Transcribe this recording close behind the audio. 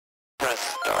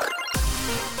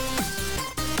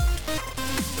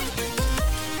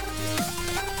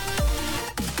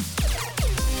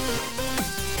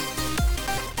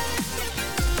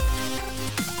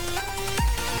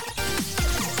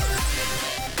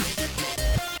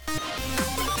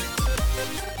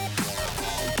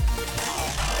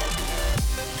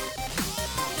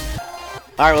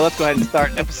All right, well, let's go ahead and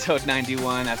start episode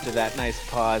 91. After that nice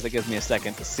pause, that gives me a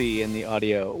second to see in the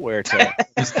audio where to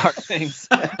start things.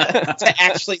 To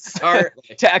actually start.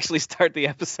 To actually start the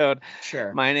episode.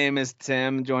 Sure. My name is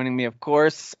Tim. Joining me, of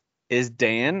course, is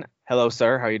Dan. Hello,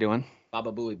 sir. How are you doing?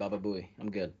 Baba Booey. I'm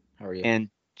good. How are you? And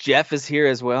Jeff is here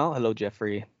as well. Hello,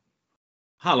 Jeffrey.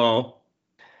 Hello.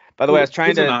 By the way, I was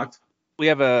trying to. Knocked? We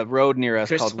have a road near us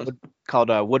Chris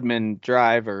called Woodman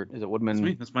Drive, or is it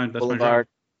Woodman That's my Boulevard?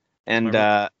 And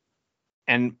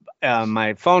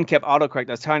my phone kept autocorrect.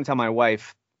 I was trying to tell my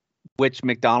wife which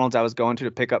McDonald's I was going to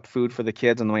pick up food for the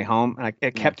kids on the way home, and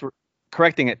it kept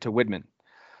correcting it to Woodman.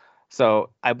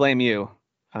 So I blame you,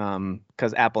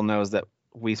 because Apple knows that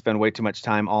we spend way too much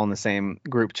time all in the same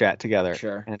group chat together.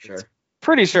 Sure.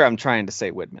 Pretty sure I'm trying to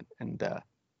say Woodman, and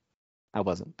I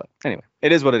wasn't. But anyway,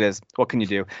 it is what it is. What can you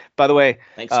do? By the way,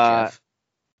 thanks, Jeff.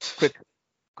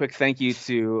 Quick thank you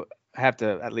to have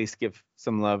to at least give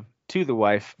some love to the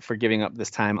wife for giving up this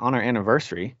time on our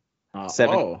anniversary.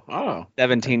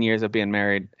 17 years of being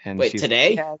married. And wait,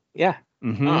 today? Yeah.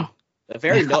 Mm-hmm. Oh, a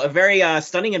very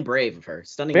stunning and brave of her.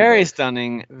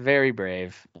 Stunning, very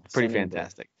brave. Pretty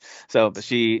fantastic. So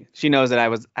she knows that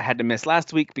I had to miss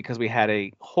last week because we had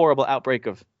a horrible outbreak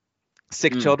of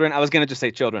sick children. I was gonna just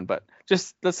say children, but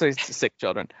just let's say sick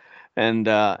children. And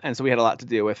so we had a lot to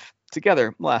deal with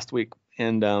together last week.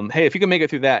 And hey, if you can make it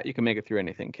through that, you can make it through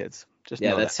anything, kids. Just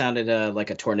know that sounded like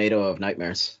a tornado of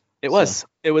nightmares. It was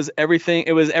everything.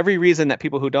 It was every reason that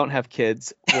people who don't have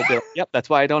kids will be like, yep, that's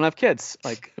why I don't have kids.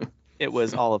 Like, it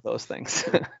was all of those things.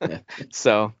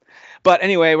 So, but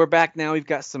anyway, we're back now. We've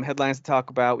got some headlines to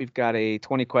talk about. We've got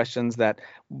 20 questions that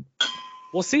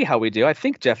we'll see how we do. I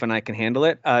think Jeff and I can handle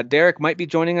it. Derek might be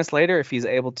joining us later if he's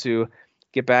able to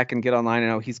get back and get online. I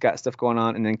know he's got stuff going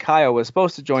on. And then Kyle was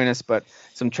supposed to join us, but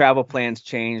some travel plans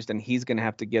changed, and he's going to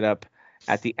have to get up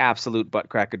at the absolute butt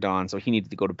crack of dawn. So he needed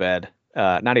to go to bed.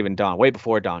 Not even dawn, way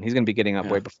before dawn. He's going to be getting up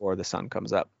way before the sun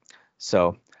comes up.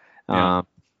 So,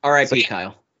 R.I.P.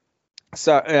 Kyle.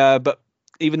 So, but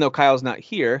even though Kyle's not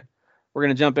here, we're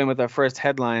going to jump in with our first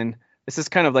headline. This is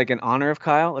kind of like in honor of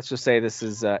Kyle. Let's just say this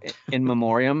is in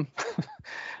memoriam,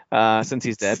 since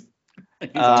he's dead.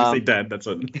 He's obviously dead. That's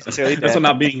what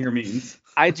not being here means.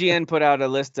 IGN put out a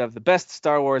list of the best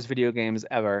Star Wars video games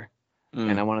ever,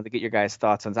 and I wanted to get your guys'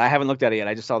 thoughts on it. I haven't looked at it yet.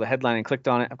 I just saw the headline and clicked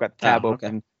on it. I've got the tab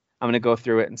open. I'm going to go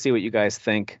through it and see what you guys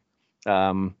think.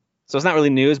 So it's not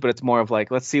really news, but it's more of like,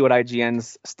 let's see what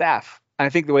IGN's staff. And I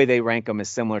think the way they rank them is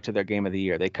similar to their game of the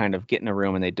year. They kind of get in a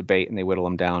room and they debate and they whittle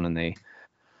them down, and they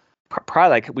probably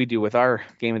like we do with our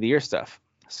game of the year stuff.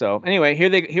 So anyway,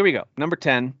 here we go. Number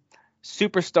 10.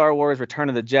 Super Star Wars Return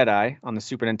of the Jedi on the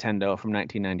Super Nintendo from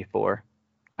 1994.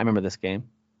 I remember this game.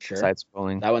 Sure.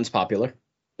 Side-scrolling. That one's popular.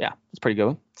 Yeah, it's pretty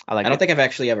good. I don't think I've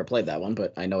actually ever played that one,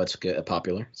 but I know it's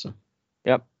popular. So.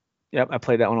 Yep, I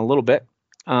played that one a little bit.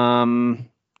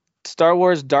 Star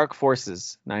Wars Dark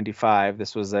Forces 95.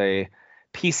 This was a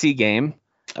PC game.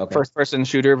 Okay. First-person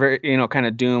shooter, very, kind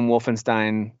of Doom,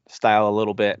 Wolfenstein style a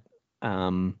little bit.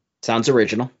 Sounds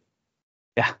original.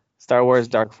 Yeah. Star Wars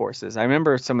Dark Forces. I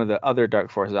remember some of the other Dark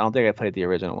Forces. I don't think I played the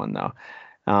original one, though.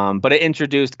 But it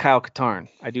introduced Kyle Katarn.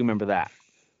 I do remember that.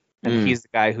 And he's the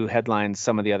guy who headlines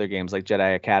some of the other games like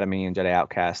Jedi Academy and Jedi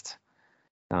Outcast.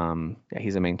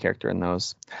 He's a main character in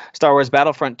those. Star Wars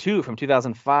Battlefront 2 from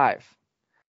 2005.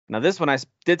 Now, this one I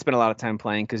did spend a lot of time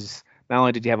playing because not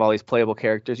only did you have all these playable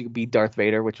characters, you could be Darth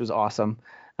Vader, which was awesome,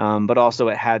 but also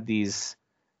it had this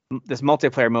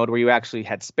multiplayer mode where you actually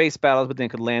had space battles, but then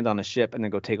could land on a ship and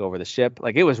then go take over the ship.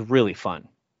 Like, it was really fun.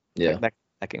 Yeah.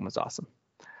 That game was awesome.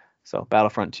 So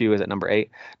Battlefront 2 is at number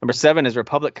 8. Number 7 is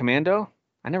Republic Commando.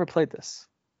 I never played this.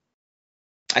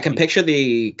 I can picture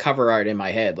the cover art in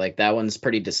my head. Like, that one's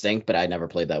pretty distinct, but I never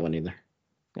played that one either.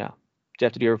 Yeah.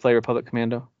 Jeff, did you ever play Republic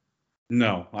Commando?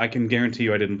 No, I can guarantee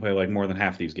you I didn't play like more than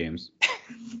half these games.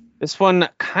 This one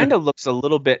kind of looks a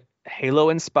little bit Halo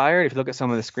inspired. If you look at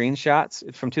some of the screenshots,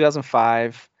 it's from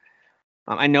 2005.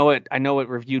 I know it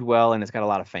reviewed well, and it's got a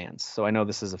lot of fans. So I know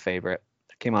this is a favorite.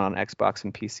 It came out on Xbox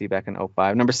and PC back in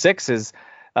 2005. Number 6 is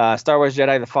Star Wars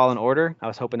Jedi: The Fallen Order. I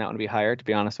was hoping that one would be higher, to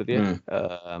be honest with you.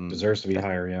 Deserves to be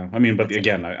higher, yeah. I mean, but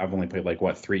again, I've only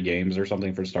played 3 games or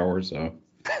something for Star Wars, so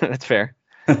that's fair.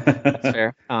 That's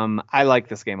fair. I like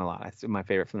this game a lot. It's my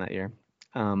favorite from that year.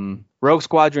 Rogue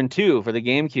Squadron 2 for the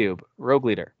GameCube. Rogue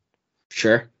Leader.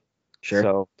 Sure.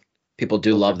 So people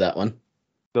do love that one.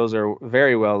 Those are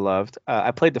very well loved.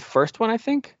 I played the first one, I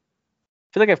think.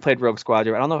 I feel like I've played Rogue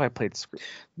Squadron. I don't know if I played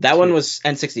that one was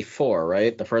N64,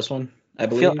 right? The first one, I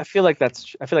believe. I feel like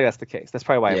that's the case. That's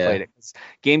probably why I played it.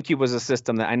 GameCube was a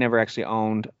system that I never actually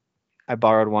owned. I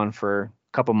borrowed one for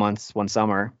a couple months one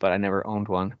summer, but I never owned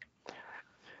one.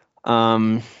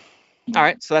 All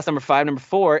right, so that's number 5. Number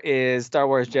 4 is Star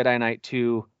Wars Jedi Knight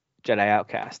 2 Jedi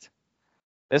Outcast.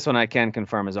 This one I can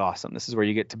confirm is awesome. This is where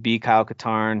you get to be Kyle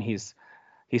Katarn.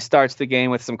 He starts the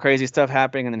game with some crazy stuff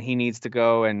happening, and then he needs to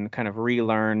go and kind of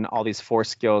relearn all these Force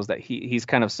skills that he's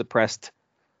kind of suppressed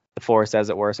the Force, as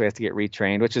it were, so he has to get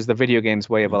retrained, which is the video game's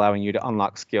way of allowing you to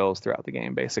unlock skills throughout the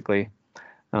game, basically.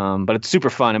 But it's super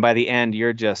fun, and by the end,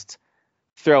 you're just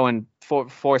throwing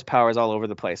Force powers all over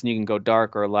the place, and you can go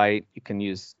dark or light. You can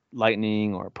use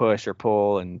lightning or push or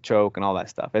pull and choke and all that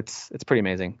stuff. It's pretty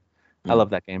amazing. I love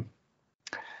that game.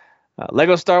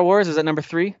 Lego Star Wars is at number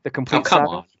 3. The complete come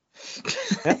saga. on.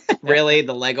 Really,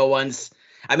 the Lego ones?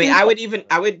 I mean, I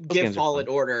would give Fallen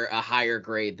Order a higher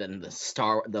grade than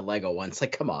the Lego ones.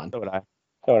 Like, come on. So would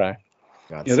I.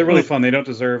 Yeah, they're really fun. They don't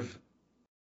deserve.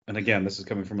 And again, this is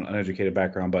coming from an uneducated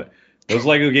background, but those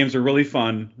Lego games are really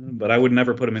fun. But I would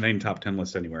never put them in any top 10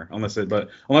 list anywhere, unless that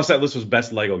list was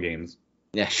best Lego games.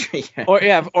 Yeah, sure.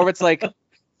 Yeah. Or it's like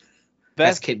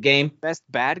best kid game, best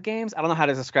bad games. I don't know how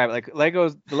to describe it. Like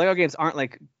the Lego games aren't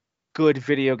like good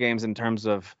video games in terms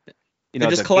of they're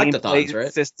just collectathons,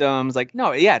 right? Systems. Like,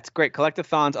 no, yeah, it's great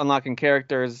collectathons, unlocking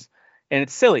characters, and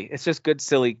it's silly. It's just good,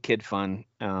 silly kid fun.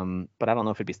 But I don't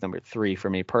know if it'd be number 3 for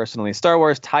me personally. Star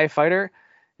Wars TIE Fighter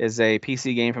is a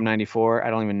PC game from '94. I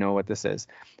don't even know what this is.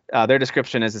 Their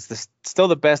description is still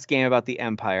the best game about the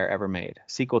Empire ever made.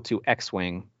 Sequel to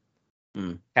X-Wing.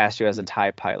 Cast you as a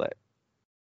TIE pilot.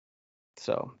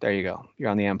 So there you go. You're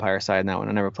on the Empire side in that one.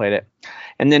 I never played it.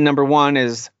 And then number 1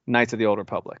 is Knights of the Old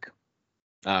Republic.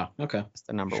 Oh, okay. That's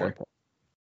the number 1.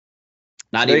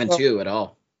 Not even 2 at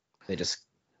all. They just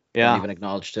don't even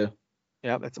acknowledge 2.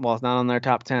 Yeah, it's not on their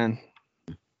top 10.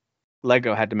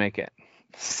 Lego had to make it.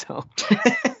 So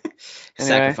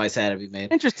sacrifice had to be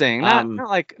made. Interesting. Not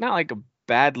like a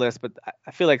bad list, but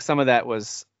I feel like some of that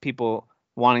was people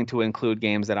wanting to include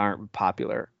games that aren't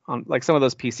popular. Like some of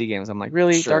those PC games, I'm like,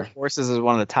 really? Sure. Dark Forces is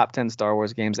one of the top 10 Star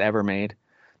Wars games ever made.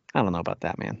 I don't know about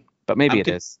that, man. But maybe it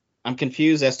is. I'm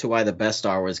confused as to why the best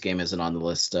Star Wars game isn't on the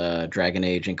list. Dragon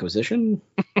Age Inquisition?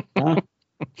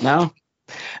 No?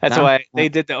 That's why they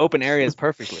did the open areas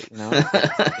perfectly, you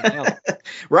know?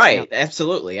 Right,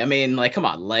 absolutely. I mean, like, come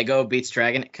on. Lego beats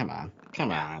Dragon. Come on.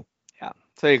 Yeah.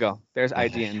 So there you go. There's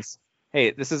IGN's.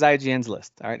 Hey, this is IGN's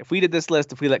list. All right. If we did this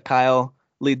list, if we let Kyle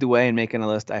lead the way in making a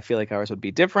list, I feel like ours would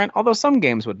be different, although some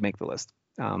games would make the list.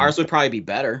 Ours would probably be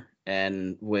better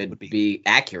and would be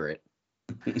accurate.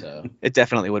 So. It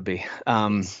definitely would be.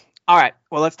 All right.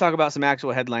 Well, let's talk about some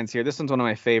actual headlines here. This one's one of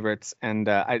my favorites, and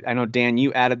I know, Dan,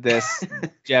 you added this.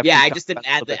 Jeff, yeah, I just didn't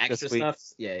add the extra stuff.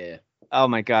 Yeah. Oh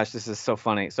my gosh, this is so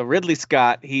funny. So Ridley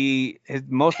Scott, his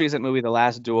most recent movie, The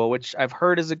Last Duel, which I've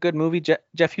heard is a good movie. Jeff,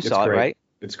 you saw it, right?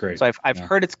 It's great. So I've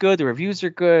heard it's good. The reviews are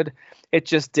good. It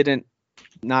just didn't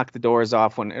blow the doors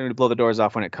off when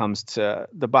it comes to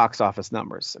the box office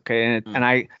numbers. Okay,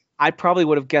 and I probably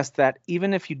would have guessed that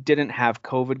even if you didn't have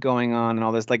COVID going on and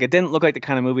all this. Like, it didn't look like the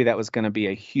kind of movie that was going to be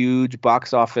a huge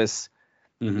box office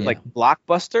like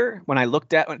blockbuster. When I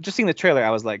looked at just seeing the trailer, I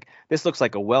was like, this looks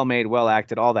like a well-made,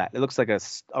 well-acted, all that. It looks like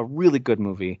a really good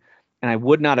movie, and I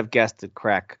would not have guessed it'd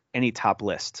crack any top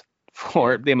list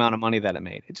for the amount of money that it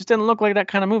made. It just didn't look like that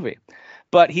kind of movie.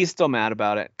 But he's still mad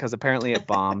about it because apparently it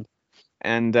bombed.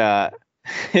 And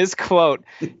his quote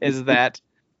is that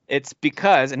it's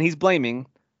because, and he's blaming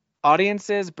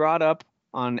audiences brought up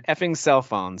on effing cell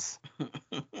phones.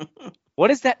 What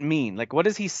does that mean? Like, what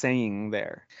is he saying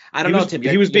there? I don't know, Tim.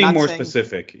 He was being more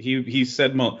specific. He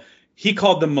said he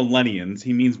called them millennials.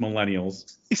 He means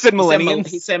millennials. He said millennials?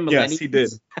 He said millennials. Yes, he did.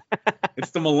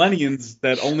 It's the millennials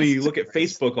that only look at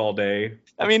Facebook all day.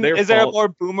 I mean, is there a more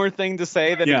boomer thing to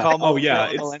say than to call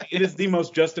millennials? It is the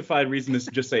most justified reason is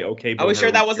to just say, okay, boomer. Are we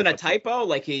sure that wasn't a typo?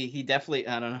 Like, he definitely,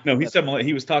 I don't know. No, he said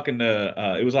he was talking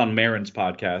to, it was on Marin's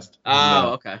podcast.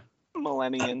 Oh, okay.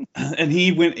 Millennial.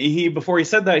 And before he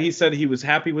said that, he said he was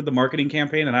happy with the marketing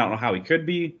campaign, and I don't know how he could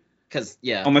be.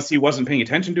 Unless he wasn't paying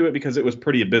attention to it, because it was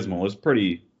pretty abysmal.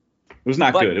 It was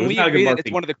not good. It was not a good marketing.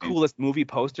 It's one of the coolest movie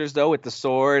posters, though, with the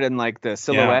sword and like the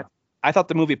silhouette. Yeah. I thought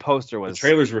the movie poster was. The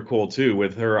trailers were cool too,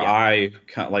 with her eye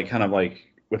kind of like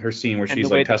with her scene where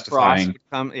she's like testifying.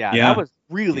 That was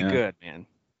really good, man.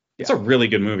 It's a really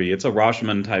good movie. It's a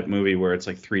Rashomon type movie where it's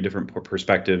like 3 different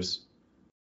perspectives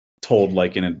told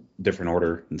like in a different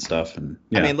order and stuff. And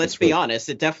I mean, let's be honest,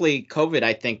 it definitely COVID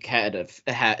I think had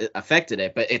affected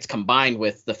it, but it's combined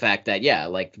with the fact that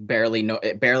like barely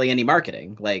any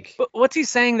marketing. Like, but what's he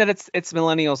saying that it's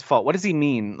millennials' fault? What does he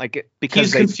mean? Like,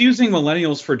 because he's confusing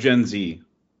millennials for Gen Z.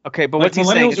 Okay, but what's he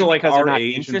saying? Millennials are like our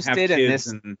age and have kids in this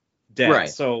and debt. Right.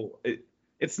 So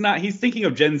it's not. He's thinking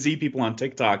of Gen Z people on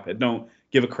TikTok that don't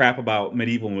give a crap about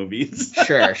medieval movies.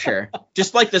 Sure.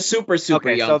 Just like the super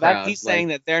Okay, young so that crowd. he's saying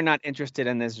that they're not interested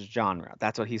in this genre.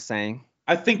 That's what he's saying.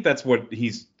 I think that's what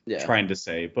he's trying to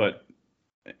say, but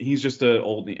he's just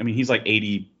he's like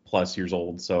 80 plus years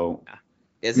old, so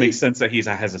it makes sense that he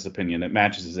has this opinion. It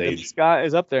matches his age. Scott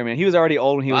is up there, man. He was already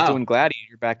old when he was doing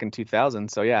Gladiator back in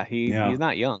 2000, so he's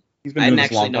not young. He's been I doing didn't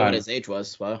this a long actually know time. what his age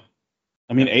was. Wow.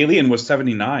 I mean, Alien was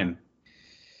 79,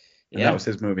 and that was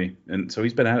his movie, and so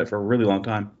he's been at it for a really long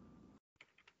time.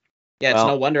 Yeah, it's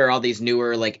no wonder all these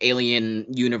newer like Alien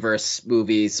universe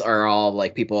movies are all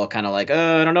like people are kind of like,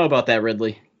 I don't know about that,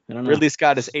 Ridley. I don't know. Ridley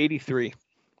Scott is 83.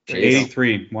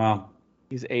 83. Wow.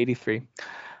 He's 83.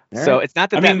 So it's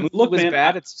not that movie was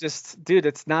bad. It's just, dude,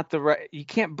 it's not the right. You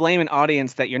can't blame an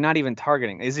audience that you're not even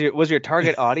targeting. Was your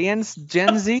target audience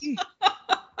Gen Z?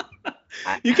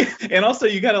 You can, and also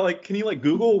you gotta can you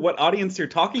Google what audience you're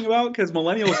talking about? Because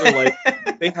millennials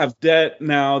are they have debt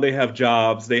now, they have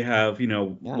jobs, they have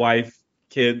wife,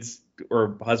 kids,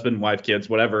 or husband, wife, kids,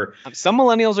 whatever. Some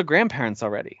millennials are grandparents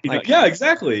already. Yeah,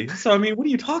 exactly. So I mean, what are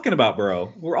you talking about,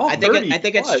 bro? We're all. I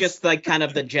think it's just like kind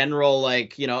of the general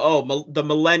the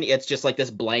millennial. It's just like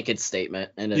this blanket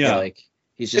statement, and it's like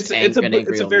he's just it's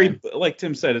a very like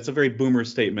Tim said, it's a very boomer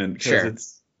statement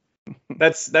because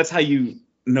that's how you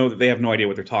know that they have no idea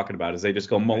what they're talking about. Is they just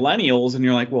go millennials, and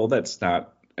you're like, well, that's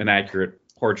not an accurate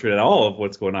portrait at all of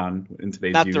what's going on in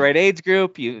today's not youth. The right age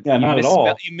group. Not at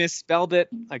all. You misspelled it.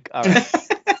 All right.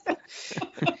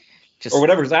 Or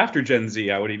whatever's after Gen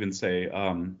Z, I would even say.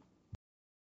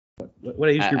 What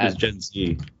age group is Gen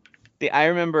Z? I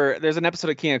remember there's an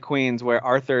episode of King of Queens where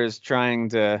Arthur is trying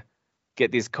to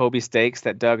get these Kobe steaks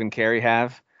that Doug and Carrie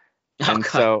have.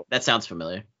 So that sounds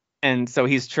familiar. And so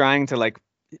he's trying to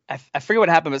I forget what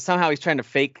happened, but somehow he's trying to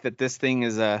fake that this thing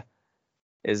is a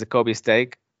Kobe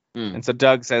steak. And so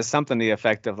Doug says something to the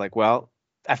effect of well,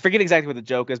 I forget exactly what the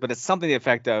joke is, but it's something to the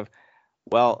effect of,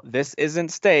 well, this isn't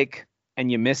steak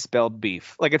and you misspelled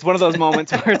beef. It's one of those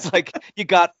moments where it's you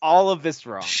got all of this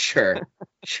wrong. Sure.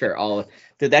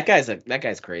 Dude, that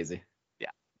guy's crazy.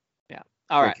 Yeah.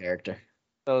 All right. Character.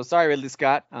 So sorry, Ridley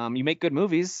Scott. You make good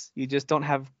movies. You just don't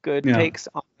have good takes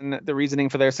on the reasoning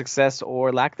for their success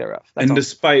or lack thereof.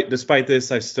 Despite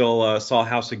this, I still saw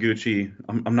House of Gucci.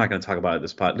 I'm not going to talk about it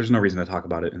this pod. There's no reason to talk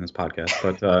about it in this podcast.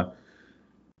 But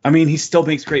I mean, he still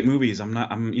makes great movies.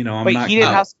 Wait, he did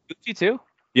House of Gucci too?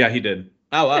 Yeah, he did.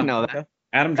 Oh, wow. I didn't know that.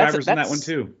 Adam Driver's in that one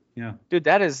too. Yeah. Dude,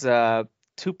 that is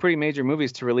two pretty major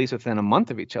movies to release within a month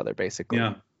of each other, basically.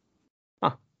 Yeah.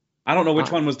 I don't know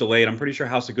which one was delayed. I'm pretty sure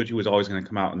House of Gucci was always going to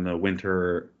come out in the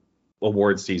winter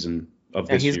awards season of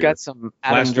this year. He's got some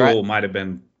Last Duel might have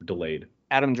been delayed.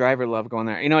 Adam Driver love going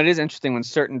there. It is interesting when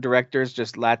certain directors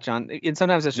just latch on, and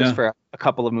sometimes it's just for a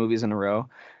couple of movies in a row,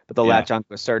 but they'll latch on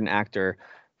to a certain actor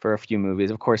for a few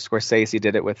movies. Of course, Scorsese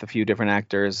did it with a few different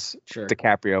actors. Sure.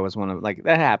 DiCaprio was one of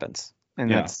that happens,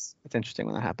 and it's interesting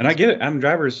when that happens. And I get it. Adam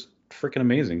Driver's freaking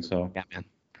amazing. So yeah, man.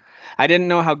 I didn't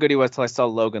know how good he was till I saw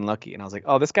Logan Lucky, and I was like,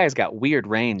 oh, this guy's got weird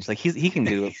range. He can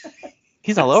do.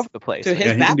 He's all over the place. So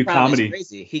his background is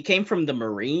crazy. He came from the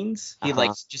Marines. He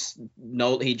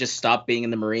he just stopped being in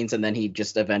the Marines, and then he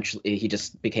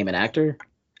just became an actor.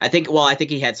 I think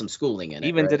he had some schooling in it.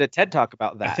 Even did a TED Talk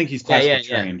about that. I think he's classically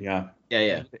trained. Yeah.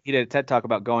 He did a TED Talk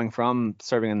about going from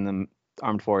serving in the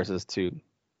armed forces to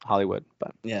Hollywood.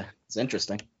 But yeah, it's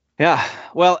interesting. Yeah.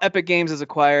 Well, Epic Games has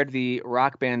acquired the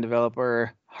Rock Band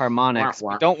developer Harmonix.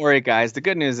 But don't worry, guys. The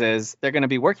good news is they're going to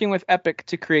be working with Epic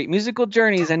to create musical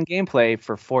journeys and gameplay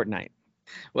for Fortnite.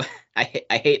 Well, I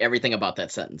hate everything about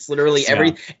that sentence. Literally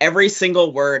every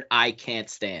single word I can't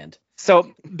stand.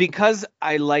 So because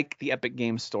I like the Epic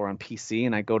Games Store on PC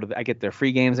and I get their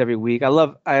free games every week. I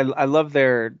love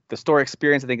the store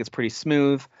experience. I think it's pretty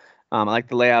smooth. I like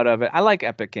the layout of it. I like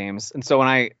Epic Games. And so when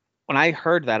I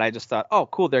heard that, I just thought, oh,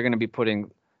 cool, they're going to be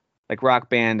putting Rock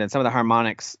Band and some of the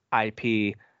Harmonix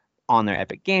IP on their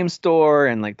Epic Games Store,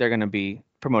 and they're going to be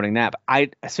promoting that.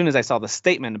 But as soon as I saw the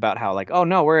statement about how oh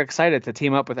no, we're excited to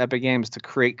team up with Epic Games to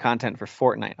create content for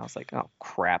Fortnite, I was like, oh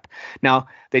crap. Now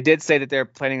they did say that they're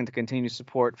planning to continue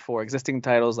support for existing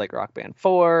titles like Rock Band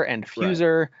 4 and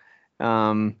Fuser,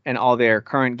 and all their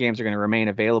current games are going to remain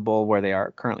available where they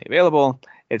are currently available.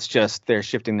 It's just they're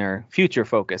shifting their future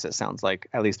focus, it sounds like,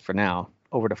 at least for now,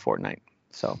 over to Fortnite.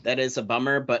 So that is a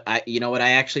bummer, but you know what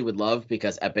I actually would love,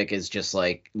 because Epic is just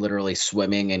literally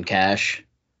swimming in cash,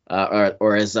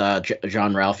 or as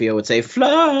John Ralphio would say,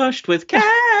 flushed with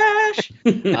cash.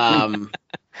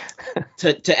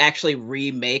 To actually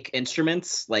remake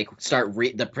instruments, start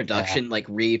the production,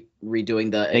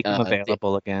 redoing the make them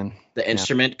available again, the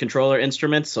instrument controller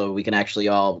instruments, so we can actually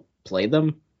all play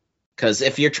them. Because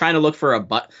if you're trying to look for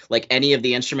like any of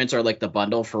the instruments or like the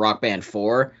bundle for Rock Band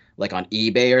 4, like on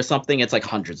eBay or something, it's like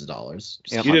hundreds of dollars.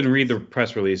 Yep. You didn't read the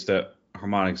press release that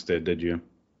Harmonix did you?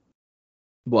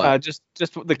 What? Just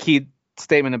the key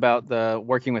statement about the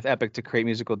working with Epic to create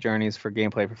musical journeys for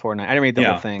gameplay for Fortnite. I didn't read the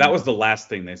whole thing. That was the last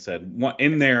thing they said.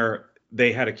 In there,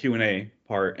 they had a Q&A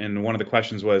part, and one of the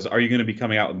questions was, are you going to be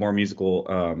coming out with more musical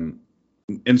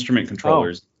instrument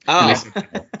controllers? Oh. They said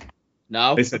no.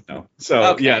 No? They said no. So,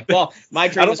 Okay. yeah. Well, my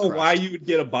dream I don't is know crushed. why you would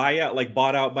get a buyout, like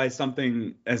bought out by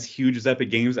something as huge as Epic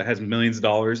Games that has millions of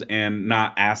dollars and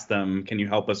not ask them, can you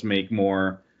help us make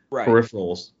more Right.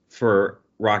 peripherals for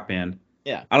Rock Band?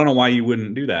 Yeah. I don't know why you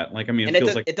wouldn't do that. Like, I mean, And it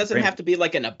feels like it doesn't have to be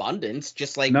like an abundance,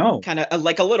 just like No. kind of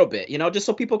like a little bit, just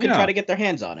so people can Yeah. try to get their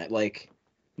hands on it. Like,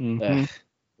 Mhm.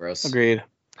 gross. Agreed.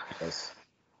 Gross.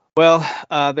 Well,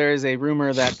 there is a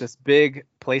rumor that this big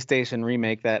PlayStation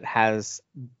remake that has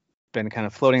been kind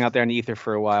of floating out there in the ether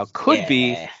for a while could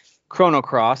be Yeah. Chrono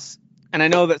Cross. And I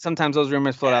know that sometimes those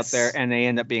rumors float out Yes. there and they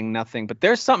end up being nothing, but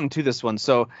there's something to this one.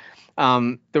 So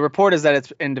the report is that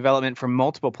it's in development for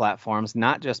multiple platforms,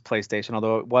 not just PlayStation,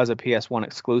 although it was a PS1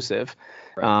 exclusive.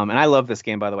 Right. And I love this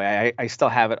game, by the way. I still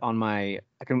have it I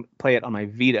can play it on my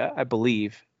Vita, I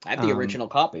believe. I have the original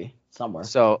copy somewhere.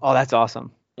 So, that's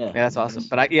awesome. Yeah. Yeah, that's awesome.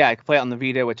 But I can play it on the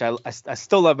Vita, which I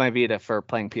still love my Vita for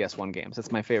playing PS1 games.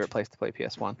 It's my favorite place to play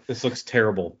PS1. This looks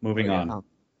terrible. Moving on.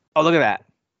 Oh, look at that.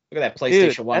 Look at that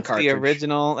PlayStation Dude, 1 that's cartridge. the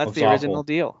original. That's Looks the original awful.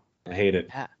 deal. I hate it.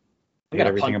 Yeah. I hate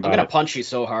everything I'm about gonna it. punch you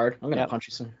so hard. I'm gonna Yep. punch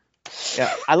you so.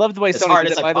 Yeah, I love the way It's Sony hard,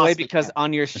 did it's it, like by the way, Boston because Cat.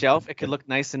 on your shelf it could look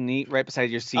nice and neat right beside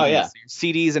your CDs. Oh, yeah. Your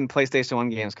CDs and PlayStation 1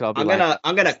 games could all be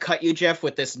I'm gonna cut you, Jeff,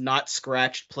 with this not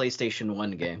scratched PlayStation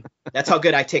 1 game. That's how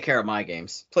good I take care of my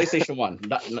games. PlayStation 1,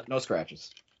 no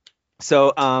scratches.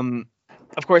 So,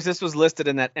 of course, this was listed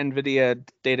in that NVIDIA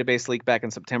database leak back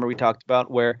in September we talked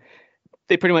about, where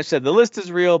they pretty much said the list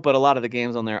is real, but a lot of the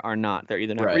games on there are not. They're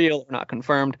either not Right. real or not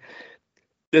confirmed.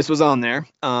 This was on there.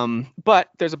 But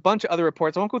there's a bunch of other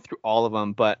reports. I won't go through all of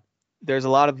them, but there's a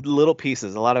lot of little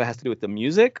pieces. A lot of it has to do with the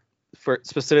music.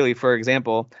 Specifically, for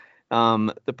example,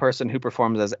 the person who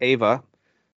performs as Ava,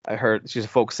 I heard she's a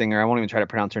folk singer. I won't even try to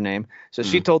pronounce her name. So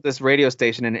she told this radio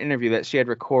station in an interview that she had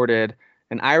recorded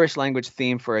an Irish language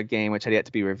theme for a game which had yet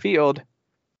to be revealed.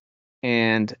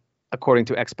 And according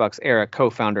to Xbox Era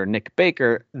co-founder Nick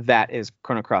Baker, that is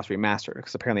Chrono Cross Remastered,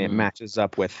 because apparently it matches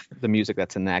up with the music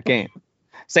that's in that game.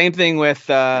 Same thing with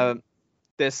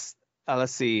this,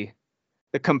 let's see,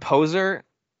 the composer,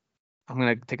 I'm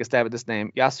going to take a stab at this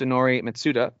name, Yasunori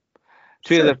Mitsuda,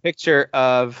 tweeted a picture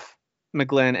of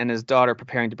McGlynn and his daughter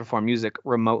preparing to perform music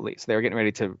remotely. So they were getting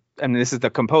ready to, this is the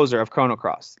composer of Chrono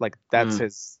Cross. Like, that's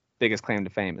his biggest claim to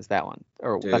fame, is that one.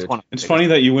 Or Dude. that's one. It's funny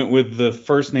that you went with the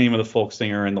first name of the folk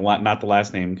singer and not the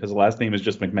last name, because the last name is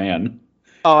just McMahon.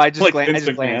 Oh, I just, Like Vince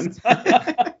glanced.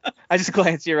 McMahon. I just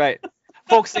glanced. You're right.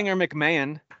 Folk singer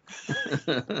McMahon.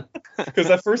 Because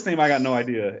that first name, I got no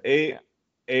idea. This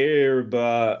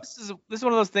is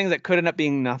one of those things that could end up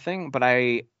being nothing, but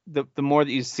the more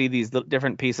that you see these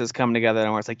different pieces come together,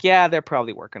 and where it's like, yeah, they're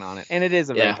probably working on it, and it is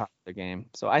a very popular game,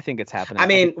 so I think it's happening. I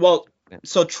mean,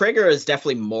 so Trigger is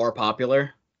definitely more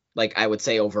popular. Like, I would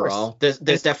say overall, there's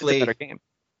definitely a better game.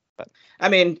 But I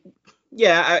mean,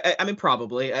 yeah, I mean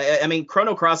probably. I mean,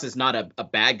 Chrono Cross is not a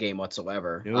bad game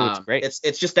whatsoever. No, it's great.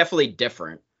 It's just definitely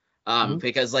different.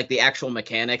 Because like the actual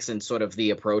mechanics and sort of the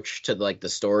approach to like the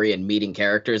story and meeting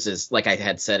characters is, like I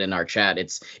had said in our chat,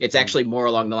 it's actually more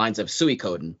along the lines of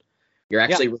Suikoden. You're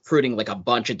actually recruiting like a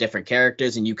bunch of different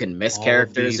characters, and you can miss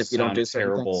characters if you don't do certain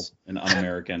terrible things. and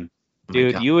un-American.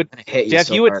 Dude, you would, Jeff,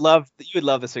 you would love the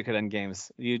Suikoden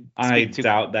games. I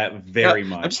doubt that very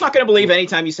much. I'm just not gonna believe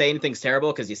anytime you say anything's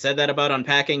terrible, because you said that about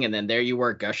Unpacking, and then there you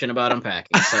were gushing about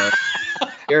Unpacking. So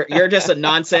you're just a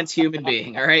nonsense human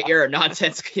being, all right? You're a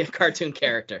nonsense cartoon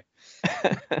character.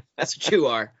 That's what you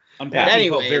are.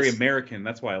 Unpacking felt very American.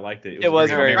 That's why I liked it. It was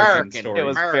very American. Story. It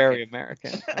was very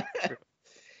American.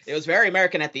 It was very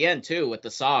American at the end too, with the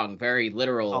song, very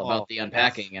literal about the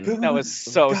unpacking, and that was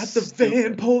so. Got the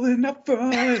van pulling up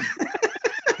front.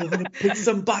 Gonna put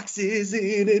some boxes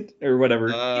in it, or whatever.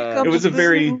 It was a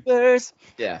very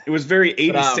It was very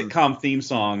 80s sitcom theme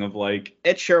song of like.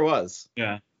 It sure was.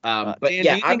 Yeah. But Dan, do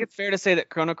you think it's fair to say that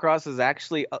Chrono Cross is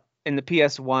actually in the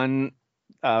PS1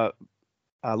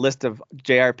 list of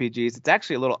JRPGs? It's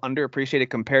actually a little underappreciated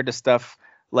compared to stuff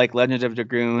like Legend of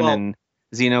Dragoon and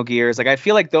Xenogears. Like, I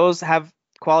feel like those have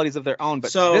qualities of their own,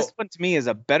 but this one to me is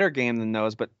a better game than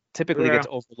those, but typically gets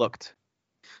overlooked.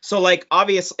 So, like,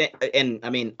 obviously, and I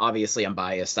mean, obviously I'm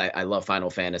biased. I love Final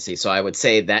Fantasy, so I would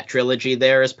say that trilogy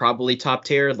there is probably top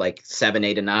tier, like 7,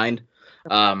 8, and 9.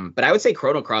 But I would say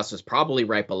Chrono Cross was probably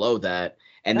right below that,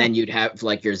 and then you'd have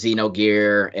like your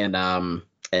Xenogear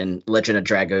and Legend of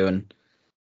Dragoon.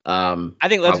 I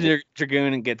think Legend of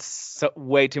Dragoon gets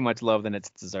way too much love than it's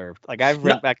deserved. Like I've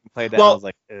went back and played that. And I was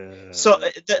like, ugh. So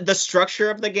the structure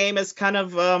of the game is kind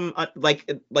of like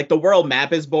the world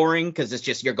map is boring because it's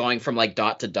just you're going from like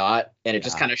dot to dot, and it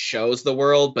just kind of shows the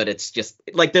world, but it's just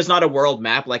like there's not a world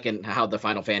map like in how the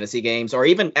Final Fantasy games or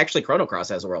even actually Chrono Cross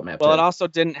has a world map. Well, it also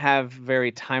didn't have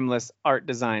very timeless art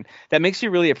design that makes you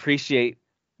really appreciate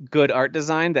good art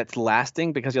design that's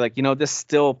lasting, because you're like, this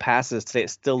still passes today. It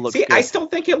still looks good. I still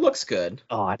think it looks good.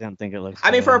 Oh, I don't think it looks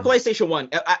I mean, for a PlayStation 1,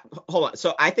 hold on.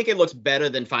 So I think it looks better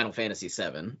than Final Fantasy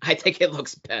 7. I think it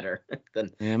looks better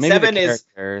than 7 is.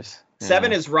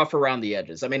 7 is rough around the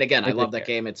edges. I mean, again, I love that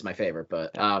game. It's my favorite,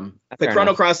 but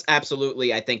Chrono Cross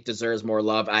absolutely, I think, deserves more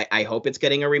love. I hope it's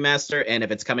getting a remaster, and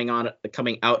if it's coming out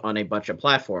on a bunch of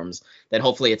platforms, then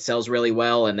hopefully it sells really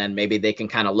well, and then maybe they can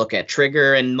kind of look at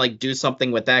Trigger and like do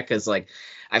something with that, because like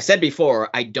I've said before,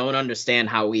 I don't understand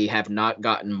how we have not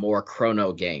gotten more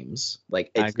Chrono games. Like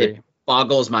it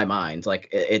boggles my mind. Like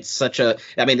it's such a.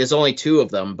 I mean, there's only 2 of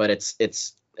them, but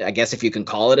it's. I guess if you can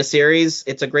call it a series,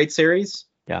 it's a great series.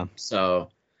 Yeah. So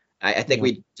I think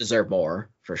we deserve more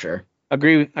for sure.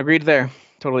 Agreed there.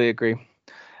 Totally agree.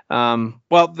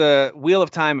 Well, the Wheel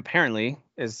of Time apparently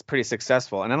is pretty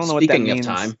successful, and I don't know what that means.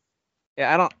 Speaking of time.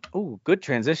 Yeah, I don't. Ooh, good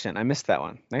transition. I missed that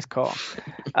one. Nice call.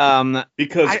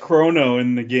 Because Chrono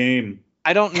in the game.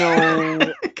 I don't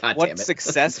know what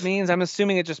success means. I'm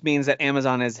assuming it just means that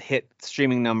Amazon has hit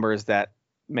streaming numbers that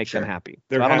make them happy.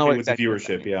 They're so I don't happy know with the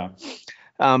viewership,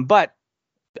 yeah. But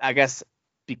I guess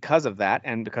because of that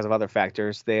and because of other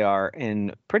factors, they are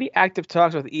in pretty active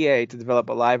talks with EA to develop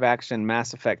a live-action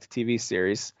Mass Effect TV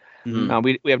series.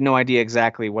 Mm-hmm. We have no idea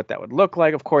exactly what that would look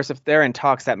like. Of course, if they're in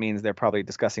talks, that means they're probably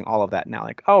discussing all of that now.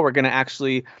 Like, oh, we're going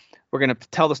to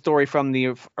tell the story from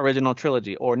the original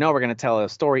trilogy, or no, we're going to tell a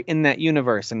story in that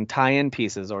universe and tie in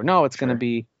pieces, or no, it's going to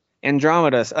be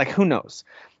Andromeda. Like, who knows?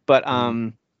 But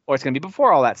or it's going to be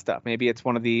before all that stuff. Maybe it's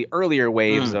one of the earlier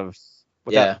waves of,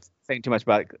 without saying too much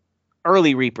about it,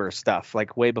 early Reaper stuff,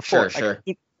 like way before. Sure.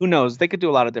 Who knows? They could do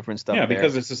a lot of different stuff. Yeah,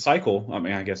 because it's a cycle. I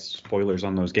mean, I guess spoilers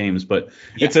on those games, but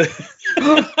it's a.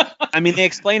 I mean, they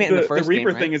explain it in the first game. The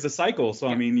Reaper game, thing is a cycle, so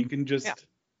I mean, you can just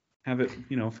have it,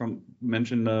 from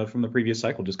the previous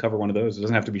cycle. Just cover one of those. It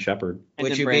doesn't have to be Shepard.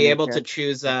 Would you be able to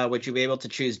choose? Would you be able to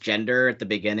choose gender at the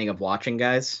beginning of watching,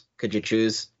 guys? Could you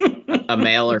choose a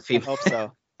male or female? I hope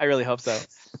so. I really hope so.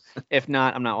 If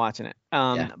not, I'm not watching it.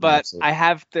 But absolutely. I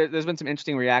have. There's been some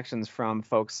interesting reactions from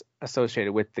folks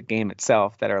associated with the game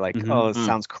itself that are like, "Oh, this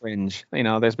sounds cringe."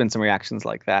 There's been some reactions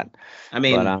like that. I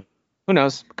mean, but, who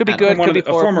knows? Could be good. Could be a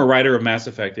former writer of Mass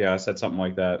Effect, said something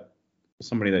like that.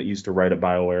 Somebody that used to write at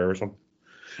BioWare or something.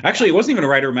 Actually, it wasn't even a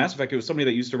writer of Mass Effect. It was somebody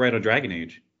that used to write on Dragon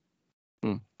Age.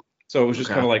 So it was just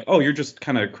kind of like, oh, you're just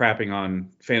kind of crapping on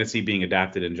fantasy being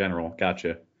adapted in general.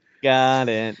 Gotcha. Got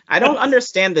it. I don't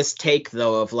understand this take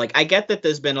though of like, I get that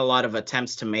there's been a lot of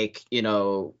attempts to make,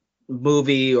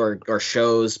 movie or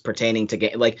shows pertaining to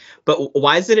game, like, but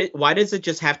why does it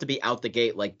just have to be out the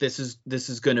gate like this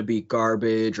is going to be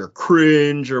garbage or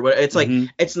cringe or what? It's like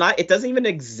it's not, it doesn't even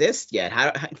exist yet.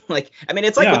 How like, I mean,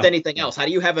 it's like with anything else. How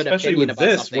do you have an especially opinion with about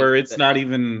this something where it's not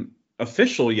even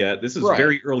official yet? This is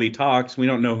very early talks. We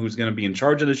don't know who's going to be in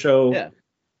charge of the show. Yeah.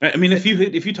 I mean, if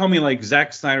you tell me like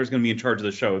Zack Snyder's going to be in charge of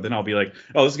the show, then I'll be like,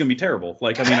 oh, this is going to be terrible.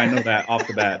 Like, I mean, I know that off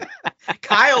the bat.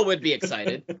 Kyle would be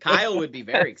excited. Kyle would be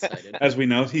very excited. As we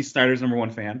know, he's Snyder's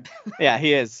 #1 fan. Yeah,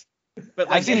 he is. But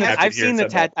like, I've seen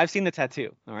the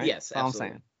tattoo. All right. Yes,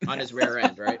 absolutely. On his rear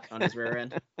end, right? On his rear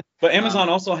end. But Amazon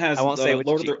also has a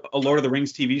Lord of the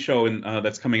Rings TV show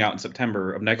that's coming out in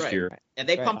September of next year. And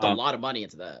they pumped a lot of money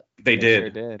into that. They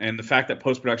did. Sure did. And the fact that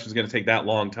post-production is going to take that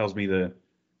long tells me the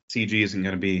CG isn't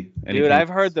going to be anything. Dude, I've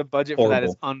heard the budget horrible. For that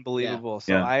is unbelievable.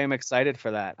 So I am excited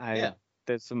for that.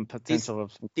 There's some potential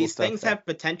of some these things have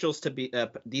potentials to be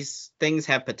these things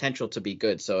have potential to be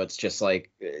good. So it's just like,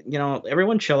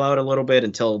 everyone chill out a little bit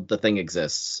until the thing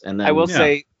exists. And then I will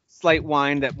say slight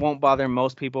whine that won't bother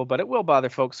most people, but it will bother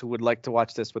folks who would like to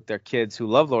watch this with their kids who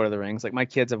love Lord of the Rings. Like my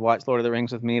kids have watched Lord of the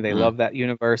Rings with me. They love that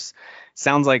universe.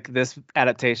 Sounds like this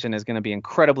adaptation is going to be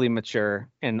incredibly mature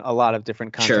in a lot of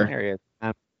different content areas.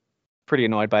 I'm pretty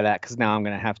annoyed by that because now I'm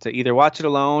going to have to either watch it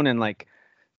alone and like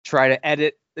try to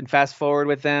edit and fast forward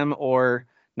with them, or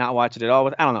not watch it at all.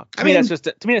 I don't know. To me,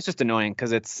 it's just annoying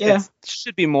because it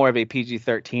should be more of a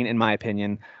PG-13 in my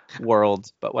opinion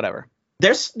world, but whatever.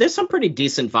 There's some pretty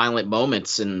decent violent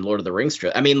moments in Lord of the Rings.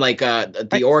 I mean, like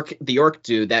the orc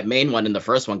dude, that main one in the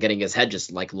first one, getting his head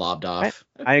just like lobbed off.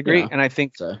 I agree, and I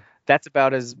think that's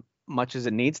about as much as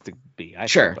it needs to be.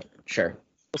 Sure.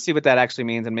 We'll see what that actually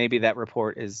means, and maybe that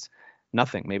report is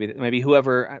nothing. Maybe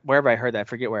wherever I heard that, I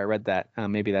forget where I read that.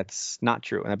 Maybe that's not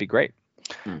true, and that'd be great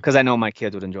because I know my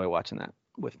kids would enjoy watching that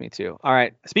with me too. All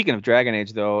right. Speaking of Dragon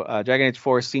Age, though, Dragon Age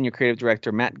 4 senior creative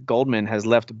director Matt Goldman has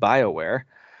left BioWare.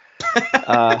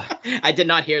 I did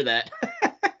not hear that.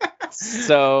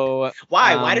 So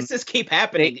why does this keep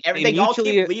happening? Everything all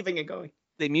keep leaving and going.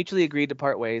 They mutually agreed to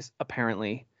part ways,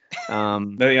 apparently. Yeah,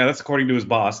 that's according to his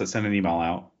boss that sent an email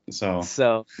out.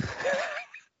 So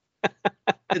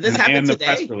did this happen and today? The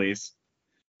press release.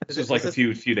 This was like a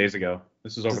few days ago.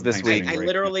 This was over this week. I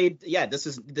literally, this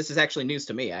is actually news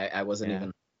to me. I wasn't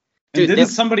even. Dude, didn't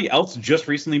somebody else just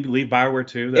recently leave BioWare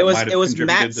too? It was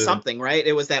Matt something, right?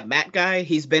 It was that Matt guy.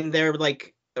 He's been there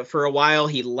like for a while.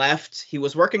 He left. He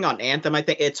was working on Anthem. I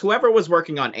think it's whoever was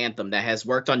working on Anthem that has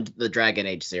worked on the Dragon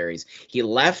Age series. He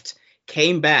left,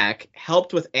 came back,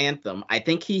 helped with Anthem. I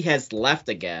think he has left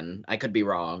again. I could be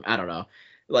wrong. I don't know.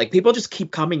 Like people just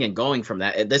keep coming and going from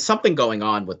that. There's something going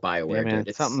on with BioWare. Yeah, man,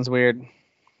 dude. something's weird.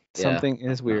 Something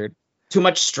is weird. Too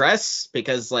much stress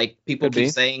because like people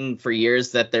keep saying for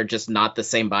years that they're just not the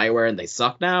same BioWare and they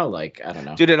suck now. Like I don't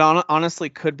know. Dude, it honestly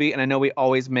could be, and I know we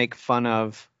always make fun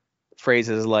of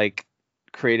phrases like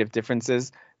creative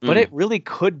differences, but it really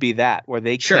could be that where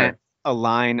they can't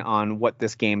align on what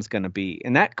this game's going to be,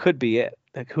 and that could be it.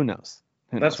 Like who knows?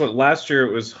 That's what last year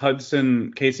it was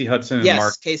Casey Hudson, and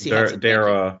Mark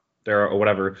Dara or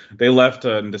whatever. They left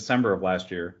in December of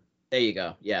last year. There you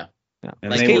go. Yeah.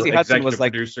 And like Casey Hudson was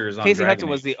like Casey Hudson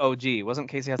was the OG, wasn't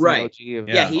Casey Hudson the OG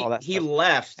of all that he stuff?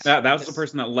 left. That was the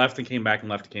person that left and came back and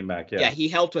left and came back. Yeah, he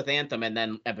helped with Anthem and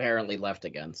then apparently left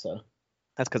again. So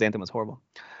that's because Anthem was horrible.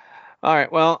 All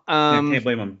right, well, can't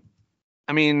blame him.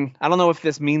 I mean, I don't know if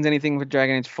this means anything for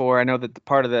Dragon Age 4. I know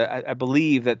that I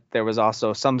believe that there was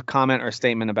also some comment or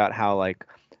statement about how like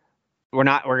we're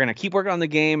gonna keep working on the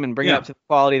game and bring it up to the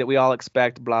quality that we all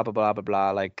expect. Blah blah blah blah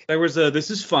blah. Like there was a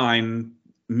 "this is fine"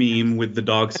 meme with the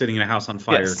dog sitting in a house on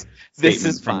fire. Yes, this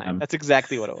is fine. That's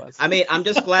exactly what it was. I mean, I'm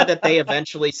just glad that they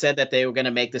eventually said that they were going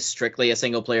to make this strictly a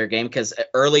single player game because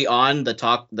early on the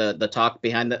talk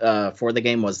behind for the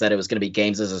game was that it was going to be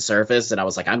games as a service, and I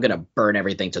was like, I'm going to burn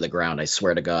everything to the ground. I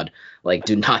swear to God, like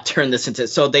do not turn this into.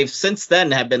 So they've since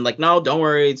then have been like, no, don't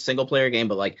worry, single player game.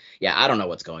 But like, yeah, I don't know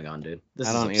what's going on, dude.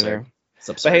 I don't either.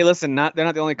 But hey, listen, they're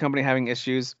not the only company having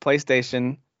issues.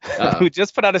 PlayStation, who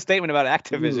just put out a statement about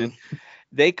Activision.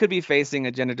 They could be facing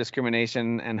a gender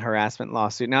discrimination and harassment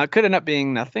lawsuit. Now, it could end up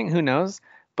being nothing. Who knows?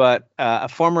 But a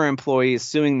former employee is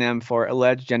suing them for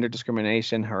alleged gender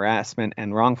discrimination, harassment,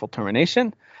 and wrongful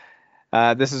termination.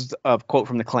 This is a quote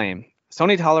from the claim.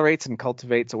 Sony tolerates and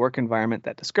cultivates a work environment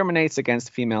that discriminates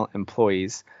against female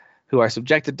employees who are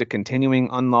subjected to continuing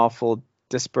unlawful,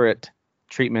 disparate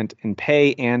treatment in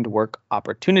pay and work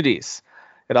opportunities.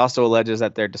 It also alleges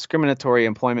that their discriminatory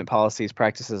employment policies,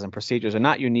 practices, and procedures are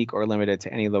not unique or limited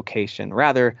to any location.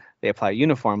 Rather, they apply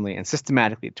uniformly and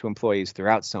systematically to employees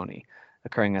throughout Sony,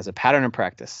 occurring as a pattern of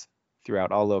practice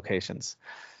throughout all locations.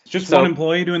 It's just one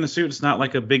employee doing the suit. It's not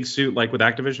like a big suit like with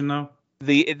Activision, though?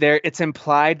 It's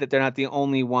implied that they're not the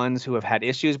only ones who have had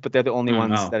issues, but they're the only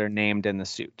ones that are named in the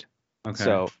suit. Okay.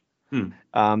 So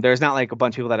there's not like a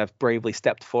bunch of people that have bravely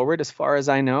stepped forward as far as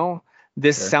I know.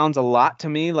 This sounds a lot to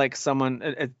me like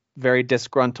someone very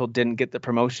disgruntled didn't get the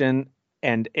promotion,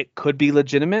 and it could be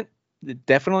legitimate. It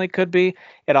definitely could be.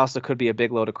 It also could be a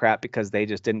big load of crap because they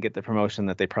just didn't get the promotion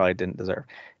that they probably didn't deserve.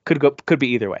 Could be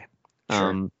either way.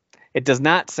 Sure. It does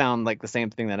not sound like the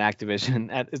same thing that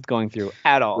Activision is going through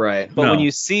at all. Right. But when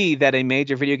you see that a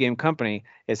major video game company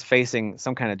is facing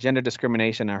some kind of gender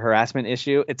discrimination or harassment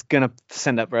issue, it's going to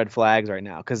send up red flags right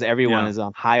now because everyone is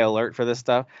on high alert for this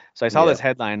stuff. So I saw this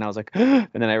headline and I was like, and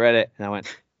then I read it and I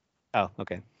went, oh,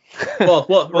 okay.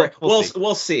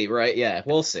 We'll see, right? Yeah,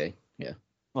 we'll see. Yeah.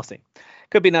 We'll see.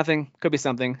 Could be nothing. Could be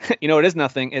something. You know what is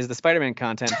nothing is the Spider-Man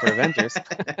content for Avengers.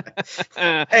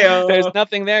 There's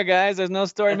nothing there, guys. There's no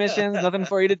story missions, nothing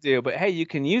for you to do. But hey, you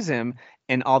can use him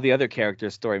in all the other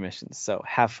characters' story missions. So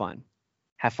have fun.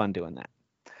 Have fun doing that.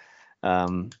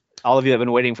 All of you have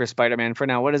been waiting for Spider-Man for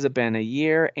now. What has it been? 1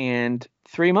 year and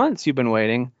 3 months you've been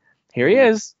waiting. Here he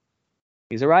is.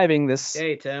 He's arriving this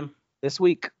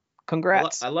week.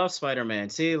 Congrats. I love Spider-Man.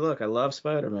 See, look, I love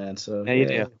Spider-Man. So yeah, you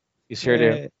do. You sure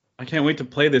do. I can't wait to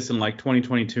play this in like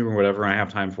 2022 or whatever. I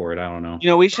have time for it. I don't know. You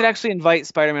know, we should actually invite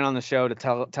Spider-Man on the show to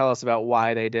tell us about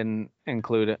why they didn't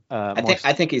include.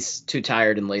 I think he's too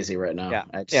tired and lazy right now.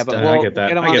 Yeah, but I get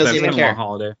that. I get that. It's been a long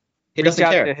holiday. He doesn't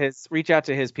care. Reach out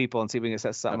to his people and see if we can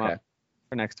set something up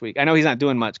for next week. I know he's not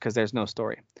doing much because there's no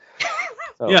story.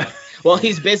 So. Yeah. Well,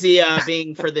 he's busy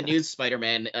being for the new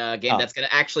Spider-Man game that's going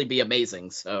to actually be amazing.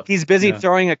 So he's busy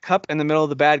throwing a cup in the middle of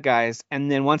the bad guys,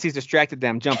 and then once he's distracted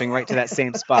them, jumping right to that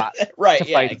same spot. Right. To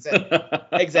Yeah. fight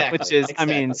Exactly. Which is, I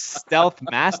mean, stealth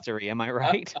mastery. Am I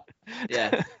right?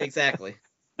 Yeah. Exactly.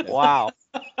 Wow.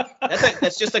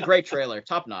 That's just a great trailer.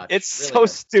 Top notch. It's really so good.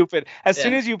 stupid. As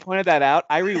soon as you pointed that out,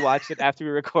 I rewatched it after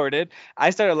we recorded. I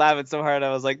started laughing so hard.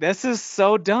 I was like, this is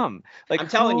so dumb. Like, I'm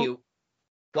telling you.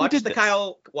 Watch did the this?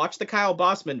 Kyle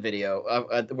Bossman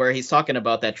video where he's talking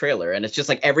about that trailer, and it's just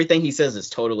like everything he says is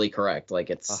totally correct. Like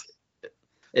it's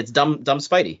dumb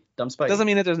Spidey. Doesn't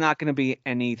mean that there's not going to be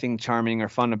anything charming or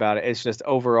fun about it. It's just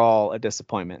overall a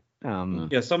disappointment.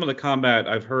 Yeah, some of the combat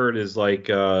I've heard is like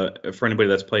for anybody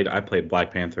that's played, I played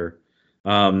Black Panther.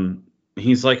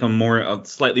 He's like a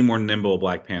slightly more nimble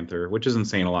Black Panther, which isn't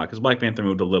saying a lot because Black Panther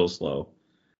moved a little slow.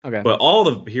 Okay. But all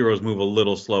the heroes move a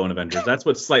little slow in Avengers. That's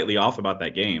what's slightly off about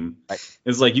that game. Right.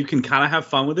 Is like you can kind of have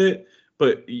fun with it,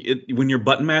 but when you're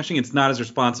button mashing, it's not as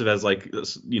responsive as like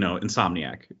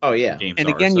Insomniac. Oh yeah. Games and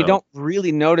again, you don't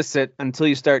really notice it until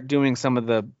you start doing some of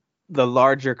the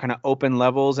larger kind of open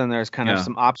levels, and there's kind of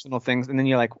some optional things, and then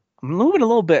you're like, I'm moving a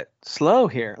little bit slow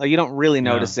here. Like you don't really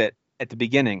notice it at the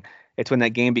beginning. It's when that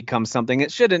game becomes something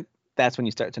it shouldn't. That's when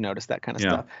you start to notice that kind of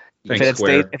stuff. If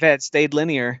it had stayed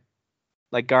linear,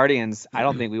 like Guardians, I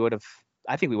don't think we would have.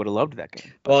 I think we would have loved that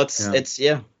game. But, well, it's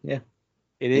yeah. It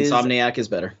is. Insomniac is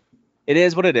better. It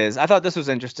is what it is. I thought this was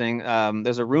interesting.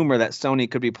 There's a rumor that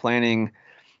Sony could be planning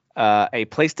a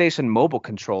PlayStation mobile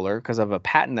controller because of a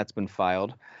patent that's been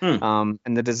filed. And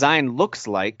the design looks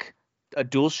like a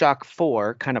DualShock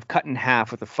 4 kind of cut in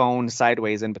half with the phone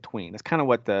sideways in between. That's kind of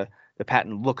what the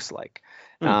patent looks like.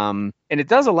 And it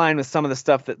does align with some of the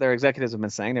stuff that their executives have been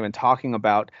saying. They've been talking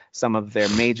about some of their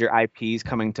major IPs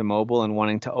coming to mobile and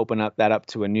wanting to open that up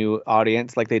to a new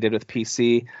audience like they did with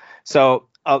PC. So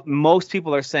most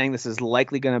people are saying this is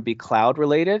likely going to be cloud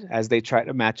related as they try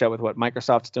to match up with what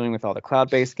Microsoft's doing with all the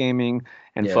cloud-based gaming,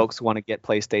 and folks want to get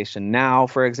PlayStation Now,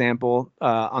 for example,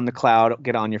 on the cloud,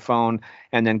 get on your phone,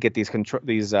 and then get these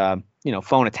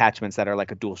phone attachments that are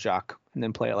like a DualShock, and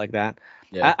then play it like that.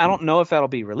 Yeah. I don't know if that'll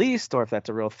be released or if that's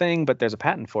a real thing, but there's a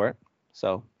patent for it,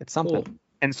 so it's something. Cool.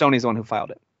 And Sony's the one who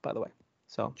filed it, by the way.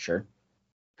 So sure.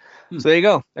 So there you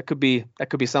go. That could be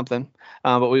something.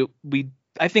 But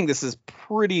I think this is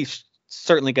pretty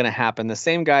certainly going to happen. The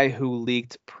same guy who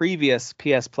leaked previous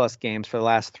PS Plus games for the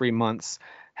last 3 months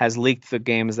has leaked the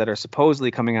games that are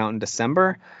supposedly coming out in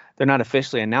December. They're not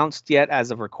officially announced yet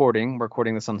as of recording. We're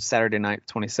recording this on Saturday night,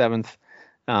 27th.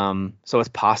 So it's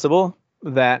possible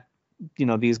that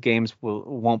these games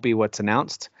won't be what's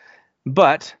announced.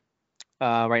 But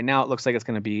right now it looks like it's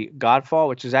going to be Godfall,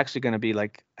 which is actually going to be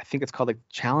like, I think it's called like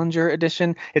Challenger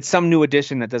Edition. It's some new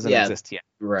edition that doesn't exist yet.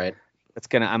 Right. It's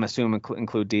going to, I'm assuming,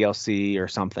 include DLC or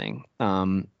something.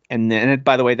 And then,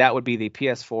 by the way, that would be the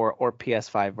PS4 or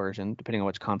PS5 version, depending on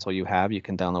which console you have. You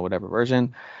can download whatever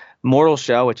version. Mortal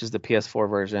Shell, which is the PS4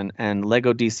 version, and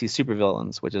Lego DC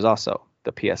Supervillains, which is also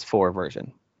the PS4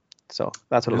 version. So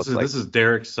that's what it looks like. This is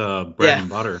Derek's bread and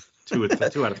butter. 2 out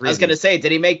of 3. I was going to say,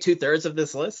 did he make 2/3 of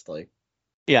this list?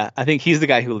 Yeah, I think he's the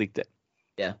guy who leaked it.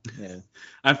 Yeah.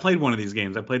 I've played one of these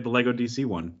games. I played the Lego DC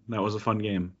one. That was a fun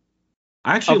game.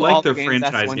 I actually like their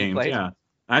franchise games. Yeah,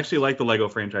 I actually like the Lego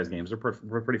franchise games. They're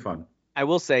pretty fun. I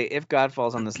will say, if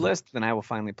Godfall's on this list, then I will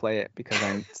finally play it because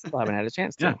I still haven't had a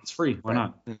chance to. Yeah, it's free. Why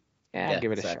not? Yeah,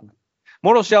 give it a shot.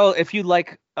 Mortal Shell, if you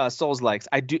like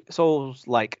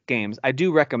Souls-like games, I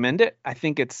do recommend it. I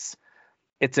think it's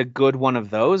a good one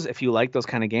of those if you like those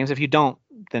kind of games. If you don't,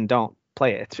 then don't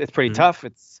play it. It's pretty tough.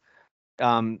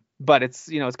 But it's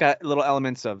it's got little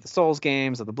elements of the Souls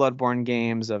games, of the Bloodborne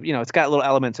games, of it's got little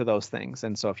elements of those things.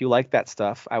 And so if you like that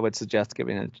stuff, I would suggest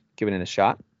giving it a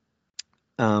shot.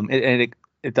 It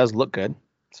does look good,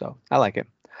 so I like it.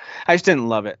 I just didn't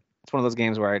love it. It's one of those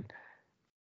games where I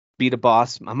beat a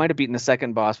boss. I might have beaten the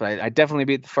second boss, but I definitely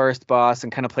beat the first boss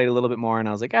and kind of played a little bit more. And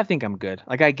I was like, I think I'm good.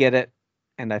 Like I get it,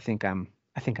 and I think I'm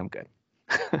good.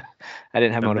 I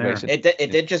didn't have motivation. It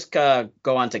did just go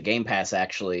onto Game Pass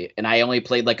actually, and I only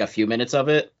played like a few minutes of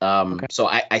it. So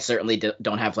I certainly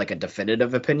don't have like a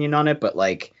definitive opinion on it, but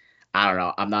like I don't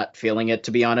know, I'm not feeling it,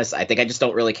 to be honest. I think I just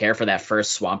don't really care for that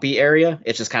first swampy area.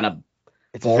 It's just kind of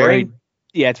boring.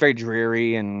 It's very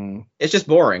dreary and it's just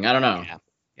boring. I don't know.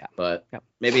 Yeah. But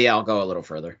maybe I'll go a little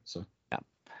further. So.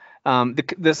 Some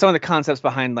of the concepts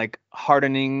behind like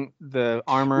hardening the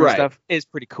armor and stuff is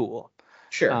pretty cool.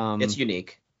 Sure, it's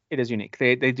unique. It is unique.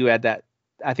 They do add that.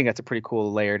 I think that's a pretty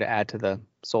cool layer to add to the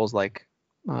Souls-like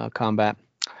combat.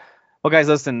 Well, guys,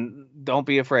 listen, don't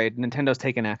be afraid. Nintendo's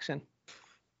taking action.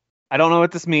 I don't know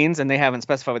what this means, and they haven't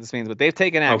specified what this means, but they've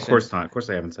taken action. Of course not. Of course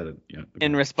they haven't said it yet.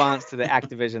 In response to the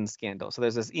Activision scandal. So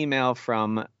there's this email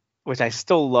from, which I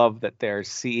still love, that their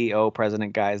CEO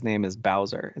president guy's name is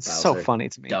Bowser. It's so funny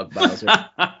to me. Doug Bowser.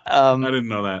 I didn't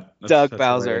know that. Doug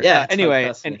Bowser. Yeah.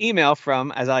 Anyway, an email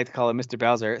from, as I like to call him, Mr.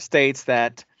 Bowser, states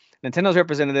that Nintendo's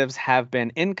representatives have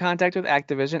been in contact with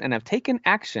Activision and have taken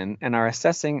action and are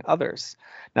assessing others.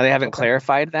 Now, they haven't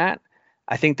clarified that.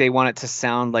 I think they want it to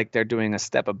sound like they're doing a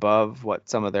step above what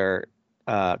some of their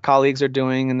colleagues are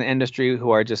doing in the industry,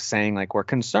 who are just saying, like, we're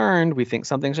concerned, we think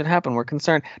something should happen, we're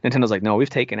concerned. Nintendo's like, no, we've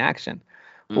taken action.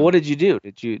 Well, what did you do?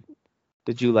 Did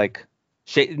you like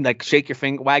shake your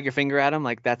finger, wag your finger at him,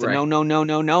 like that's a no,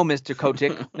 Mr.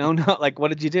 Kotick, no, like what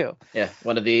did you do? Yeah,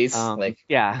 one of these,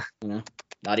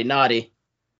 naughty.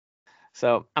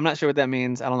 So I'm not sure what that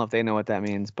means. I don't know if they know what that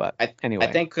means, but anyway,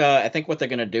 I think what they're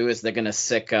gonna do is they're gonna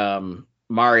sick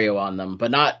Mario on them, but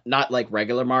not like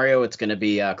regular Mario. It's gonna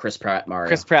be Chris Pratt Mario.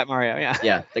 Chris Pratt Mario, yeah.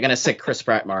 Yeah, they're gonna sick Chris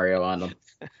Pratt Mario on them,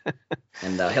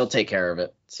 and he'll take care of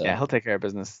it. So yeah, he'll take care of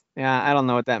business. Yeah, I don't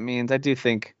know what that means. I do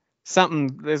think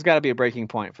there's got to be a breaking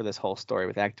point for this whole story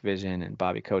with Activision and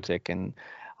Bobby Kotick and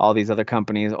all these other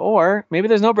companies, or maybe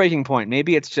there's no breaking point.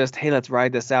 Maybe it's just, hey, let's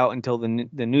ride this out until the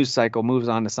news cycle moves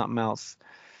on to something else.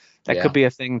 That could be a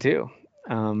thing too.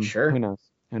 Sure. Who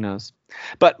knows?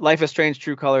 But Life is Strange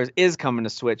True Colors is coming to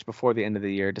Switch before the end of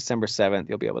the year, December 7th.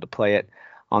 You'll be able to play it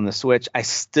on the Switch. I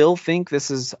still think this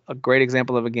is a great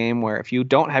example of a game where if you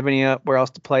don't have anywhere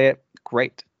else to play it,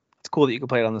 great. It's cool that you can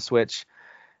play it on the Switch.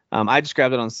 I just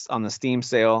grabbed it on the Steam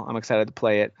sale. I'm excited to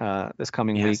play it this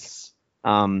coming week.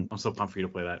 I'm so pumped for you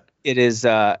to play that. It is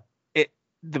the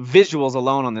visuals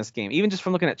alone on this game, even just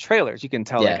from looking at trailers, you can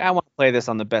tell like I want to play this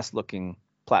on the best looking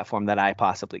platform that I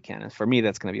possibly can. And for me,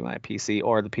 that's going to be my PC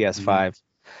or the PS5.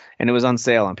 Mm-hmm. And it was on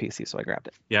sale on PC, so I grabbed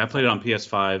it. Yeah, I played it on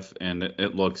PS5, and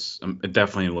it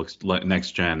definitely looks like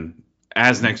next gen,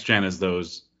 as next gen as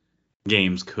those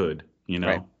games could,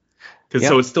 Right. Because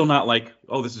so it's still not like,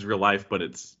 oh, this is real life, but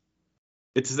it's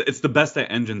the best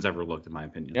that engine's ever looked, in my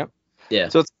opinion. Yep. Yeah.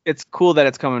 So it's cool that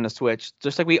it's coming to Switch.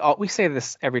 Just like we say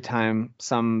this every time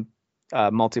some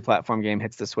multi-platform game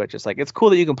hits the Switch. It's like, it's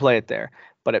cool that you can play it there,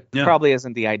 but it probably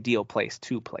isn't the ideal place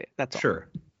to play it. That's all. Sure.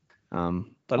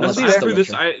 But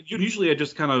usually I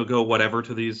just kind of go whatever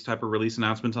to these type of release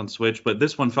announcements on Switch, but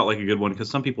this one felt like a good one because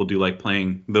some people do like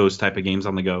playing those type of games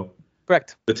on the go.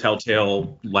 Correct. The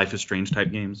Telltale Life is Strange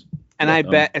type games. And I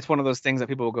bet it's one of those things that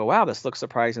people will go, wow, this looks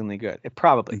surprisingly good. It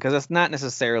probably, because it's not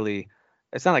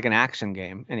like an action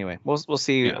game. Anyway, we'll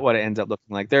see what it ends up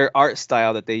looking like. Their art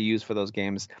style that they use for those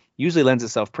games usually lends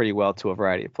itself pretty well to a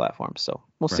variety of platforms. So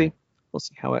we'll see. We'll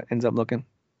see how it ends up looking.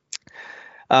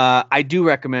 I do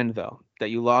recommend, though, that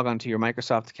you log onto your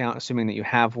Microsoft account, assuming that you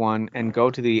have one, and go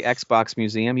to the Xbox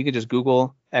Museum. You can just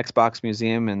Google Xbox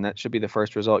Museum, and that should be the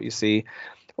first result you see.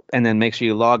 And then make sure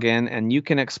you log in, and you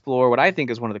can explore what I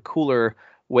think is one of the cooler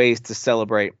ways to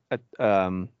celebrate like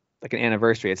an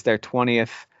anniversary. It's their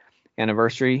 20th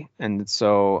anniversary of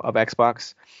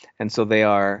Xbox, and so they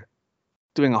are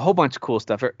doing a whole bunch of cool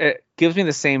stuff. It gives me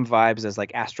the same vibes as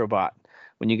like Astrobot,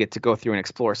 when you get to go through and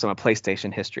explore some of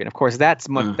PlayStation history. And of course, that's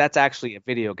actually a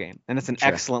video game, and it's an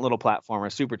excellent little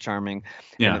platformer, super charming,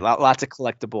 and lots of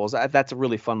collectibles. That's a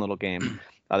really fun little game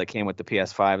that came with the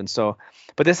PS5. And so,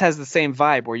 but this has the same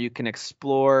vibe where you can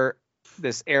explore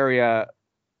this area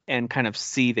and kind of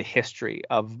see the history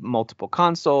of multiple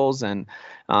consoles. And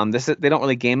they don't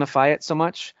really gamify it so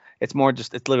much. It's more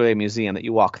just, it's literally a museum that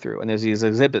you walk through, and there's these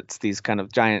exhibits, these kind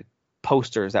of giant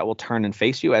posters that will turn and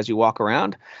face you as you walk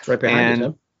around. It's right behind you,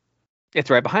 Tim. It's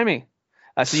right behind me.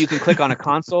 So you can click on a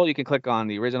console. You can click on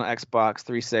the original Xbox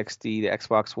 360, the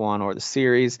Xbox One, or the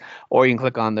Series, or you can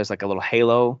click on, there's like a little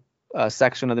Halo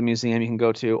section of the museum you can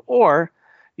go to, or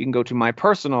you can go to my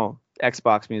personal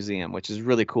Xbox Museum, which is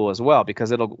really cool as well,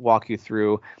 because it'll walk you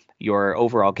through your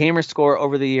overall gamer score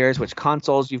over the years, which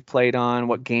consoles you've played on,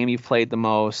 what game you've played the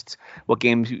most, what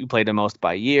games you played the most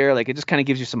by year. Like, it just kind of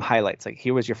gives you some highlights. Like,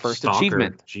 here was your first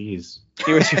achievement. Jeez.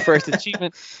 Here was your first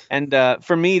achievement. And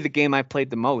for me, the game I've played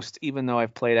the most, even though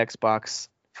I've played Xbox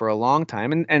for a long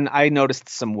time, and I noticed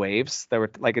some waves. There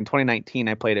were, like, in 2019,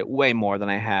 I played it way more than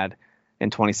I had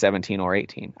in 2017 or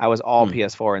 18. I was all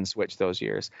PS4 and Switch those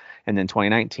years. And then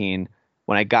 2019,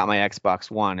 when I got my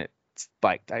Xbox One, it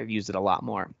spiked. I used it a lot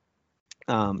more.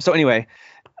 I got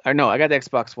the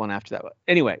Xbox One after that.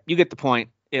 Anyway, you get the point.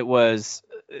 It was,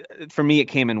 for me, it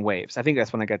came in waves. I think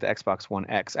that's when I got the Xbox One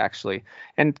X, actually.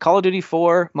 And Call of Duty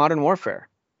 4 Modern Warfare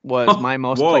was my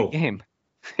most played game.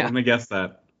 I'm going to guess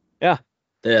that. Yeah.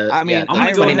 I'm going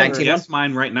to go ahead and guess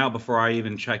mine right now before I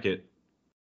even check it.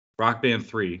 Rock Band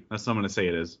 3. That's what I'm going to say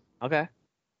it is. Okay.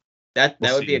 That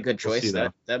We'll would be see. a good We'll choice. see,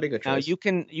 though. That'd be a good Now choice.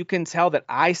 you can tell that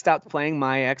I stopped playing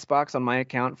my Xbox on my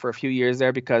account for a few years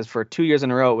there because for 2 years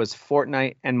in a row it was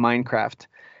Fortnite and Minecraft.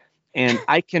 And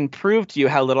I can prove to you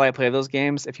how little I play those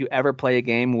games. If you ever play a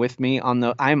game with me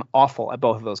I'm awful at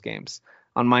both of those games.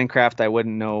 On Minecraft, I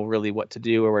wouldn't know really what to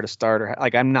do or where to start, or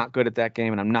like I'm not good at that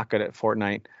game and I'm not good at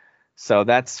Fortnite. So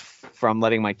that's from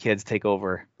letting my kids take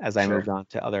over as I moved on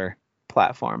to other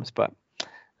platforms. But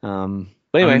anyway,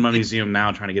 I'm in my museum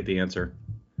now trying to get the answer.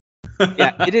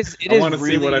 yeah, it is. I want to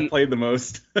see what I played the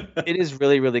most. It is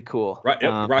really, really cool.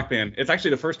 Rock Band. It's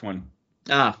actually the first one.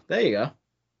 Ah, there you go.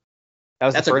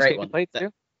 That's a the first great game one. you played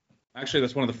too? Actually,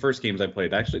 that's one of the first games I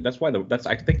played. Actually,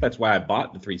 I think that's why I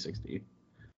bought the 360.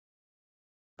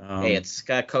 Hey, it's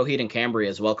got Coheed and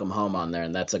Cambria's "Welcome Home" on there,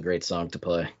 and that's a great song to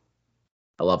play.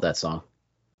 I love that song.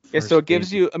 Yeah, so it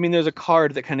gives you. I mean, there's a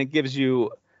card that kind of gives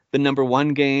you the number one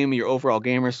game, your overall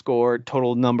gamer score,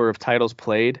 total number of titles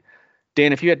played.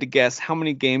 Dan, if you had to guess, how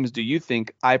many games do you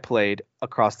think I played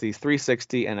across the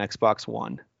 360 and Xbox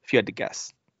One? If you had to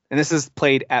guess, and this is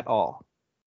played at all.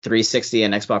 360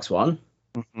 and Xbox One.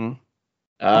 Mm-hmm. Oh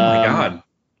my God!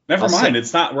 Never mind. say-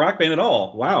 It's not Rock Band at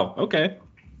all. Wow. Okay.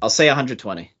 I'll say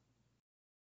 120.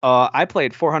 I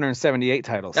played 478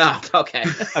 titles Oh, okay.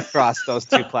 across those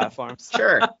two platforms.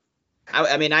 Sure.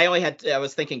 I mean, I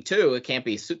was thinking 2. It can't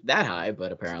be that high,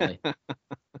 but apparently.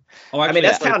 Oh, I actually, mean,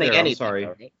 that's it's right counting there. I'm anything. sorry.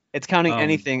 though, right? It's counting Um,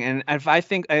 anything, and if I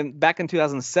think back in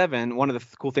 2007, one of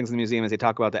the cool things in the museum is they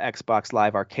talk about the Xbox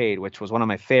Live Arcade, which was one of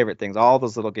my favorite things. All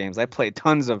those little games, I played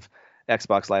tons of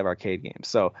Xbox Live Arcade games.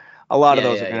 So a lot of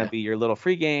those are going to be your little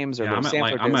free games or Yeah, little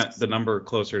sampler I'm discs. at the number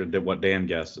closer to what Dan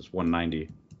guessed. It's 190.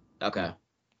 Okay.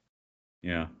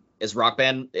 Yeah. Is Rock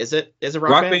Band? Is it Rock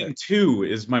Rock Band? Band 2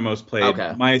 is my most played.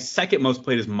 Okay. My second most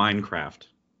played is Minecraft.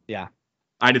 Yeah.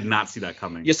 I did not see that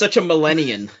coming. You're such a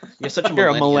millennial. You're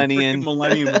a millennial.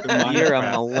 Millennium with the Minecraft. You're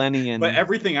a millennial. But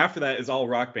everything after that is all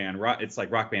Rock Band. It's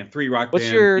like Rock Band 3, Rock What's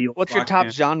Band. your Beatles, what's your Rock top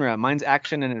Band. genre? Mine's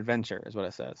action and adventure, is what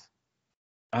it says.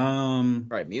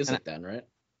 Right, music then, right?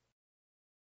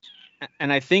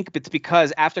 And I think it's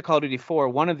because after Call of Duty 4,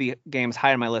 one of the games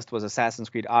high on my list was Assassin's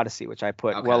Creed Odyssey, which I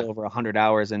put well over 100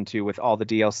 hours into with all the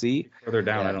DLC. Further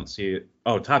down, I don't see it.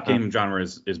 Oh, top game genre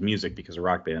is music because of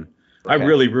Rock Band. Okay. I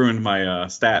really ruined my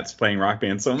stats playing Rock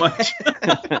Band so much.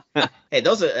 Hey,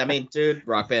 dude,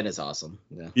 Rock Band is awesome.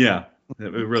 Yeah, it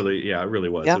really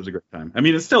was. Yeah. It was a great time. I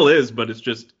mean, it still is, but it's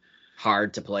just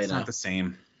Hard to play it's now. not the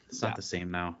same. It's not the same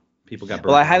now. People got.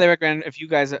 Well, I burnt highly out. recommend if you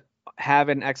guys have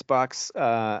an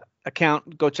Xbox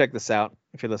account, go check this out.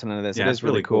 If you're listening to this, Yeah, it it's is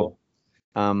really cool.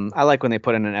 I like when they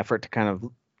put in an effort to kind of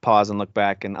pause and look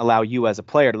back and allow you as a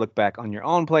player to look back on your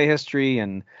own play history,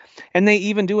 and they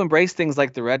even do embrace things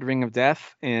like the Red Ring of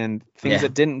Death and things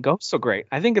that didn't go so great.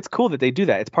 I think it's cool that they do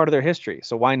that. It's part of their history,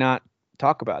 so why not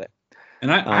talk about it?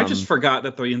 And I just forgot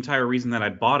that the entire reason that I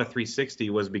bought a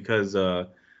 360 was because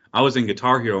I was in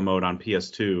Guitar Hero mode on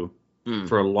PS2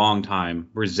 for a long time,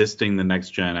 resisting the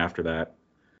next gen after that.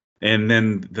 And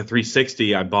then the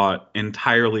 360 I bought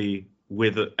entirely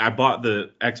I bought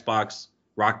the Xbox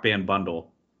Rock Band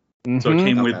bundle. So it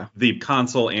came with the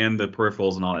console and the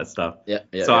peripherals and all that stuff. Yeah.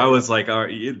 So I was like, I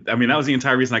mean, that was the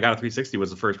entire reason I got a 360 was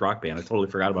the first Rock Band. I totally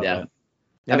forgot about that.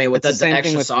 I mean, with It's the same thing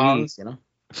extra with songs, Wii.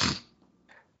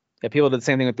 Yeah, people did the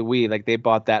same thing with the Wii. Like they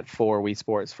bought that for Wii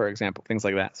Sports, for example, things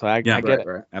like that. So I get it.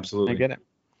 Right. Absolutely. I get it.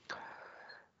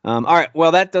 All right.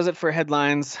 Well, that does it for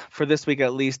headlines for this week,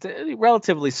 at least. A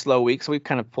relatively slow week. So we've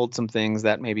kind of pulled some things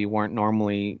that maybe weren't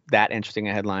normally that interesting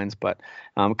in headlines. But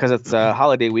because it's a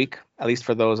holiday week, at least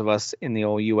for those of us in the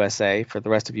old USA, for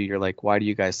the rest of you, you're like, why do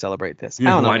you guys celebrate this? Yeah,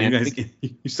 I don't know, why do man. you guys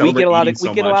We celebrate get a lot of eating so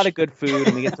we get a lot much? of good food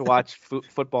and we get to watch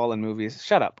football and movies.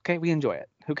 Shut up. Okay. We enjoy it.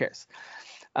 Who cares?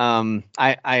 I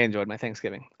enjoyed my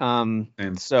Thanksgiving.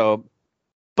 So,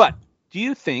 but do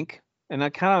you think, and I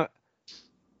kind of,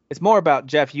 it's more about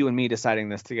Jeff, you and me deciding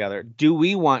this together. Do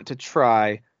we want to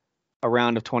try a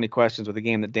round of 20 questions with a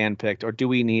game that Dan picked, or do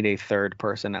we need a third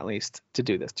person at least to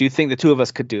do this? Do you think the two of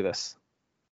us could do this?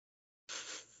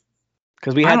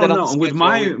 Because we had I don't that on know. the With schedule,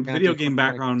 my we were gonna video do game 20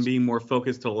 background questions. being more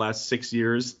focused to the last 6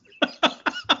 years,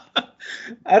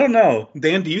 I don't know.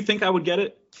 Dan, do you think I would get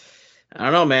it? I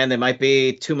don't know, man. There might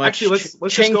be too much Actually, let's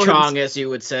just ching go ahead and chong, as you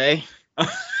would say.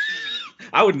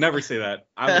 I would never say that.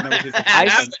 I would never say something I-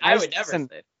 like that. I would never listen,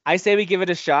 say it. I say we give it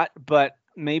a shot, but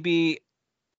maybe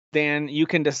Dan, you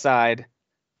can decide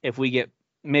if we get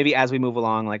maybe as we move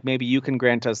along, like maybe you can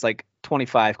grant us like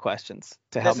 25 questions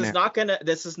to help.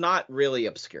 This is not really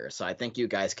obscure, so I think you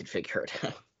guys could figure it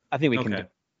out. I think we can. Okay.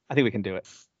 I think we can do it.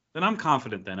 Then I'm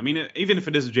confident then. I mean, even if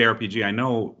it is a JRPG, I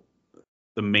know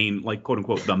the main, like, quote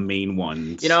unquote, the main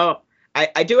ones. You know,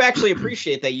 I do actually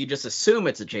appreciate that you just assume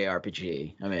it's a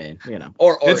JRPG. I mean,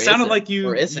 or it sounded is like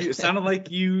you. is It sounded like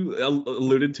you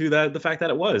alluded to the fact that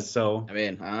it was. So I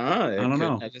mean, I don't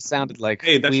know. It just sounded like.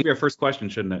 Hey, that should be our first question,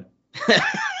 shouldn't it?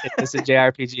 Is this a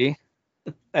JRPG?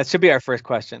 That should be our first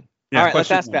question. Yeah, all right,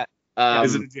 let's ask one. that.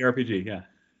 Is it a JRPG? Yeah.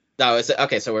 No, is it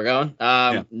okay? So we're going.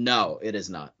 No, it is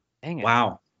not. Dang it.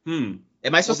 Wow. Am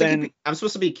I supposed to? I'm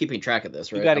supposed to be keeping track of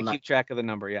this, right? You got to keep track of the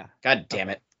number, yeah. God damn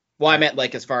it. Well, I meant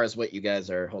like as far as what you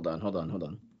guys are. Hold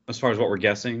on. As far as what we're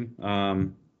guessing, Yeah.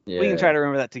 We can try to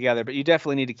remember that together, but you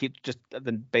definitely need to keep just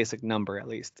the basic number at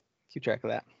least. Keep track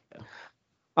of that. Yeah.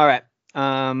 All right.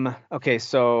 Okay,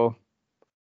 so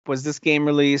was this game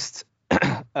released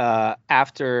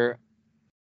after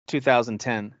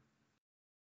 2010?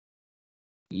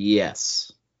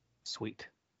 Yes. Sweet.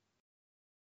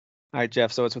 All right,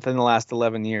 Jeff. So it's within the last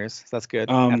 11 years. So that's good.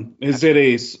 Is it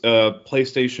a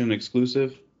PlayStation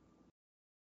exclusive?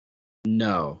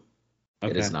 No, Okay.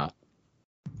 it is not.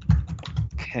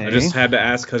 Okay. I just had to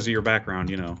ask because of your background,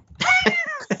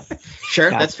 Sure,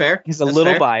 Yeah. that's fair. He's a That's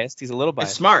little fair. biased. He's a little That's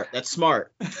biased. smart. That's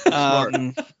smart. Smart.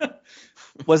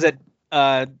 Was it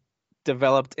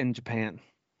developed in Japan?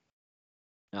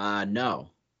 No,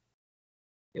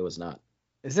 it was not.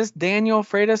 Is this Daniel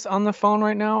Freitas on the phone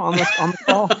right now on the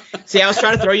call? See, I was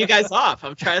trying to throw you guys off.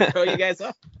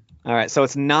 All right, so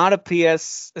it's not a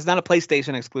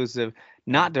PlayStation exclusive,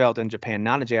 not developed in Japan,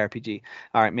 not a JRPG.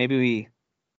 All right, maybe we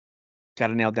got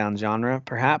to nail down genre,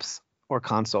 perhaps, or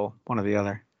console, one or the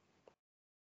other.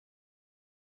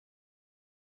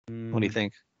 What do you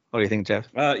think? What do you think, Jeff?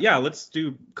 Yeah, let's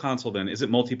do console then. Is it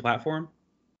multi-platform?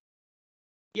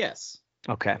 Yes.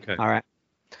 Okay. Okay. All right.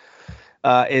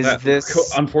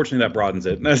 This? Unfortunately, that broadens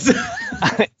it.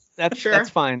 That's Sure. That's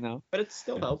fine though. But it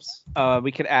still helps.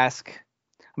 We could ask.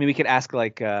 We could ask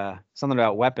like something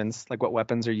about weapons, like what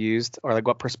weapons are used, or like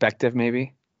what perspective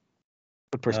maybe.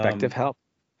 Would perspective help?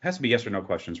 Has to be yes or no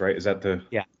questions, right? Is that the?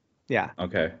 Yeah.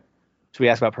 Okay. Should we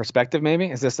ask about perspective maybe?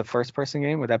 Is this a first-person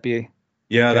game? Would that be?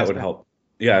 Yeah, that Yes, would no. help.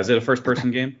 Yeah, is it a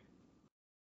first-person game?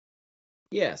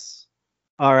 Yes.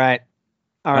 All right.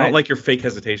 All I right. don't like your fake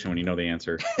hesitation when you know the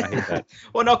answer. I hate that.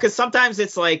 Well, no, because sometimes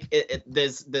it's like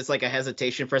there's like a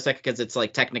hesitation for a second because it's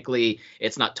like technically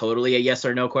it's not totally a yes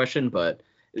or no question, but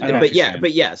I know what you're saying.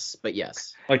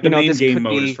 yes. Like the main this game could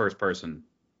mode be- is first person.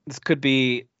 This could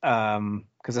be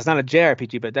because it's not a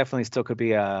JRPG, but it definitely still could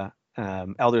be a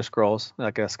Elder Scrolls,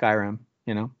 like a Skyrim.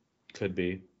 Could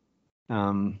be.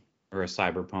 All Or a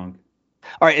cyberpunk.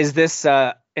 right. Is this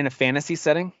in a fantasy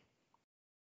setting?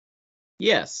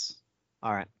 Yes.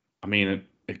 All right. I mean,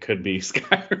 it could be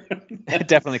Skyrim. It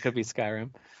definitely could be Skyrim.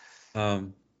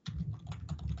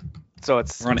 So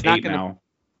it's We're on it's not 8 gonna, now.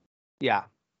 Yeah.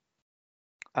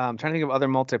 I'm trying to think of other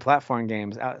multi-platform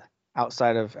games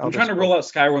outside of Elder I'm trying to Scrolls. roll out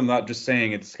Skyrim without just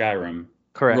saying it's Skyrim.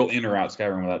 Correct. Roll in or out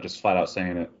Skyrim without just flat out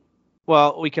saying it.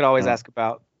 Well, we could always Yeah. ask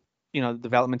about, the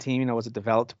development team. Was it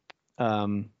developed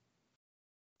by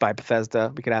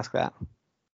Bethesda? We could ask that.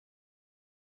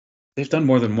 They've done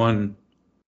more than one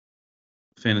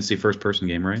fantasy first-person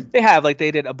game, right? They have, like,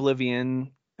 they did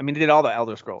Oblivion. They did all the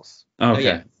Elder Scrolls. Okay. Oh,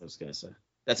 yeah. I was gonna say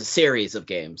that's a series of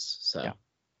games. So Yeah.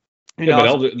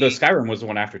 Yeah, but the Skyrim was the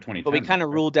one after 2010. But we kind of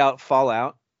ruled out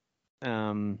Fallout. We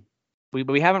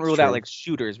haven't ruled True. out like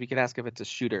shooters. We could ask if it's a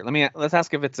shooter. Let's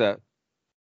ask if it's a.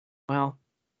 Well,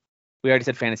 we already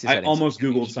said fantasy I settings. almost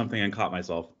Googled something and caught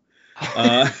myself.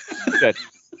 Good.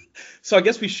 So I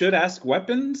guess we should ask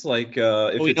weapons, like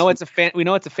if We know it's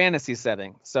a fantasy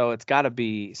setting, so it's got to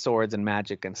be swords and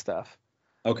magic and stuff.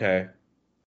 Okay.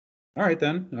 All right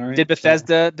then. All right. Did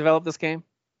Bethesda develop this game?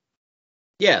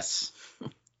 yes.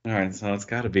 All right, so it's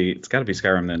got to be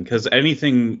Skyrim then, because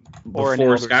anything Or an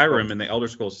before Elder Skyrim Scrolls. in the Elder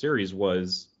Scrolls series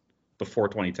was before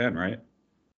 2010, right?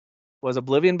 Was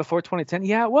Oblivion before 2010?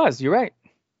 Yeah, it was. You're right.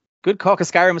 Good call, because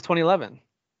Skyrim was 2011.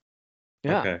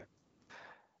 Yeah. Okay.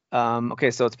 Okay,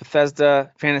 so it's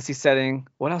Bethesda fantasy setting.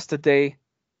 What else did they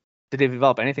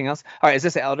develop? Anything else? All right, is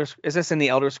this in the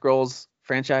Elder Scrolls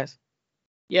franchise?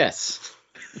 Yes.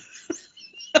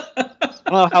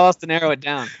 Well, how else to narrow it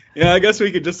down? Yeah, I guess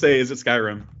we could just say, is it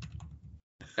Skyrim?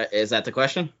 Is that the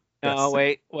question? No,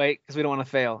 wait, because we don't want to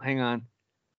fail. Hang on.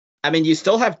 I mean, you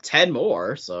still have 10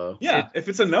 more, so. Yeah, if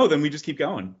it's a no, then we just keep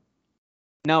going.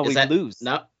 No, we lose.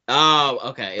 No. Oh,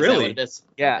 okay. Is that Really? what it is?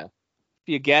 Yeah. Okay.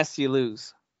 If you guess, you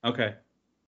lose. Okay.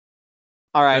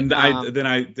 All right. And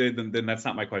then that's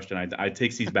not my question. I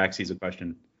take C's back. C's a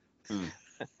question.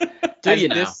 Do you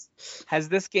now? Has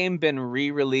this game been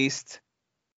re-released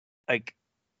like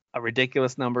a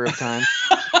ridiculous number of times?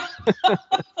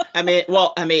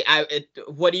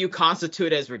 what do you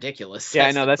constitute as ridiculous? Yeah,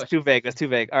 I know that's too vague. That's too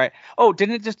vague. All right. Oh,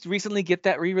 didn't it just recently get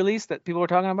that re-release that people were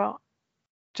talking about?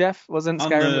 Jeff, wasn't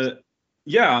Skyrim?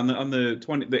 On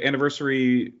the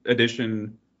anniversary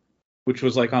edition, which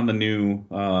was like on the new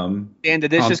And did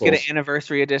this just get an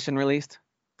anniversary edition released?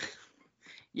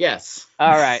 Yes. All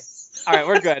right,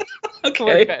 we're good. Okay.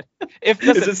 We're good. If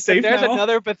there's now?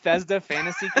 another Bethesda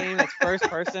fantasy game that's first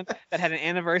person that had an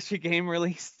anniversary game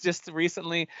released just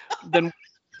recently, then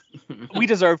we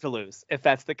deserve to lose. If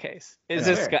that's the case, is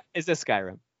this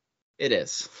Skyrim? It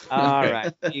is. All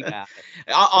right, you got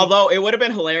it. Although it would have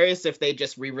been hilarious if they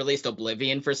just re-released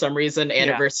Oblivion for some reason,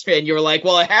 anniversary, and you were like,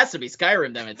 well, it has to be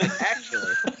Skyrim then. It's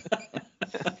actually.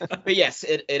 But yes,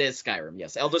 it is Skyrim.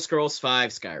 Yes, Elder Scrolls V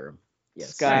Skyrim.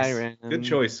 Yes. Skyrim. Nice. Good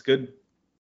choice. Good.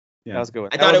 Yeah. That was a good one.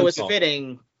 I thought it was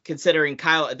fitting considering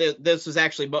Kyle. This was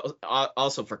actually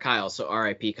also for Kyle, so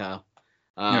R.I.P. Kyle.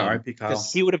 R.I.P. Kyle.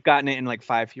 He would have gotten it in like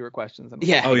 5 fewer questions.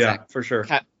 Yeah. Oh, exactly. Yeah, for sure.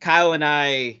 Kyle and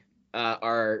I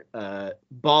are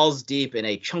balls deep in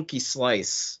a chunky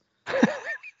slice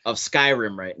of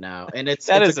Skyrim right now, and it's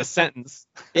a sentence.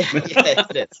 Yeah,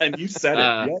 it is. And you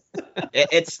said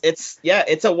it.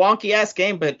 It's a wonky ass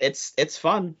game, but it's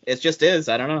fun. It just is.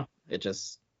 I don't know. It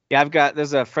just. Yeah,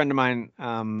 there's a friend of mine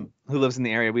who lives in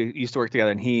the area. We used to work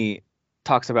together, and he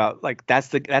talks about like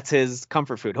that's his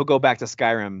comfort food. He'll go back to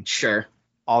Skyrim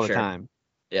all the time.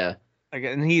 Yeah. Like,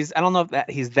 and I don't know if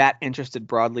he's that interested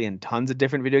broadly in tons of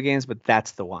different video games, but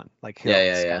that's the one. Like,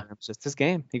 Skyrim's just this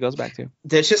game he goes back to.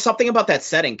 There's just something about that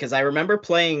setting, because I remember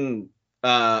playing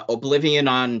Oblivion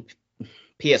on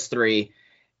PS3,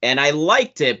 and I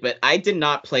liked it, but I did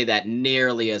not play that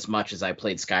nearly as much as I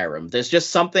played Skyrim. There's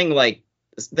just something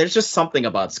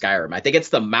about Skyrim. I think it's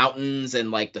the mountains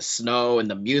and like the snow, and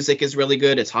the music is really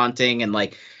good. It's haunting, and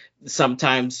like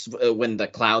sometimes when the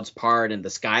clouds part and the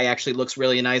sky actually looks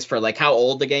really nice for like how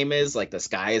old the game is, like the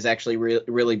sky is actually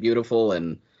really beautiful.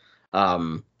 And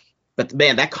but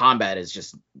man, that combat is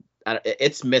just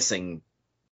it's missing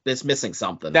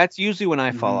something. That's usually when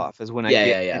I fall off, is when I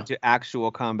get into actual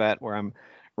combat where I'm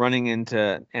running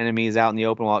into enemies out in the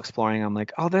open while exploring. I'm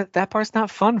like, oh, that part's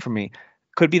not fun for me.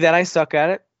 Could be that I suck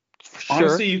at it. Sure.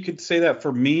 Honestly, you could say that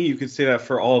for me. You could say that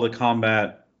for all the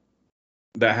combat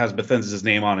that has Bethesda's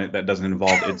name on it that doesn't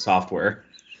involve id Software.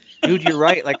 Dude, you're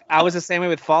right. Like, I was the same way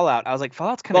with Fallout. I was like,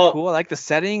 Fallout's kind of cool. I like the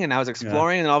setting, and I was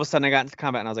exploring, and all of a sudden I got into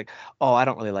combat, and I was like, oh, I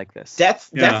don't really like this.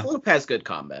 Deathloop has good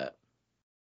combat.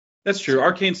 That's true.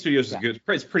 Arcane Studios is good.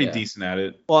 It's pretty decent at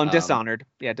it. Well, and Dishonored.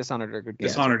 Dishonored are good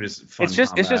games. Dishonored is fun. It's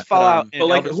just Fallout. But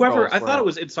like whoever, I thought it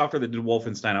was id Software that did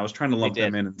Wolfenstein. I was trying to lump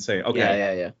them in and say,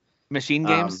 okay. Yeah. Machine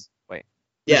Games? Wait.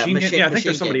 Yeah, I think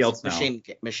there's somebody else now.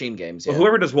 Machine Games. Yeah. Well,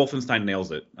 whoever does Wolfenstein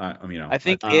nails it. I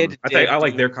think I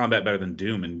like their combat better than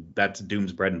Doom, and that's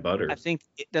Doom's bread and butter. I think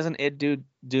doesn't id do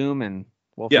Doom, and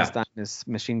Wolfenstein is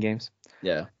Machine Games.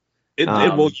 Yeah. It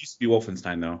used to be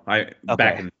Wolfenstein though.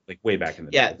 Way back in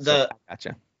the day. Yeah.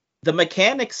 Gotcha. The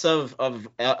mechanics of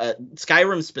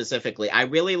Skyrim specifically, I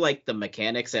really like the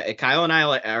mechanics. Kyle and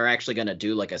I are actually going to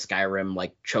do like a Skyrim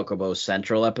like Chocobo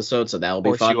Central episode, so that'll be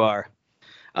fun. Of course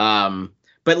you are.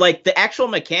 But like the actual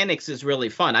mechanics is really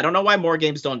fun. I don't know why more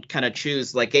games don't kind of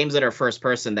choose like games that are first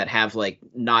person that have like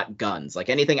not guns, like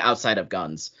anything outside of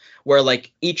guns, where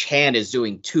like each hand is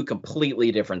doing two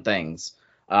completely different things.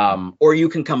 Or you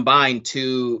can combine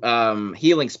two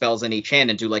healing spells in each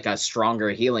hand and do like a stronger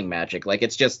healing magic. Like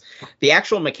it's just the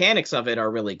actual mechanics of it are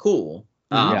really cool.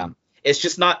 It's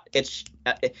just not.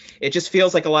 It just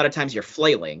feels like a lot of times you're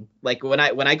flailing. Like when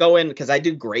I go in, because I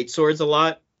do great swords a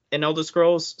lot in Elder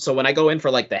Scrolls. So when I go in for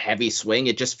like the heavy swing,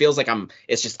 it just feels like I'm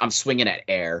swinging at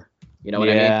air. You know what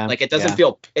I mean? Like it doesn't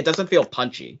feel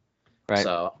punchy. Right.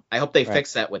 So I hope they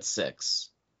fix that with 6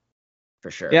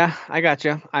 for sure. Yeah, I got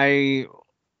you.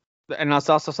 And it's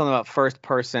also something about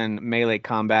first-person melee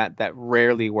combat that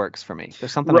rarely works for me.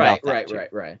 There's something about that.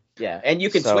 Right. Yeah, and you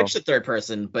can switch to third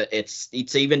person, but it's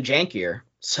even jankier.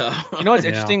 So you know what's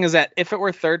interesting is that if it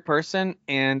were third person,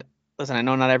 and listen, I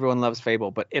know not everyone loves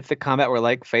Fable, but if the combat were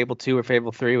like Fable 2 or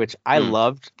Fable 3, which I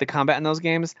loved the combat in those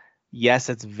games, yes,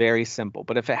 it's very simple.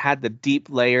 But if it had the deep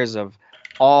layers of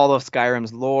all of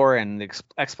Skyrim's lore and the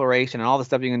exploration and all the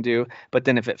stuff you can do, but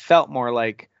then if it felt more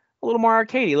like a little more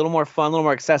arcadey, a little more fun, a little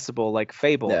more accessible, like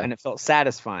Fable, and it felt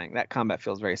satisfying. That combat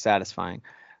feels very satisfying.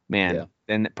 Man,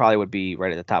 then it probably would be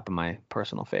right at the top of my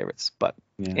personal favorites. But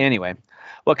anyway,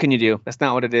 what can you do? That's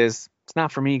not what it is. It's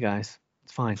not for me, guys.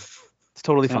 It's fine. It's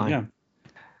totally fine. Yeah.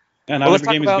 And not every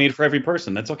game is made for every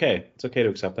person. That's okay. It's okay to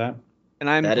accept that. And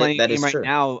I'm playing a game right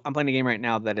now. I'm playing a game right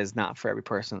now that is not for every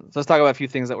person. So let's talk about a few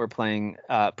things that we're playing.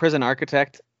 Prison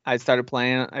Architect I started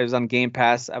playing. I was on Game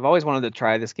Pass. I've always wanted to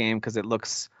try this game because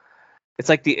it's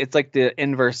like the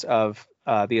inverse of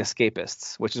The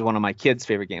Escapists, which is one of my kids'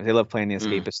 favorite games. They love playing The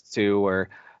Escapists too, where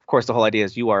of course the whole idea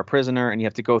is you are a prisoner and you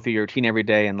have to go through your routine every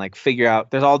day and like figure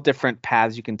out there's all different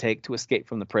paths you can take to escape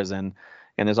from the prison,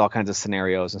 and there's all kinds of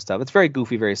scenarios and stuff. It's very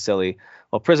goofy, very silly.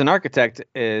 Well, Prison Architect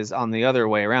is on the other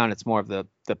way around. It's more of the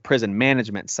prison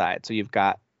management side. So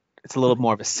it's a little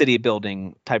more of a city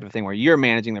building type of thing where you're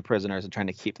managing the prisoners and trying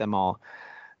to keep them all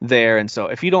there. And so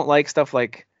if you don't like stuff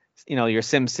like, your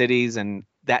Sim Cities and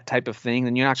that type of thing,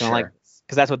 then you're not going to like,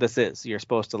 because that's what this is. You're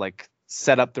supposed to like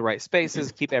set up the right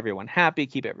spaces, keep everyone happy,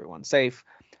 keep everyone safe,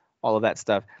 all of that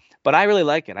stuff. But I really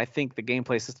like it. I think the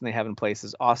gameplay system they have in place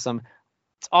is awesome.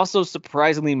 It's also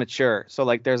surprisingly mature. So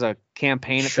like there's a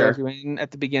campaign that they're doing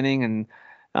at the beginning,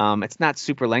 and it's not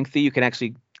super lengthy. You can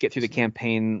actually get through the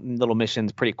campaign little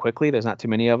missions pretty quickly. There's not too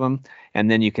many of them. And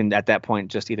then you can, at that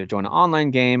point, just either join an online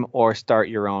game or start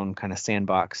your own kind of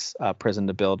sandbox prison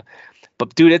to build.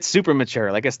 But dude, it's super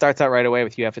mature. Like it starts out right away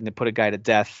with you having to put a guy to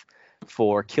death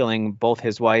for killing both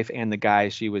his wife and the guy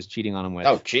she was cheating on him with.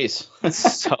 Oh, jeez.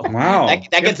 So wow.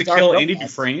 that gets to kill Andy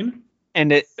Dufresne?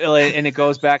 And it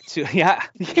goes back to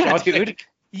dude.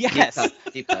 Yes.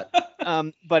 Deep cut.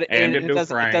 But it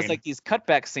does like these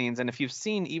cutback scenes, and if you've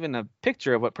seen even a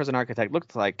picture of what Prison Architect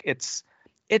looked like, it's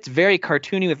very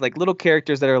cartoony with like little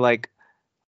characters that are like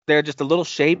they're just a little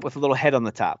shape with a little head on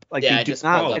the top. Like I just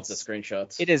pulled up the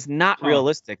screenshots. It is not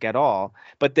realistic at all.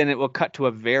 But then it will cut to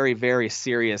a very, very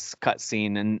serious cut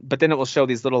scene, but then it will show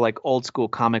these little like old school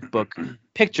comic book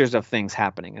pictures of things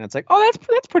happening, and it's like, oh,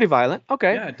 that's pretty violent.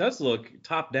 Okay. Yeah, it does look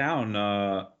top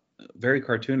down. Very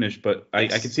cartoonish, but I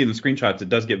can see in the screenshots it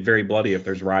does get very bloody if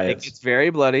there's riots. It's very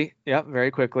bloody. Yep,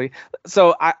 very quickly.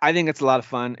 So I think it's a lot of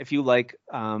fun. If you like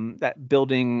that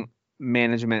building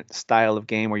management style of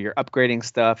game where you're upgrading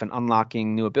stuff and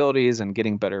unlocking new abilities and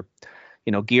getting better,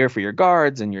 gear for your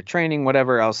guards and your training,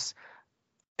 whatever else,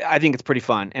 I think it's pretty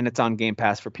fun. And it's on Game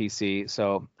Pass for PC.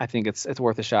 So I think it's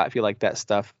worth a shot if you like that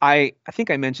stuff. I think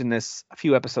I mentioned this a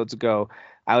few episodes ago.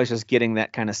 I was just getting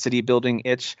that kind of city building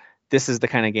itch. This is the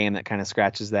kind of game that kind of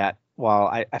scratches that. While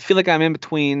I feel like I'm in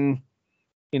between,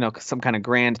 some kind of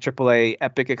grand AAA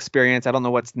epic experience. I don't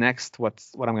know what's next, what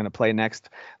I'm going to play next.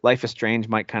 Life is Strange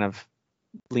might kind of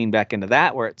lean back into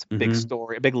that, where it's a big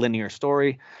story, a big linear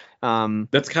story.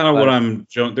 That's kind of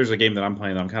what there's a game that I'm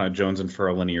playing. I'm kind of jonesing for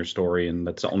a linear story, and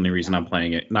that's the only reason I'm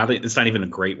playing it. It's not even a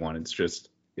great one.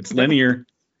 It's linear.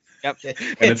 Yep. And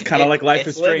it's kind of like Life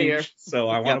is Strange. Linear. So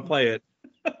I want to play it.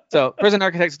 So Prison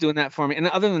Architect's doing that for me. And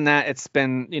other than that, it's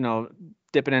been,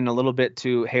 dipping in a little bit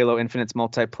to Halo Infinite's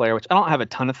multiplayer, which I don't have a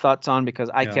ton of thoughts on because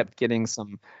I kept getting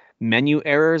some menu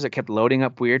errors. It kept loading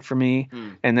up weird for me.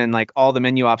 And then like all the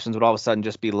menu options would all of a sudden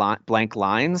just be blank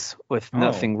lines with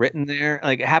nothing written there.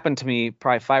 Like it happened to me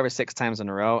probably 5 or 6 times in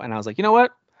a row. And I was like, you know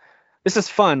what? This is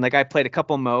fun. Like I played a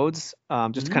couple modes,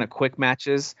 just kind of quick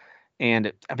matches.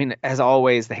 And as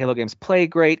always, the Halo games play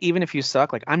great, even if you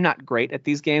suck. Like I'm not great at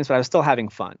these games, but I was still having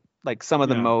fun. Like some of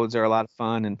the modes are a lot of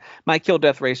fun, and my kill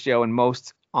death ratio in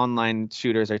most online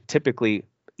shooters are typically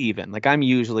even. Like I'm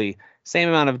usually same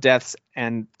amount of deaths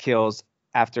and kills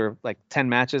after like 10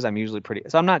 matches. I'm usually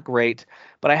so I'm not great,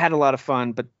 but I had a lot of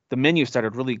fun. But the menu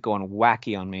started really going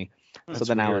wacky on me. So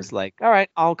then weird. I was like, all right,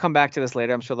 I'll come back to this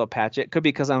later. I'm sure they'll patch it. Could be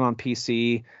because I'm on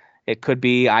PC. It could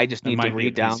be I just need to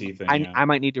I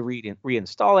might need to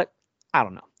reinstall it. I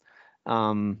don't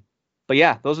know. But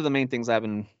yeah, those are the main things I've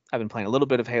been playing. A little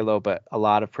bit of Halo, but a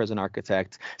lot of Prison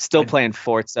Architect. Still playing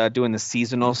Forza, doing the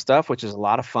seasonal stuff, which is a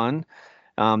lot of fun.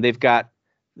 They've got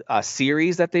a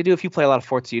series that they do. If you play a lot of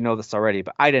Forza, you know this already,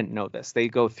 but I didn't know this. They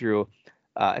go through.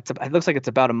 It looks like it's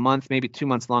about a month, maybe 2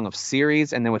 months long of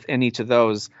series, and then within each of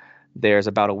those, there's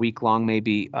about a week long,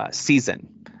 maybe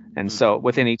season. And so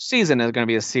within each season, there's going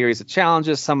to be a series of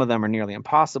challenges. Some of them are nearly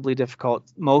impossibly difficult.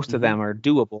 Most of them are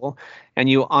doable. And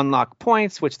you unlock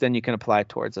points, which then you can apply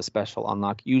towards a special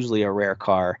unlock, usually a rare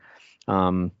car,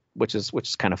 which is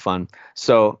kind of fun.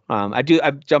 So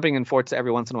I'm jumping in Forza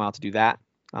every once in a while to do that.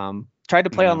 Tried to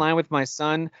play online with my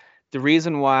son. The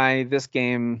reason why this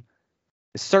game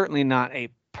is certainly not a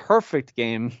perfect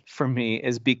game for me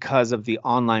is because of the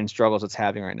online struggles it's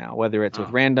having right now, whether it's with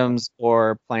randoms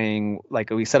or playing. Like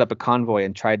we set up a convoy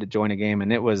and tried to join a game,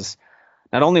 and it was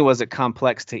not only was it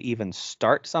complex to even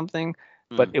start something,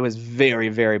 but it was very,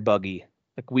 very buggy.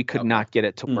 Like we could not get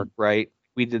it to work right.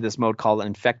 We did this mode called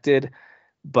Infected,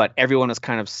 but everyone was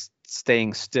kind of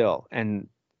staying still. And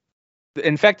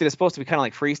Infected is supposed to be kind of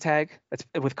like freeze tag. That's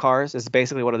with cars. Is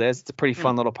basically what it is. It's a pretty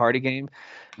fun little party game.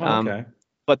 Okay.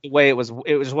 But the way it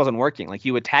just wasn't working. Like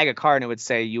you would tag a card and it would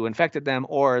say you infected them,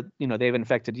 or they've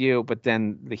infected you. But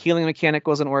then the healing mechanic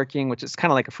wasn't working, which is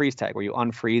kind of like a freeze tag where you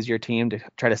unfreeze your team to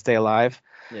try to stay alive.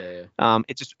 Yeah.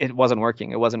 It wasn't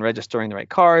working. It wasn't registering the right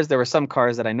cards. There were some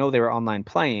cards that I know they were online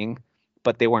playing,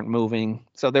 but they weren't moving.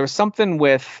 So there was something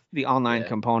with the online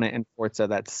component in Forza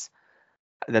that's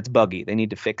buggy. They need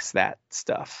to fix that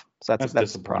stuff. So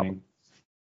that's the problem.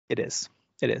 It is.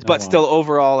 But still,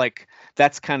 overall, like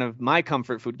that's kind of my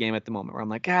comfort food game at the moment, where I'm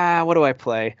like, what do I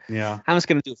play? Yeah. I'm just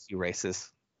gonna do a few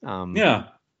races. Yeah,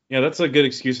 that's a good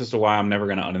excuse as to why I'm never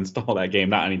gonna uninstall that game,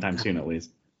 not anytime soon, at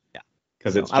least. Yeah.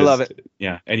 Because it's just, I love it.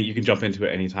 Yeah, and you can jump into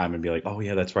it anytime and be like, oh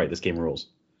yeah, that's right, this game rules.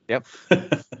 Yep.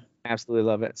 Absolutely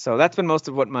love it. So that's been most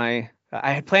of what I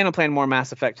had planned on playing more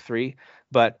Mass Effect 3,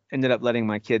 but ended up letting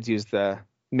my kids use the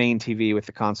main TV with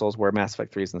the consoles where Mass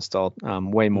Effect 3 is installed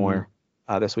way more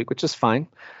this week, which is fine.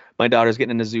 My daughter's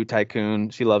getting into Zoo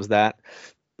Tycoon. She loves that.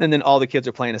 And then all the kids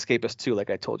are playing Escapist 2, like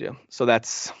I told you. So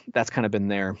that's kind of been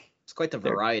there. It's quite the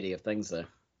variety of things there.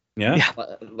 Yeah.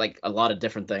 Like a lot of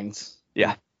different things.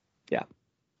 Yeah.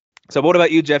 So what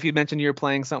about you, Jeff? You mentioned you were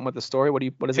playing something with the story. What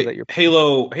is it that you're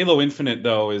playing? Halo Infinite,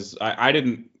 though, is I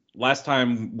didn't last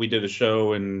time we did a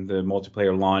show and the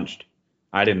multiplayer launched,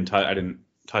 I didn't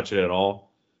touch it at all.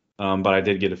 But I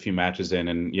did get a few matches in,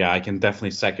 and yeah, I can definitely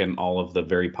second all of the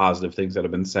very positive things that have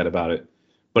been said about it.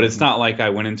 But it's not like I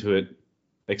went into it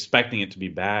expecting it to be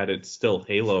bad. It's still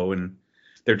Halo, and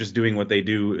they're just doing what they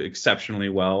do exceptionally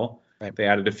well. Right. They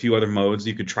added a few other modes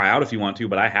you could try out if you want to,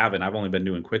 but I haven't. I've only been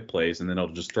doing quick plays, and then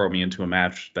it'll just throw me into a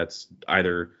match that's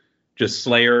either just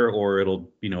Slayer or it'll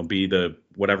be the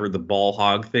whatever the ball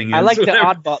hog thing is. I like the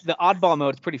oddball. The oddball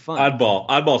mode is pretty fun.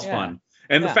 Oddball's fun.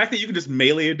 And the fact that you can just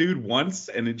melee a dude once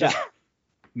and it just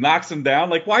knocks him down.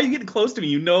 Like, why are you getting close to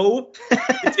me?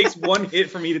 It takes one hit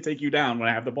for me to take you down when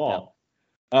I have the ball.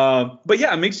 But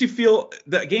yeah, it makes you feel –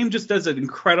 the game just does an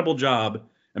incredible job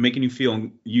at making you feel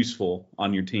useful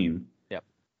on your team. Yep.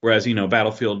 Whereas,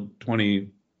 Battlefield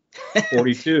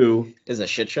 2042 is a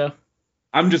shit show.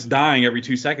 I'm just dying every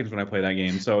 2 seconds when I play that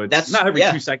game. So it's not every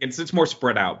 2 seconds. It's more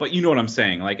spread out. But you know what I'm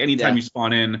saying. Like anytime you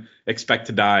spawn in, expect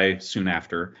to die soon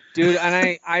after. Dude,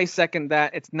 and I second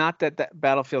that. It's not that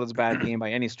Battlefield is a bad game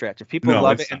by any stretch. If people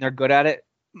love it and they're good at it,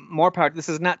 more power. This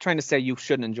is not trying to say you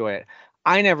shouldn't enjoy it.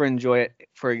 I never enjoy it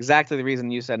for exactly the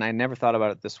reason you said, and I never thought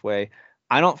about it this way.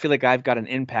 I don't feel like I've got an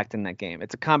impact in that game.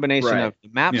 It's a combination of the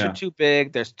maps are too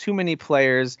big, there's too many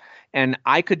players, and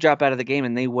I could drop out of the game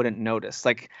and they wouldn't notice.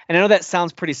 Like, and I know that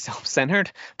sounds pretty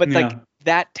self-centered, but like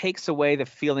that takes away the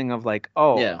feeling of like,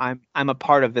 I'm a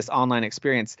part of this online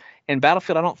experience. In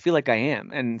Battlefield, I don't feel like I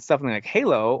am. And something like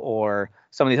Halo or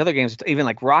some of these other games, even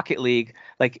like Rocket League,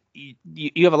 like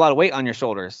you have a lot of weight on your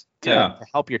shoulders to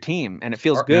help your team, and it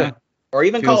feels good. Or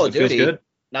even Call of Duty.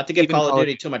 Not to give Call of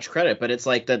Duty too much credit, but it's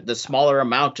like the smaller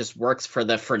amount just works for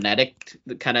the frenetic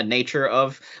kind of nature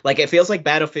of, like, it feels like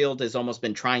Battlefield has almost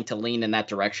been trying to lean in that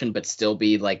direction, but still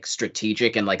be like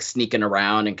strategic and like sneaking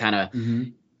around and kind of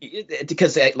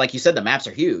because like you said, the maps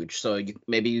are huge. So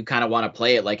maybe you kind of want to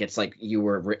play it like it's like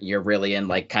you're really in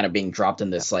like kind of being dropped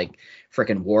in this like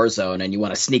freaking war zone and you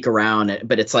want to sneak around.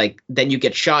 But it's like then you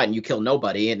get shot and you kill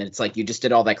nobody. And it's like you just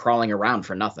did all that crawling around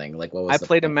for nothing. Like what was I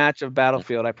played a match of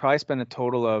Battlefield. I probably spent a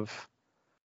total of,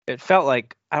 it felt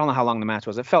like, I don't know how long the match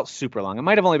was. It felt super long. It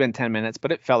might have only been 10 minutes,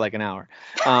 but it felt like an hour.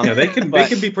 They can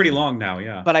be pretty long now,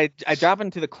 yeah. But I drop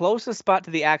into the closest spot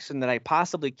to the action that I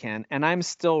possibly can, and I'm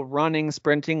still running,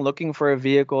 sprinting, looking for a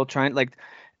vehicle, trying, like,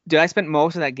 dude, I spent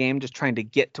most of that game just trying to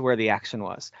get to where the action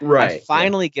was. Right. I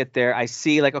finally get there. I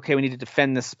see, like, okay, we need to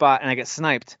defend this spot, and I get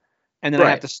sniped. And then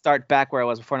I have to start back where I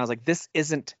was before, and I was like, this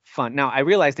isn't fun. Now, I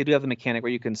realize they do have the mechanic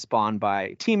where you can spawn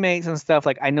by teammates and stuff.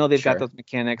 Like, I know they've got those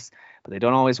mechanics, but they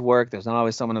don't always work. There's not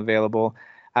always someone available.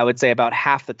 I would say about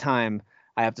half the time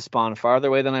I have to spawn farther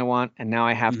away than I want, and now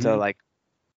I have to, like,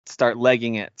 start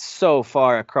legging it so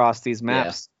far across these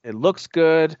maps. Yeah. It looks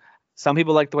good. Some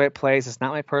people like the way it plays. It's not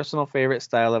my personal favorite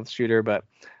style of shooter, but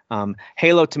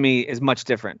Halo to me is much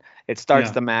different. It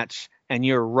starts the match, and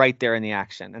you're right there in the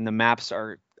action, and the maps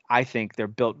are, I think they're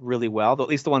built really well. At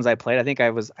least the ones I played. I think I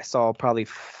saw probably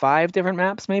 5 different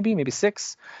maps, maybe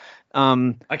 6.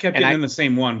 I kept getting in the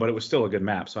same one, but it was still a good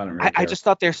map, so I don't really care. I just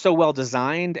thought they're so well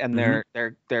designed, and they're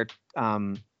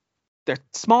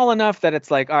small enough that it's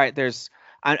like, all right,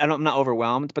 I'm not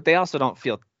overwhelmed, but they also don't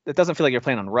feel. It doesn't feel like you're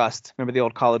playing on Rust. Remember the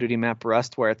old Call of Duty map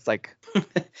Rust, where it's like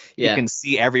you can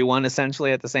see everyone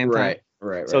essentially at the same time.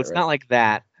 Right. So it's not like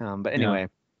that. But anyway.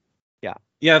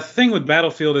 Yeah, the thing with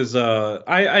Battlefield is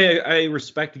I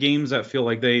respect games that feel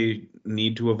like they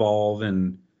need to evolve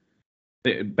and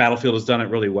Battlefield has done it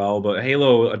really well, but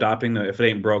Halo adopting the "if it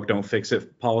ain't broke, don't fix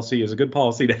it" policy is a good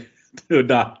policy to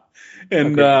adopt.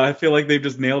 And I feel like they've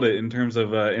just nailed it in terms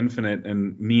of Infinite,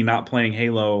 and me not playing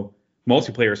Halo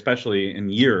multiplayer, especially in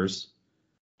years.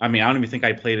 I mean, I don't even think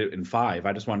I played it in 5.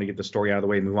 I just wanted to get the story out of the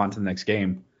way and move on to the next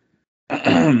game.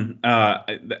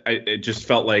 It just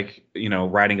felt like,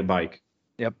 riding a bike.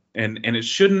 Yep. And it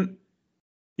shouldn't,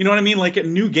 you know what I mean? Like a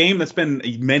new game that's been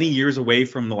many years away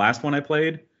from the last one I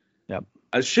played. Yep.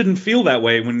 It shouldn't feel that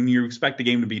way when you expect the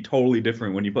game to be totally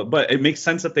different when you put. But it makes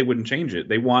sense that they wouldn't change it.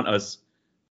 They want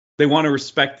to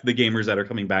respect the gamers that are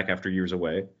coming back after years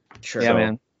away. Sure. Yeah, So,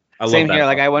 man. I love Same that here.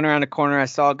 Like part. I went around a corner, I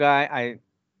saw a guy, I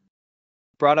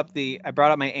brought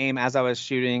up my aim as I was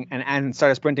shooting and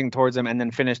started sprinting towards him and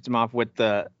then finished him off with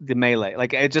the melee.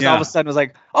 Like it just all of a sudden was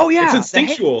like, oh yeah, It's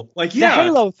instinctual. the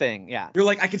Halo thing. Yeah. You're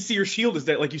like, I can see your shield is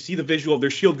that, like, you see the visual of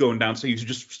their shield going down, so you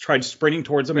just tried sprinting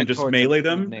towards them and just melee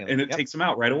them, and it takes them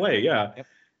out right away. Yeah. Yep.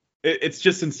 It's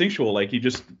just instinctual. Like, you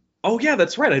just, oh yeah,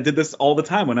 that's right. I did this all the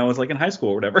time when I was like in high school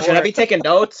or whatever. Should I be taking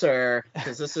notes, or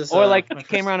because this is Or like you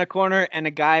came around a corner and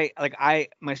a guy, like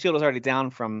my shield was already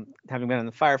down from having been in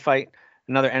the firefight.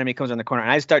 Another enemy comes around the corner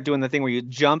and I start doing the thing where you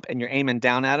jump and you're aiming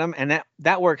down at him, and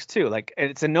that works too. Like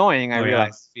it's annoying, I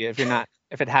realize, if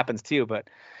it happens to you, but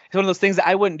it's one of those things that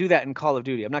I wouldn't do that in Call of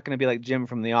Duty. I'm not going to be like Jim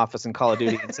from The Office in Call of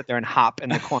Duty and sit there and hop in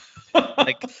the corner.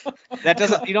 Like that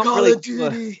doesn't, you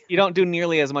don't do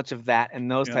nearly as much of that in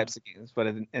those types of games. But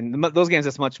in those games,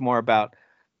 it's much more about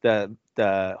the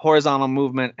horizontal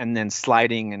movement and then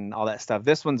sliding and all that stuff.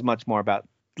 This one's much more about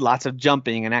lots of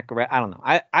jumping and accurate. I don't know.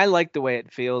 I like the way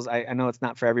it feels. I know it's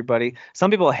not for everybody. Some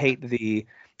people hate the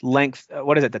length.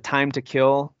 What is it? The time to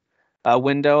kill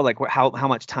window, like how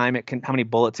much time how many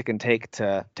bullets it can take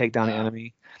to take down the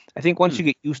enemy. I think once you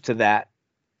get used to that,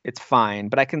 it's fine.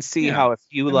 But I can see how if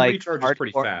you like recharge is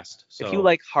pretty fast. So. If you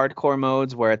like hardcore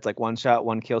modes where it's like one shot,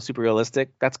 one kill, super realistic,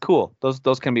 that's cool.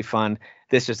 Those can be fun.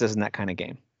 This just isn't that kind of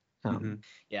game.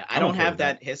 Yeah, I don't have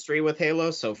that history with Halo,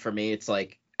 so for me, it's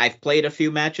like I've played a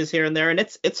few matches here and there, and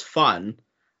it's fun.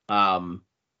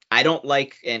 I don't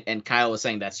like, and Kyle was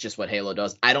saying that's just what Halo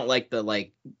does. I don't like the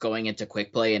going into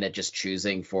quick play and it just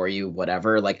choosing for you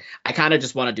whatever. Like I kind of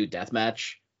just want to do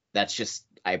deathmatch. That's just,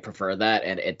 I prefer that,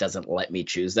 and it doesn't let me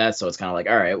choose that. So it's kind of like,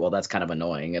 all right, well that's kind of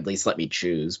annoying. At least let me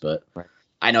choose. But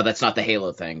I know that's not the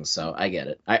Halo thing, so I get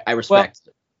it. I respect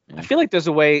it. Yeah. I feel like there's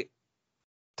a way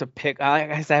to pick. I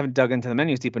guess I haven't dug into the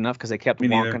menus deep enough because they kept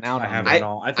walking out. I haven't at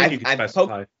all. I think you can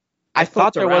specify. I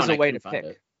thought there was a way to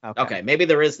pick. Okay, maybe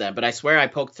there is that, but I swear I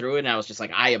poked through it and I was just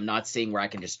like, I am not seeing where I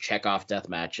can just check off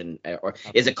deathmatch or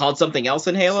is it called something else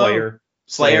in Halo?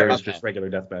 Slayer is just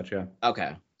regular deathmatch, yeah.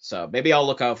 Okay, so maybe I'll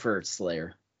look out for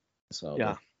Slayer. So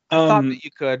yeah, I thought that you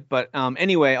could, but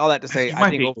anyway, all that to say, I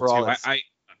think overall, I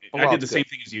did the same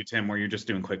thing as you, Tim, where you're just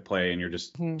doing quick play and you're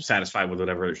just satisfied with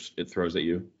whatever it throws at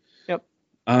you. Yep.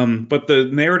 But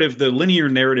the linear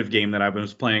narrative game that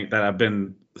I've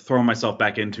been throwing myself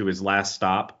back into is Last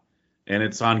Stop. And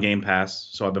it's on Game Pass,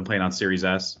 so I've been playing on Series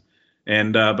S.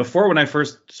 And before, when I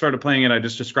first started playing it, I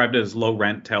just described it as low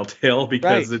rent Telltale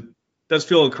because it does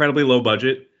feel incredibly low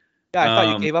budget. Yeah, I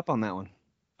thought you gave up on that one.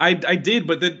 I did,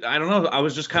 but I don't know. I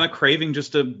was just kind of craving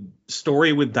just a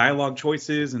story with dialogue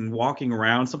choices and walking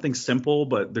around, something simple,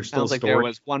 but there's still a story. Sounds like there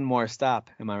was one more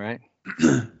stop. Am I right?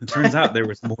 It turns out there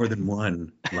was more than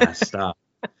one last stop.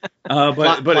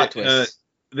 But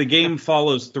the game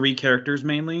follows 3 characters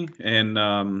mainly, and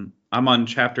I'm on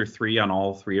chapter 3 on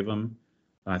all 3 of them.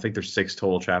 I think there's 6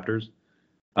 total chapters.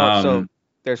 So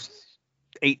there's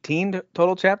 18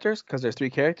 total chapters because there's 3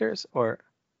 characters, or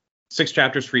 6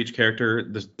 chapters for each character.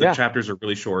 The chapters are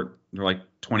really short. They're like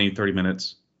 20, 30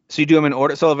 minutes. So you do them in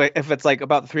order. So if it's like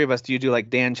about the 3 of us, do you do like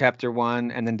Dan chapter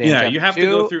 1 and then Dan chapter 2? Yeah, you have to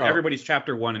go through everybody's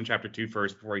chapter 1 and chapter 2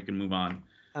 first before you can move on.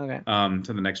 Okay.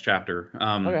 To the next chapter.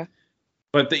 Okay.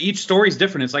 But each story is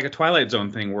different. It's like a Twilight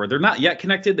Zone thing where they're not yet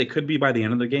connected. They could be by the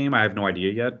end of the game. I have no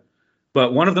idea yet.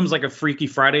 But one of them's like a Freaky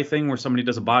Friday thing where somebody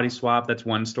does a body swap. That's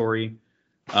one story.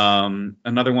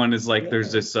 Another one is like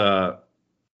there's this.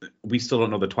 We still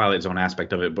don't know the Twilight Zone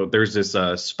aspect of it, but there's this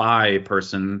spy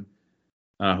person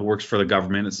who works for the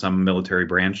government at some military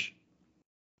branch,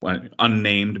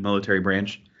 unnamed military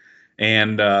branch.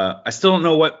 And I still don't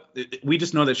know what. We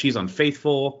just know that she's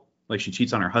unfaithful. Like she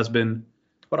cheats on her husband.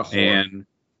 What a whore. And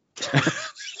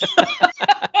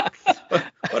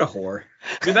what a whore.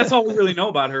 Dude, that's all we really know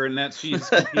about her, and that she's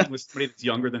competing with somebody that's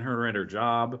younger than her at her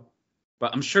job.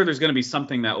 But I'm sure there's going to be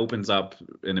something that opens up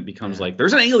and it becomes like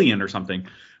there's an alien or something.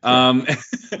 And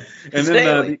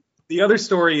then the other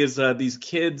story is these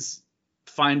kids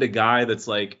find a guy that's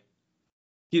like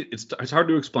it's hard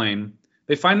to explain.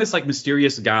 they find this like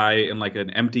mysterious guy in like an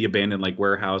empty abandoned like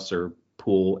warehouse or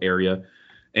pool area,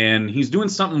 and he's doing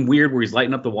something weird where he's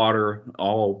lighting up the water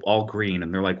all green,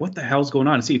 and they're like, what the hell's going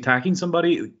on? Is he attacking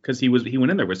somebody? Because he went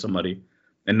in there with somebody,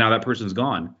 and now that person's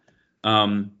gone.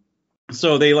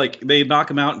 So they knock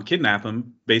him out and kidnap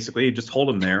him, basically, just hold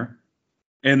him there.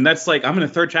 And that's like, I'm in the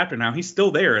third chapter now. He's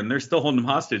still there, and they're still holding him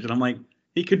hostage. And I'm like,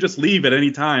 he could just leave at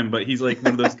any time, but he's like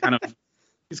one of those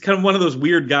he's kind of one of those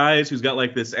weird guys who's got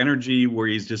like this energy where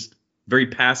he's just very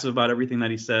passive about everything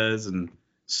that he says and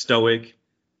stoic.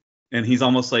 And he's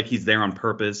almost like he's there on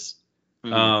purpose.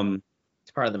 It's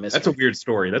part of the mystery. That's a weird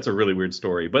story. That's a really weird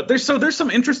story. But there's some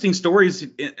interesting stories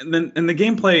in the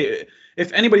gameplay.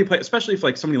 If anybody play, especially if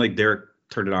like somebody like Derek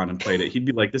turned it on and played it, he'd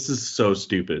be like, "This is so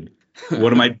stupid.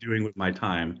 What am I doing with my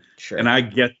time?" Sure. And I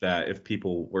get that if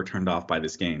people were turned off by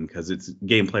this game, because it's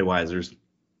gameplay wise. You're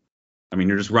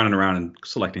just running around and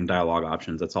selecting dialogue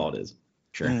options. That's all it is.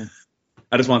 Sure. Mm.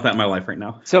 I just want that in my life right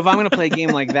now. So if I'm gonna play a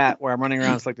game like that where I'm running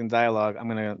around selecting dialogue, I'm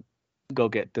gonna go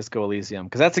get Disco Elysium,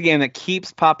 because that's a game that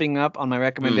keeps popping up on my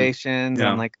recommendations. Yeah.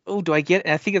 And I'm like, oh, do I get it?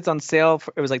 I think it's on sale.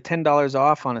 It was like $10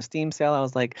 off on a Steam sale. I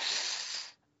was like,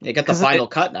 You got the final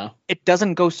cut now. it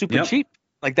doesn't go super Yep. cheap.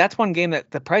 Like that's one game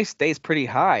that the price stays pretty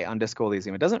high on Disco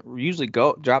Elysium. It doesn't usually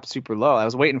drop super low. I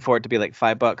was waiting for it to be like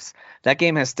 $5. That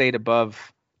game has stayed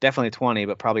above definitely 20,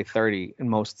 but probably 30 in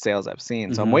most sales I've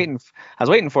seen. So I was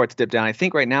waiting for it to dip down. I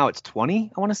think right now it's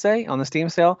 20, I want to say, on the Steam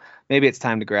sale. Maybe it's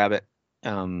time to grab it.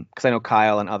 Because I know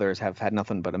Kyle and others have had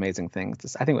nothing but amazing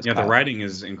things. I think it was Kyle. The writing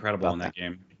is incredible in that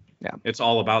game. Yeah. It's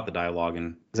all about the dialogue,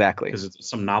 and Exactly. because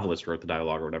some novelist wrote the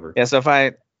dialogue or whatever. Yeah, so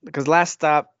because Last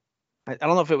Stop, I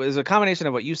don't know if it was a combination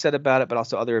of what you said about it, but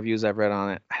also other reviews I've read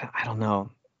on it. I don't know.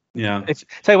 Yeah.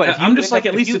 Tell you what, I'm just like,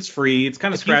 at least it's free. It's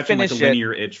kind of if you scratching like a finish it-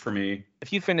 linear itch for me.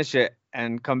 if you finish it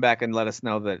and come back and let us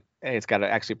know that hey, it's got a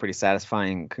actually pretty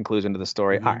satisfying conclusion to the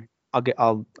story, Mhm. all right,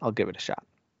 I'll give it a shot.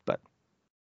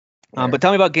 But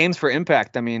tell me about Games for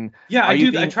Impact. I mean, Yeah,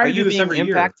 I try to do this every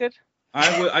impacted?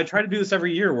 year. I try to do this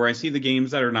every year where I see the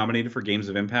games that are nominated for Games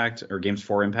of Impact or Games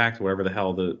for Impact, whatever the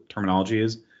hell the terminology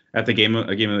is, at the Game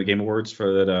Awards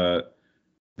for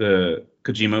the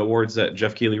Kojima Awards that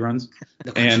Jeff Keighley runs.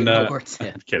 The And Kojima Awards,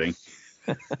 yeah. I'm kidding.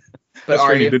 But That's are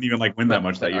right, he you? didn't even like win that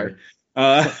much that year.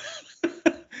 But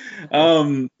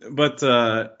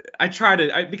I try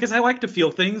to because I like to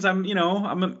feel things. I like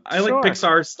Sure.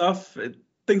 Pixar stuff,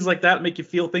 things like that make you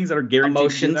feel things that are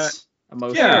guaranteed to do that.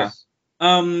 Emotions. Yeah.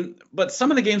 But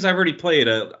some of the games I've already played,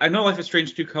 I know Life is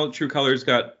Strange True Colors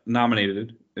got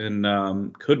nominated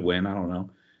and could win. I don't know.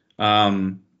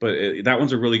 But that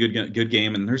one's a really good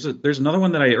game. And there's another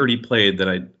one that I already played that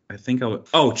I think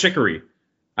Chicory.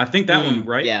 I think that one,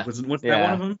 right? Yeah. What's that Yeah.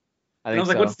 one of them? I And I was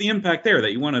like, so. what's the impact there?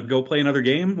 That you want to go play another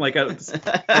game? Like, it's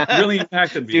really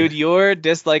impacted me. Dude, your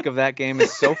dislike of that game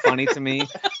is so funny to me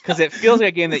because it feels like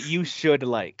a game that you should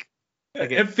like.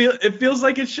 It feels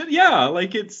like it should. Yeah,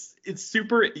 like it's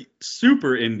super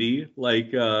indie.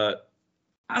 Like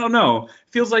I don't know.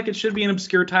 Feels like it should be an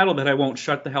obscure title that I won't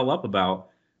shut the hell up about.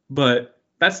 But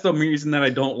that's the reason that I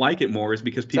don't like it more is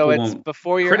because people So it's won't.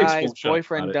 Before Your critics Eyes, won't shut up about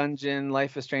Boyfriend it. Dungeon,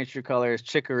 Life is Strange True Colors,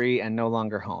 Chicory, and No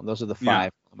Longer Home. Those are the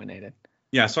 5 nominated.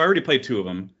 Yeah, so I already played 2 of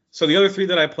them. So the other 3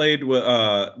 that I played,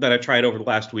 that I tried over the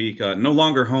last week, No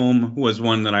Longer Home was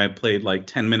one that I played like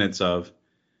 10 minutes of,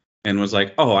 and was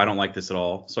like, oh, I don't like this at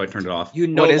all, so I turned it off. You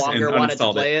no What is- longer and wanted to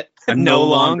uninstalled play it. And No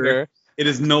longer. It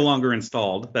is no longer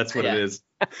installed. That's what Yeah. it is.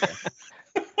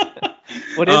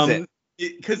 What is it?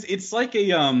 Because it's like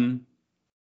a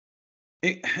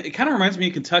It kind of reminds me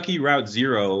of Kentucky Route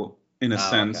Zero in a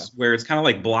sense, okay. where it's kind of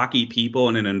like blocky people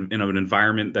in an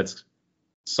environment that's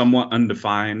somewhat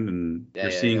undefined, and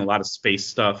you're seeing a lot of space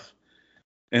stuff,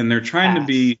 and they're trying to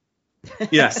be.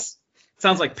 Yes,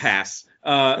 sounds like Pass.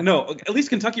 No, at least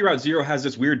Kentucky Route Zero has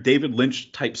this weird David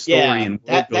Lynch type story and world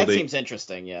that building. seems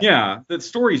interesting. Yeah. Yeah, the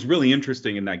story is really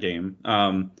interesting in that game.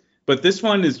 But this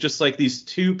one is just like these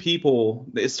 2 people.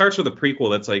 It starts with a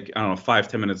prequel that's like, I don't know,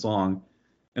 5-10 minutes long,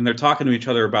 and they're talking to each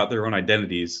other about their own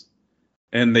identities.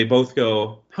 And they both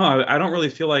go, I don't really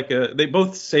feel like they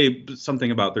both say something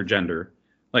about their gender.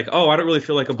 Like, oh, I don't really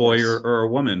feel like a boy or a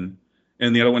woman.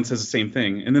 And the other one says the same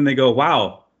thing. And then they go,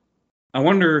 wow, I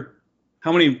wonder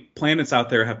how many planets out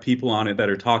there have people on it that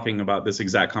are talking about this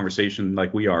exact conversation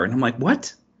like we are. And I'm like,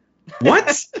 what?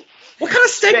 What? What kind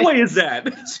of segue is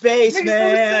that? Space, Makes no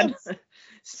man. sense.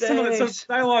 Some of the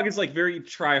dialogue is like very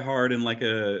try hard in like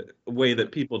a way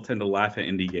that people tend to laugh at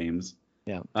indie games.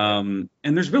 Yeah. And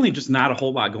there's really just not a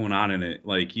whole lot going on in it.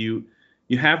 Like you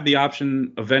have the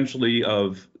option eventually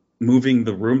of moving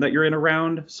the room that you're in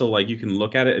around, so like you can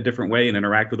look at it a different way and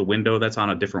interact with a window that's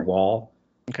on a different wall.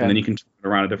 Okay. And then you can turn it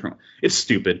around a different. It's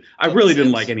stupid. I really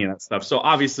didn't like any of that stuff. So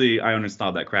obviously I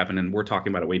uninstalled that crap, and then we're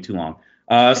talking about it way too long.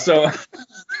 So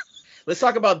let's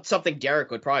talk about something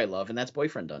Garrick would probably love, and that's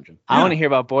Boyfriend Dungeon. I want to hear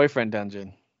about Boyfriend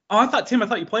Dungeon. Oh, I thought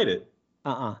you played it.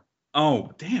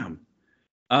 Oh, damn.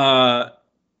 I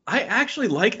actually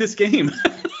like this game.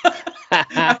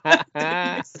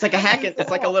 It's like a hack. It's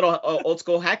like a little old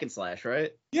school hack and slash,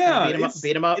 right? Yeah,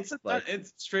 beat 'em up.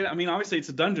 It's straight. I mean, obviously it's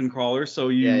a dungeon crawler, so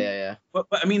you. Yeah. But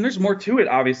I mean, there's more to it.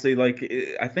 Obviously, like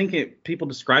I think people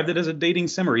described it as a dating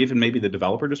sim, or even maybe the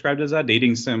developer described it as a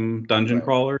dating sim dungeon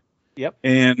crawler. Yep.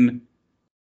 And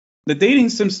the dating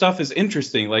sim stuff is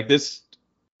interesting. Like this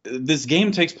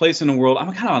game takes place in a world.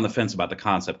 I'm kind of on the fence about the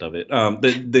concept of it.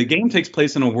 The game takes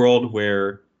place in a world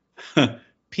where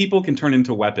people can turn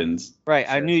into weapons. Right.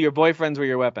 Sure. I knew your boyfriends were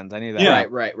your weapons. I knew that. Yeah.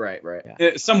 Right.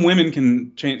 Yeah. Some women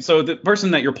can change. So the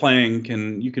person that you're playing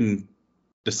you can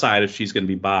decide if she's going to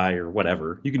be bi or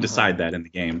whatever. You can decide that in the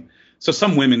game. So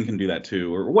some women can do that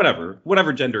too, or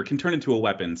whatever gender can turn into a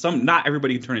weapon. Not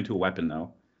everybody can turn into a weapon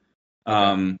though.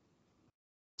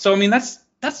 So I mean, that's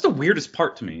the weirdest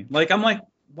part to me. Like, I'm like,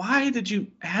 why did you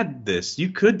add this? You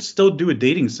could still do a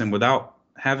dating sim without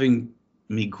having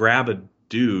me grab a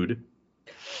dude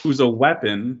who's a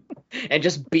weapon and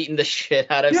just beating the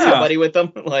shit out of somebody with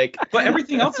them. Like, but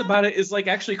everything else about it is like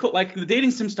actually cool. Like the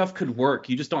dating sim stuff could work.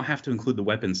 You just don't have to include the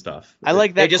weapon stuff. I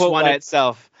like that quote by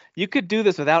itself. You could do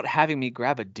this without having me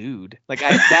grab a dude. Like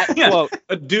that quote.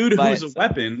 A dude who's a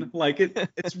weapon. Like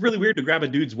it's really weird to grab a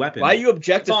dude's weapon. Why are you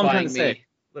objectifying me?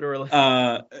 Literally.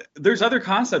 There's other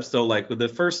concepts though. Like the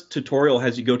first tutorial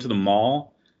has you go to the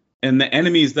mall, and the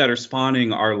enemies that are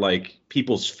spawning are like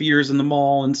people's fears in the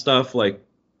mall and stuff. Like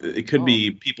it could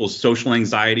be people's social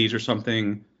anxieties or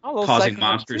something causing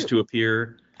monsters to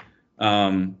appear.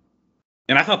 And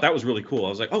I thought that was really cool. I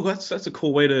was like, oh, that's a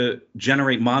cool way to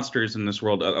generate monsters in this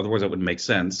world. Otherwise, that wouldn't make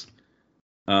sense.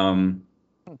 And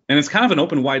it's kind of an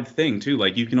open wide thing too.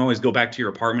 Like you can always go back to your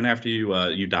apartment after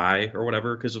you die or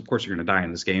whatever, because of course you're gonna die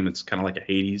in this game. It's kind of like a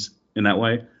Hades in that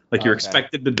way. Like you're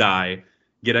expected to die,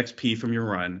 get XP from your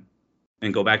run,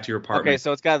 and go back to your apartment. Okay,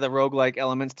 so it's got the roguelike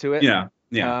elements to it. Yeah.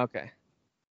 Okay.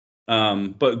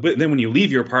 But then when you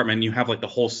leave your apartment, you have like the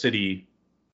whole city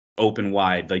open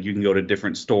wide. Like you can go to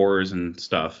different stores and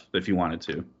stuff if you wanted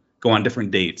to. Go on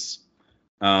different dates.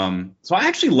 So I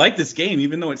actually like this game,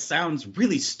 even though it sounds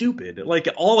really stupid. Like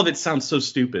all of it sounds so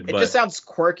stupid. It just sounds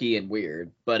quirky and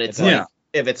weird. But it's like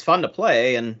if it's fun to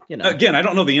play, and Again, I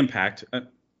don't know the impact.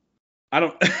 I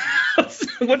don't.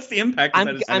 What's the impact?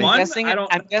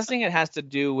 I'm guessing it has to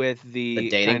do with the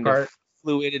dating part.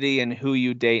 fluidity and who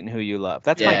you date and who you love.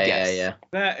 That's my guess. Yeah.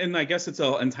 That, and I guess it's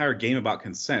an entire game about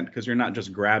consent, because you're not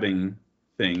just grabbing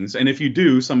things. And if you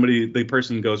do, the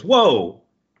person goes, "Whoa,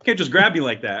 can't just grab you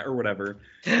like that," or whatever,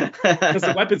 because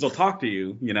the weapons will talk to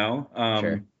you. You know.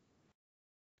 Sure.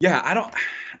 Yeah, I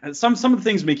don't. Some of the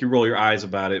things make you roll your eyes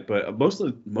about it, but most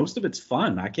of it's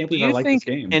fun. I can't believe I like this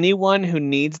game. Do you think anyone who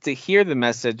needs to hear the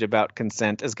message about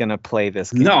consent is going to play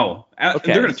this game? No,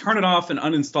 okay. They're going to turn it off and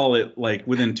uninstall it like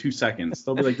within 2 seconds.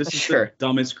 They'll be like, "This is the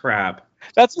dumbest crap."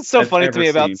 That's what's so funny to me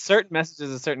about certain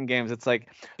messages in certain games. It's like,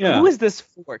 who is this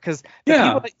for? Because the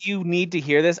people that you need to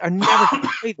hear this are never going to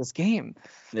play this game.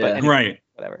 Yeah. But anyway,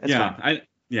 whatever. It's fine.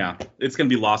 Yeah, it's going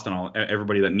to be lost on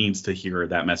everybody that needs to hear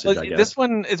that message, I guess. This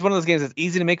one is one of those games that's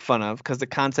easy to make fun of because the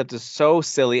concept is so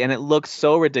silly and it looks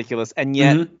so ridiculous, and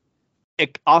yet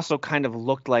it also kind of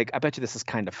looked like, I bet you this is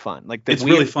kind of fun. Like it's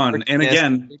really fun. And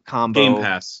again, combo.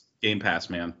 Game Pass,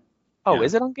 man. Oh,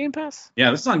 is it on Game Pass?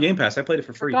 Yeah, this is on Game Pass. I played it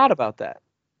for free. Forgot about that.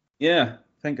 Yeah,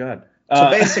 thank God. So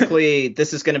basically,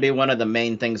 this is going to be one of the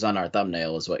main things on our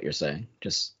thumbnail, is what you're saying.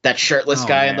 Just that shirtless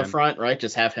guy in the front, right?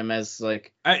 Just have him as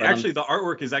like. Actually, the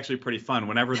artwork is actually pretty fun.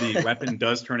 Whenever the weapon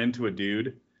does turn into a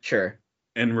dude,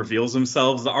 and reveals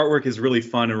themselves, the artwork is really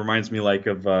fun. It reminds me like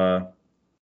of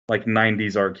like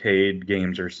 90s arcade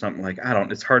games or something. Like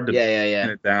it's hard to pin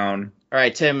it down. All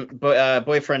right, Tim,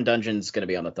 Boyfriend Dungeon's going to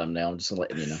be on the thumbnail. I'm just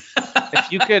letting you know.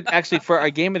 If you could actually, for our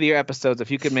Game of the Year episodes,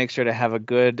 if you could make sure to have a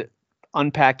good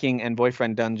Unpacking and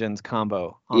Boyfriend Dungeons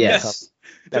combo on the top.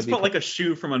 Just put like a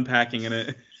shoe from Unpacking in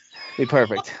it. Be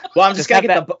perfect. Well, I'm just gonna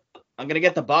get I'm gonna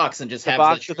get the box and just have the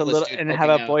box with a little and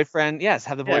have a boyfriend. Yes,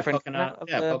 have the boyfriend poking out of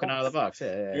the box. Yeah.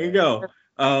 There you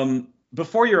go.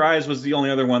 Before Your Eyes was the only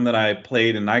other one that I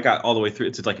played, and I got all the way through.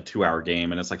 It's like a 2-hour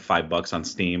game, and it's like $5 on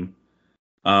Steam.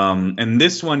 And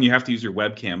this one you have to use your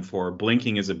webcam for.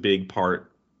 Blinking is a big part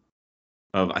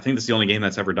of, I think that's the only game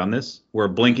that's ever done this, where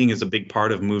blinking is a big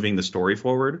part of moving the story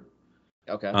forward.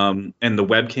 Okay. And the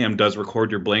webcam does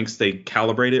record your blinks. They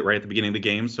calibrate it right at the beginning of the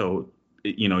game, so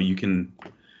you can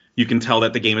You can tell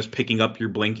that the game is picking up your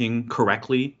blinking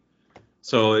correctly.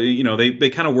 So, they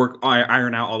kind of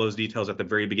iron out all those details at the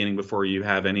very beginning before you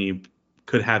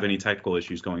could have any technical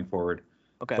issues going forward.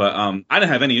 Okay. But I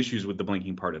didn't have any issues with the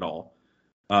blinking part at all.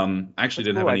 I actually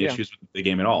didn't have any issues with the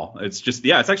game at all. It's just,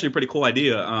 it's actually a pretty cool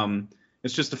idea.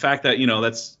 It's just the fact that,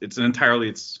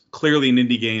 it's clearly an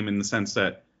indie game in the sense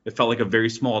that it felt like a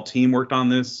very small team worked on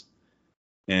this.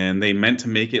 And they meant to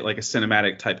make it like a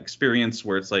cinematic type experience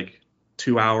where it's like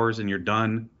 2 hours and you're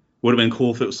done. Would have been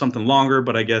cool if it was something longer,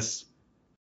 but I guess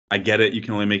I get it. You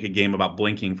can only make a game about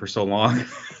blinking for so long.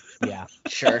 Yeah.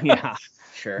 Sure. Yeah.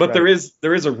 Sure. But there is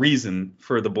a reason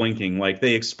for the blinking. Like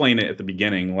they explain it at the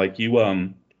beginning. Like you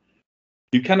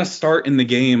kind of start in the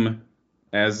game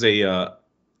as a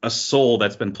soul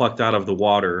that's been plucked out of the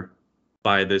water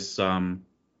by this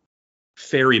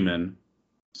ferryman,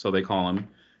 so they call him.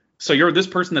 So you're this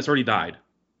person that's already died,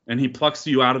 and he plucks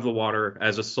you out of the water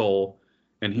as a soul,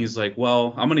 and he's like,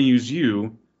 well, I'm going to use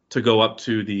you to go up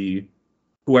to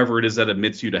whoever it is that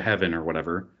admits you to heaven or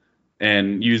whatever,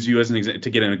 and use you as an example to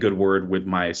get in a good word with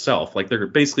myself. Like they're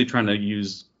basically trying to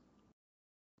use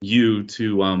you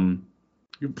to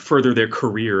further their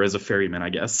career as a ferryman, I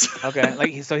guess. Okay.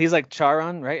 Like so he's like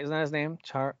Charon, right? Isn't that his name?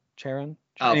 Charon?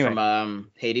 Oh, anyway.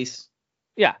 From Hades.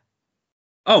 Yeah.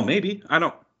 Oh, maybe. I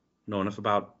don't know enough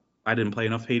about. I didn't play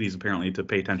enough Hades apparently to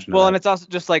pay attention to Well, that. and it's also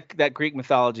just like that Greek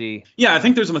mythology. Yeah, I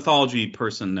think there's a mythology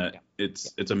person that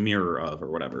it's a mirror of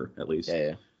or whatever, at least.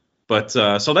 Yeah. But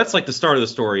so that's like the start of the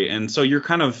story, and so he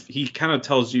kind of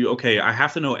tells you, okay, I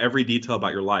have to know every detail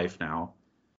about your life now.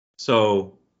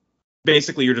 So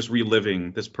basically, you're just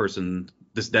reliving this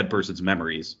dead person's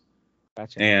memories.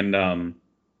 Gotcha. And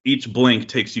each blink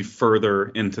takes you further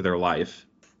into their life,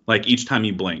 like each time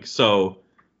you blink. So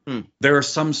there are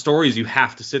some stories you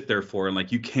have to sit there for, and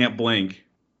like you can't blink.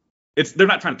 They're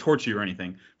not trying to torture you or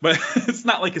anything, but it's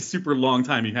not like a super long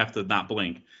time you have to not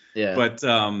blink. Yeah. But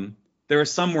there are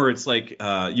some where it's like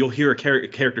you'll hear a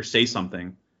character say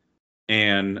something,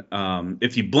 and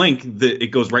if you blink,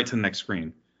 it goes right to the next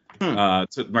screen, right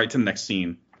to the next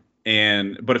scene.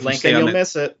 But if blink you stay and on you'll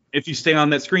miss it. If you stay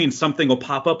on that screen, something will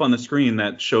pop up on the screen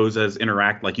that shows as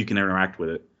like you can interact with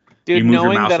it. Dude,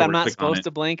 knowing that I'm not supposed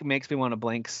to blink makes me want to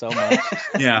blink so much.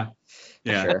 Yeah.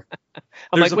 Sure.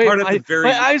 I'm like, wait,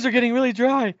 my eyes are getting really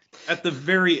dry. At the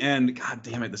very end, God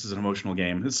damn it, this is an emotional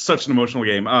game. It's such an emotional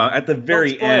game. At the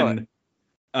very end,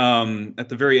 I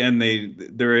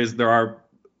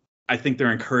think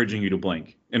they're encouraging you to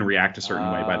blink and react a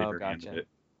certain way by the very end of it.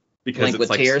 Because blink it's with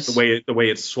like tears? the way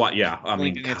it's swat. Yeah, I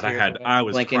mean, Blinking God, I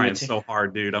was Blinking crying with so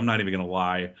hard, dude. I'm not even gonna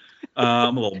lie.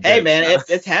 I'm a little. Hey, man,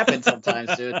 it's happened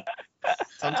sometimes, dude.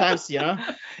 Sometimes,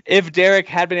 If Derek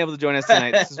had been able to join us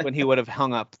tonight, this is when he would have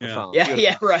hung up the phone.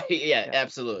 Yeah, right. Yeah,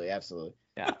 absolutely. Yeah,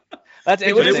 that's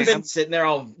he would have interesting. been sitting there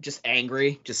all just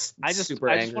angry, I just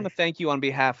want to thank you on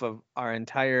behalf of our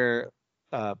entire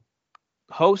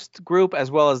host group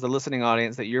as well as the listening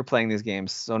audience that you're playing these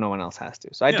games, so no one else has to.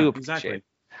 So I do appreciate it.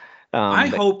 I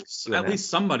hope at least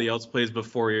somebody else plays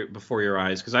before your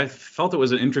eyes, because I felt it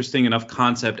was an interesting enough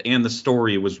concept and the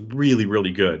story was really,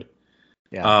 really good.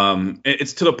 Yeah.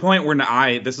 It's to the point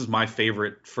where this is my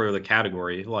favorite for the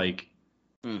category, like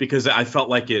because I felt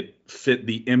like it fit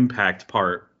the impact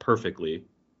part perfectly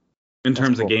in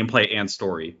terms of gameplay and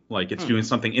story. Like it's doing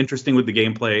something interesting with the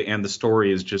gameplay, and the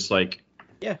story is just like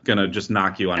gonna just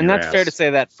knock you on your ass. And that's fair to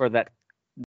say that for that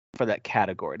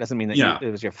category. It doesn't mean that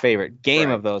it was your favorite game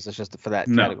of those. It's just for that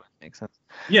category. Makes sense.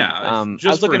 Yeah. Just I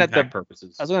was looking at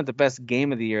purposes. I was looking at the best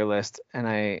game of the year list, and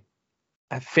I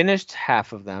finished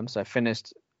half of them. So I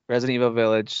finished Resident Evil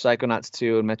Village, Psychonauts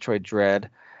 2, and Metroid Dread.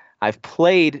 I've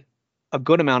played a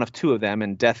good amount of two of them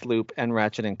in Deathloop and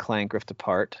Ratchet and Clank Rift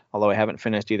Apart, although I haven't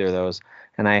finished either of those.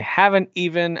 And I haven't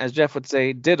even, as Jeff would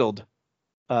say, diddled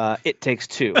It Takes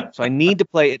Two. So I need to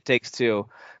play It Takes Two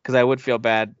because I would feel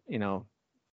bad,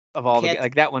 of all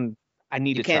like that one. I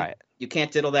need to try it. You can't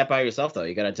diddle that by yourself, though.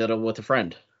 You got to diddle with a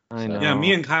friend. I know. Yeah,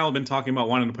 me and Kyle have been talking about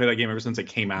wanting to play that game ever since it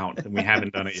came out, and we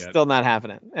haven't done it yet. Still not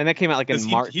happening. And that came out like in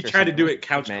March. He tried to do it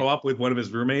couch co-op with one of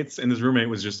his roommates, and his roommate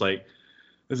was just like,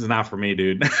 "This is not for me,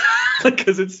 dude,"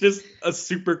 because it's just a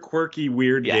super quirky,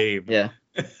 weird game. Yeah.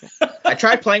 I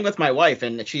tried playing with my wife,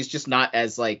 and she's just not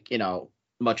as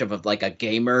much of a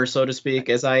gamer, so to speak,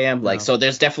 as I am. So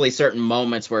there's definitely certain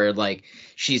moments where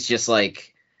she's just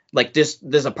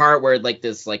there's a part where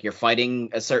you're fighting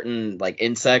a certain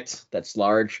insect that's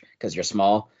large because you're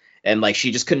small, and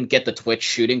she just couldn't get the twitch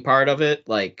shooting part of it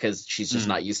because she's just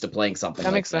not used to playing something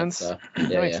that makes sense. So, that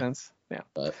makes sense. Yeah.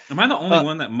 Am I the only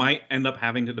one that might end up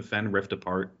having to defend Rift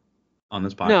Apart? on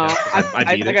this podcast. No,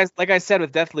 I beat it. like I said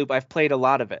with Deathloop, I've played a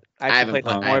lot of it. I haven't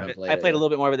played more of it. I played a little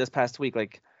bit more of it this past week.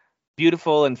 Like,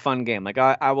 beautiful and fun game. Like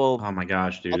I will. Oh my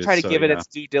gosh, dude! I'll try to give it its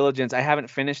due diligence. I haven't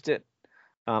finished it.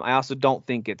 I also don't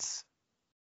think it's.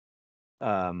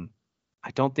 I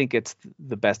don't think it's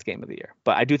the best game of the year,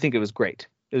 but I do think it was great.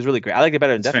 It was really great. I like it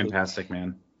better than Deathloop. Fantastic,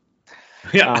 man.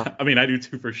 Yeah, I mean, I do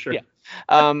too for sure. Yeah.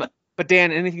 But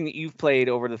Dan, anything that you've played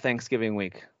over the Thanksgiving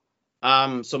week?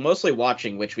 So mostly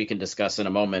watching, which we can discuss in a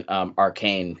moment.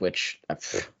 Arcane, which,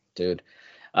 dude.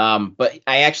 But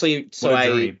I actually, so what a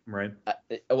journey, right?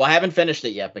 Well, I haven't finished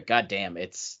it yet, but goddamn,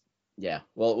 it's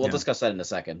We'll discuss that in a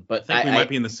second. But I think we might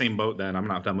be in the same boat then. I'm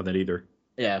not done with it either.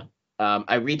 Yeah.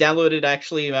 I re-downloaded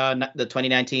actually the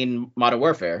 2019 Modern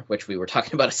Warfare, which we were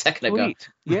talking about a second ago.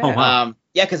 Yeah. Oh, wow.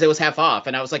 Yeah, because it was half off,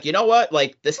 and I was like, you know what?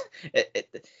 Like this,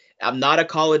 I'm not a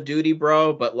Call of Duty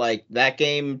bro, but like that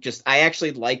game, I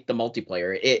actually like the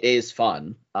multiplayer. It is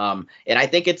fun. And I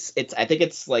think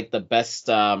it's like the best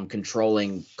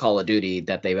controlling Call of Duty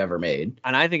that they've ever made.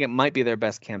 And I think it might be their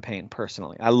best campaign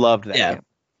personally. I loved that game.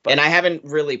 And I haven't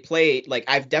really played, like,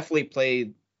 I've definitely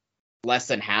played less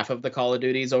than half of the Call of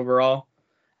Duties overall.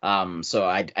 So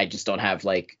I just don't have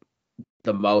like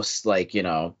the most like,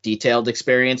 detailed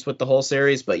experience with the whole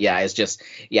series. But yeah, it's just,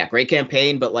 great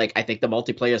campaign. But like, I think the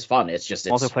multiplayer is fun.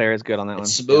 Multiplayer is good on that one.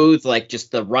 It's smooth. Like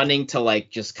just the running to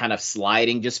like just kind of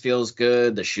sliding just feels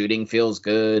good. The shooting feels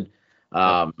good.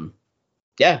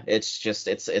 It's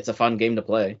a fun game to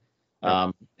play.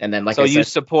 And then like, so you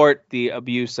support the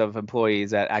abuse of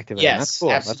employees at Activision? Yes, that's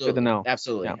cool. Absolutely, that's good to know.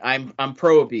 Absolutely. Yeah. I'm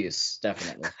pro abuse,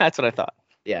 definitely. That's what I thought.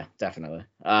 Yeah, definitely.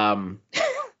 I'm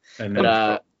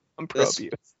pro abuse.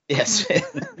 Yes,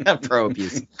 I'm pro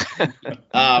abuse. But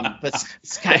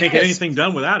can't get anything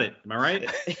done without it. Am I right?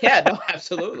 Yeah, no,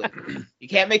 absolutely. You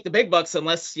can't make the big bucks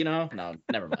unless no,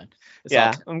 never mind. It's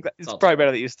probably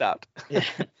better that you stopped. Yeah.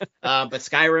 But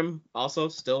Skyrim also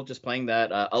still just playing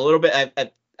that a little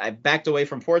bit. I backed away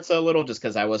from Forza a little just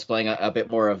because I was playing a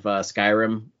bit more of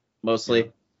Skyrim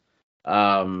mostly.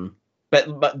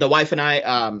 But the wife and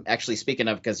I, actually speaking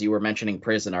of, because you were mentioning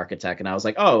Prison Architect, and I was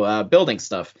like, building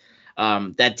stuff.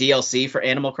 That DLC for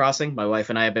Animal Crossing, my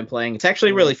wife and I have been playing. It's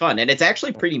actually really fun, and it's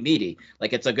actually pretty meaty.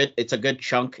 Like it's a good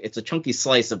chunk. It's a chunky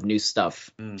slice of new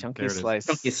stuff. Chunky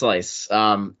slice.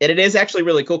 And it is actually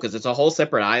really cool because it's a whole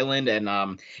separate island,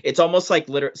 and it's almost like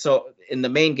so in the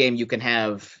main game you can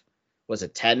have, was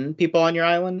it 10 people on your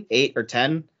island, 8 or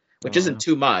 10, which isn't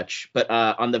too much. But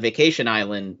on the vacation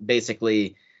island,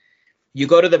 basically, you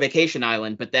go to the vacation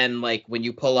island, but then like when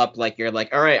you pull up, like you're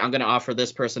like, all right, I'm going to offer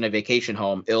this person a vacation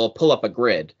home. It'll pull up a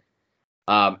grid.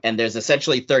 And there's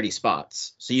essentially 30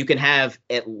 spots. So you can have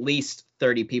at least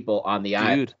 30 people on the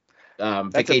island.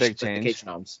 Vacation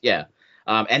homes. Yeah.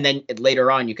 And then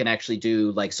later on, you can actually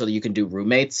do like, so you can do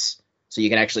roommates. So you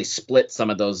can actually split some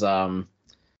of those homes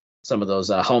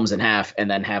in half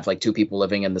and then have like 2 people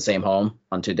living in the same home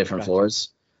on 2 different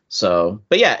floors. So,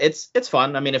 but yeah, it's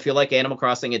fun. I mean, if you like Animal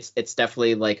Crossing, it's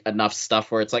definitely like enough stuff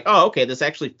where it's like, oh, okay, this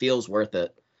actually feels worth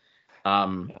it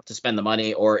to spend the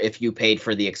money. Or if you paid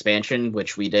for the expansion,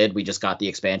 which we did, we just got the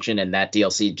expansion and that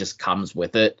DLC just comes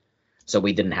with it. So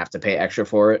we didn't have to pay extra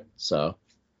for it. So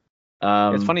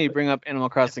it's funny you bring up Animal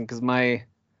Crossing because my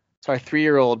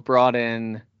 3-year-old brought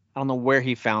in, I don't know where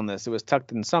he found this. It was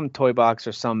tucked in some toy box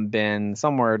or some bin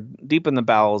somewhere deep in the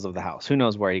bowels of the house. Who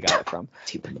knows where he got it from?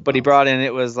 But he brought in,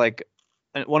 it was like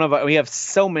we have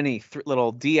so many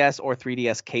little DS or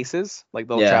 3DS cases, like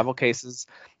little travel cases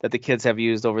that the kids have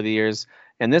used over the years.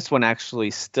 And this one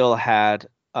actually still had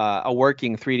a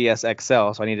working 3DS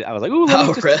XL. So I was like, ooh, let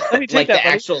me take like that, the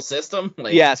actual system? So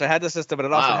I had the system, but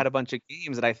it also had a bunch of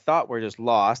games that I thought were just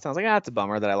lost. And I was like, it's a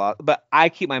bummer that I lost. But I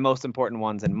keep my most important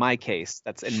ones in my case.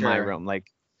 That's in my room.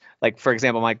 Like for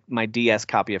example, my DS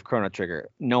copy of Chrono Trigger.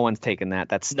 No one's taken that.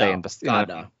 That's staying.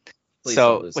 No.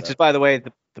 So, which is, by the way,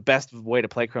 the best way to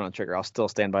play Chrono Trigger, I'll still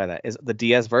stand by that, is the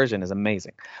DS version is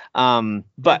amazing.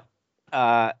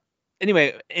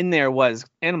 Anyway, in there was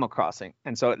Animal Crossing.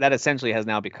 And so that essentially has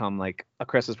now become like a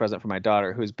Christmas present for my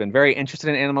daughter, who's been very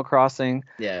interested in Animal Crossing.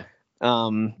 Yeah.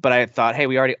 But I thought, hey,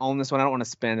 we already own this one. I don't want to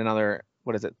spend another,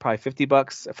 probably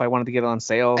 $50 if I wanted to get it on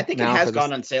sale. I think it has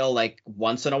gone on sale like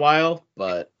once in a while,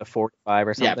 but a 45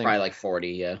 or something. Yeah, probably like 40,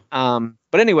 yeah.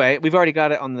 But anyway, we've already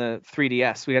got it on the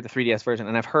 3DS. We got the 3DS version,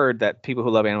 and I've heard that people who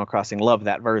love Animal Crossing love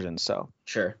that version. So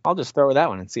sure, I'll just throw her that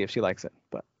one and see if she likes it.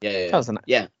 But yeah.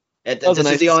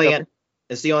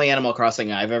 It's the only Animal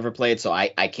Crossing I've ever played, so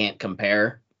I can't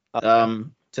compare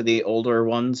to the older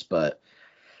ones, but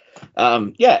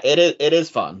it is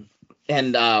fun.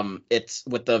 it's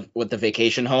with the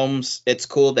vacation homes, it's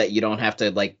cool that you don't have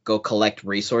to like go collect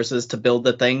resources to build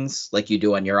the things like you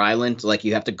do on your island. Like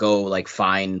you have to go like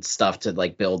find stuff to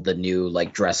like build the new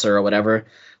like dresser or whatever.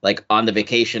 Like on the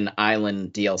vacation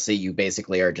island DLC, you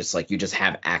basically are just like you just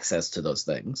have access to those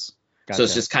things. Gotcha. So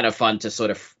it's just kind of fun to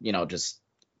sort of, just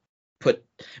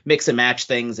mix and match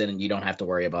things, and you don't have to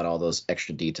worry about all those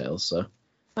extra details. So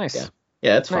nice.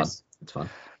 Yeah, it's nice. fun. It's fun.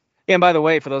 Yeah, and by the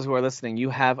way, for those who are listening,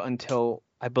 you have until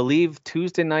I believe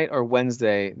Tuesday night or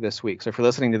Wednesday this week. So if you're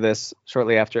listening to this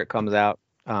shortly after it comes out,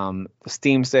 the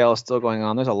Steam sale is still going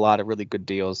on. There's a lot of really good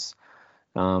deals.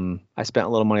 I spent a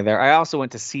little money there. I also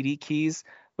went to CD Keys,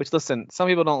 which, listen, some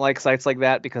people don't like sites like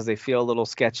that because they feel a little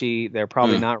sketchy. They're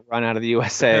probably not run out of the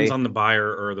USA. Depends on the buyer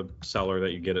or the seller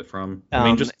that you get it from. I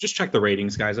mean, just check the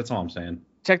ratings, guys. That's all I'm saying.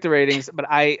 Check the ratings. But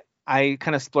I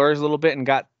kind of splurged a little bit and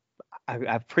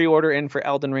I've pre-order in for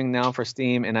Elden Ring now for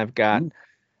Steam, and I've got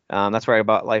that's where I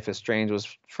bought Life is Strange,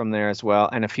 was from there as well,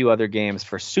 and a few other games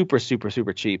for super, super,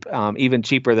 super cheap, even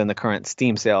cheaper than the current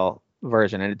Steam sale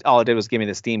version. And all it did was give me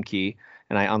the Steam key,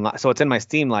 and I unlocked. So it's in my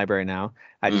Steam library now.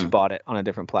 I just bought it on a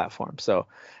different platform. So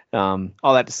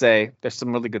all that to say, there's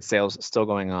some really good sales still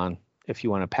going on if you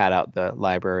want to pad out the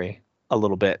library a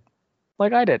little bit,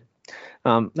 like I did. Nice.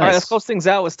 All right, let's close things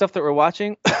out with stuff that we're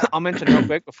watching. I'll mention real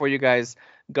quick before you guys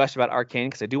gush about Arcane,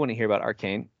 because I do want to hear about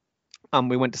Arcane.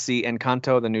 We went to see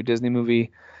Encanto, the new Disney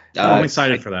movie. I'm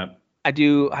excited for that. I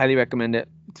do highly recommend it.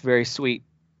 It's very sweet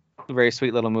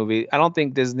little movie. I don't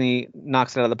think Disney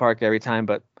knocks it out of the park every time,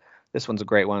 but this one's a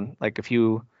great one. Like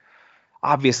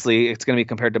obviously it's going to be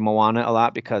compared to Moana a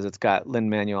lot because it's got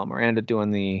Lin-Manuel Miranda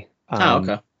doing the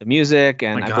music,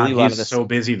 and my God, I believe a lot of this. So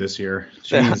busy this year.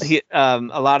 A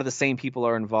lot of the same people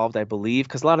are involved, I believe,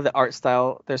 because a lot of the art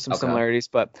style, there's some similarities.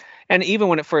 And even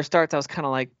when it first starts, I was kind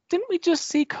of like, didn't we just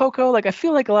see Coco? Like, I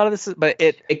feel like a lot of this is, but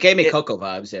it gave me Coco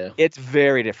vibes. Yeah, it's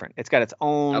very different. It's got its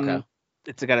own.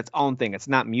 It's got its own thing. It's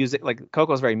not music. Like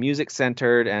Coco's very music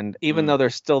centered, and even though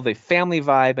there's still the family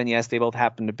vibe, and yes, they both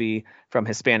happen to be from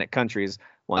Hispanic countries.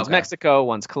 One's Mexico,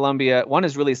 one's Colombia. One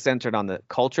is really centered on the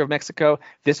culture of Mexico.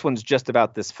 This one's just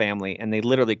about this family, and they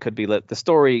literally could be the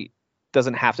story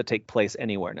doesn't have to take place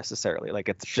anywhere necessarily. Like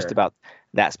it's just about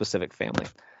that specific family.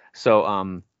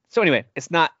 So anyway, it's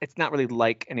not really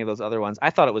like any of those other ones.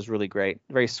 I thought it was really great,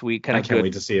 very sweet, kind of. I can't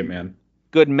wait to see it, man.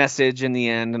 Good message in the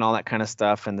end and all that kind of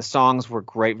stuff, and the songs were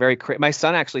great, very my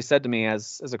son actually said to me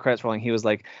as the credits rolling, he was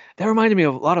like, that reminded me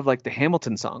of a lot of like the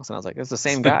Hamilton songs, and I was like, it's the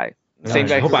same guy. Same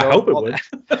guy. I hope it would.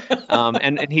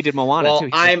 And he did Moana too.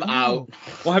 I'm out.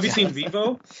 Well, have you seen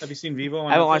Vivo? Have you seen Vivo?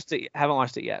 I haven't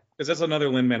watched it yet. Because that's another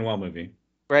Lin-Manuel movie.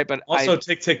 Right, but also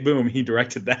Tick Tick Boom, he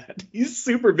directed that. He's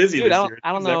super busy this year.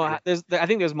 I don't know. I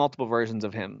think there's multiple versions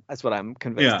of him. That's what I'm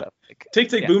convinced of. Like, Tick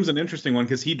Tick Boom's an interesting one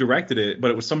because he directed it, but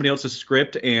it was somebody else's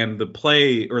script, and the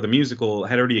play or the musical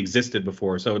had already existed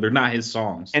before, so they're not his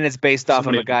songs. And it's based off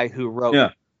of a guy who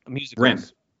wrote musicals.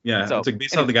 Rent. Yeah, so, it's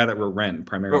based on the guy that wrote Rent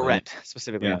primarily. Wrote Rent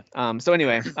specifically. Yeah. So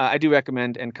anyway, I do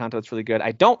recommend Encanto. It's really good.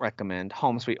 I don't recommend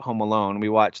Home Sweet Home Alone. We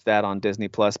watched that on Disney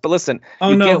Plus. But listen.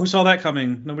 Who saw that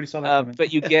coming? Nobody saw that coming.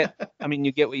 But you get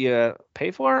what you pay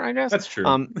for, I guess. That's true.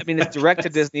 It's direct to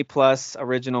Disney Plus,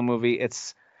 original movie.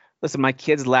 Listen, my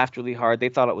kids laughed really hard. They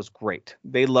thought it was great.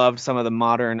 They loved some of the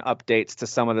modern updates to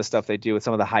some of the stuff they do with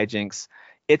some of the hijinks.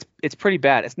 It's pretty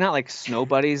bad. It's not like Snow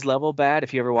Buddies level bad.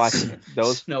 If you ever watch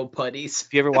those Snow Buddies,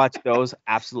 if you ever watch those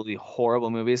absolutely horrible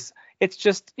movies, it's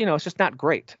just it's just not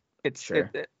great. It's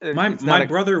my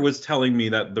brother was telling me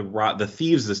that the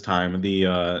thieves this time,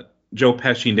 the Joe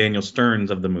Pesci and Daniel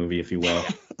Stearns of the movie, if you will,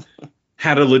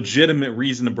 had a legitimate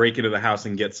reason to break into the house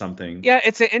and get something. Yeah,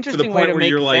 it's an interesting way to make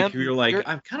you're like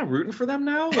I'm kind of rooting for them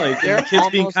now. Like the kids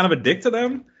being kind of a dick to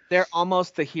them. They're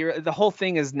almost the hero. The whole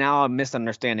thing is now a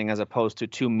misunderstanding as opposed to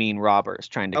two mean robbers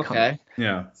trying to come in.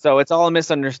 Yeah. So it's all a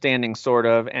misunderstanding sort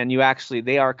of, and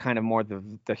they are kind of more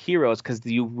the heroes because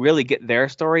you really get their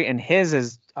story, and his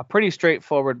is a pretty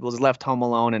straightforward, was left home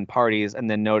alone and parties and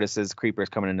then notices creepers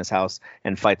coming in his house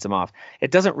and fights them off. It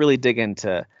doesn't really dig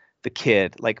into the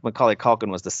kid. Like Macaulay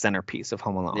Culkin was the centerpiece of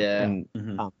Home Alone. Yeah.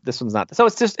 And this one's not. So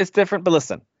it's different, but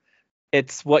listen.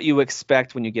 It's what you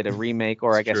expect when you get a remake,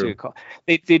 or I guess you could call.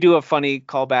 They do a funny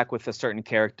callback with a certain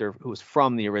character who was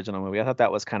from the original movie. I thought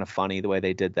that was kind of funny the way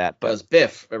they did that. But it was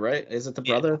Biff, right? Is it the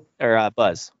brother? Or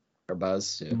Buzz? Or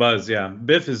Buzz? Yeah. Buzz, yeah.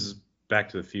 Biff is Back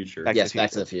to the Future. Back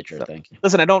to the Future. So, thank you.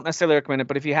 Listen, I don't necessarily recommend it,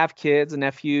 but if you have kids and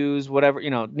nephews, whatever,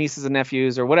 nieces and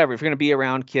nephews or whatever, if you're going to be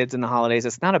around kids in the holidays,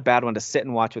 it's not a bad one to sit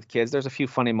and watch with kids. There's a few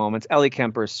funny moments. Ellie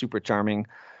Kemper is super charming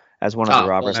as one of the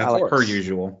robbers. Well, per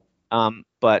usual.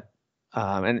 But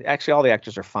And actually, all the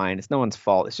actors are fine. It's no one's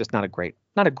fault. It's just not a great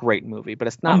movie, but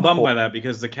it's not. I'm bummed by that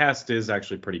because the cast is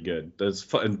actually pretty good.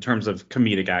 In terms of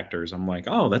comedic actors, I'm like,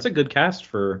 oh, that's a good cast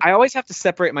for. I always have to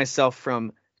separate myself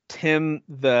from Tim,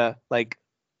 the like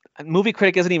movie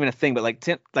critic isn't even a thing, but like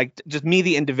Tim, like just me,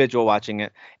 the individual watching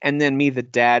it, and then me, the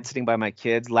dad sitting by my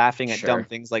kids, laughing at dumb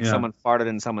things like someone farted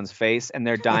in someone's face and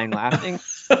they're dying laughing.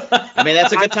 I mean,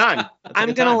 that's a good time.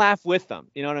 I'm gonna laugh with them.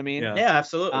 You know what I mean? Yeah,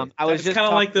 absolutely. I was just kind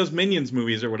of like those Minions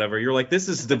movies or whatever. You're like, this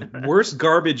is the worst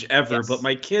garbage ever, but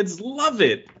my kids love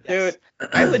it. Dude,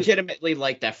 I legitimately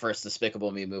like that first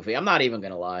Despicable Me movie. I'm not even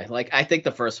gonna lie. Like, I think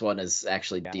the first one is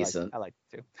actually decent. I like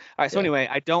it too. All right, so anyway,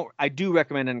 I do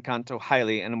recommend Encanto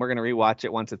highly, and we're gonna rewatch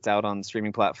it once it's out on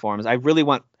streaming platforms. I really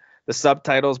want the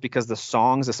subtitles because the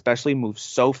songs especially move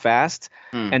so fast,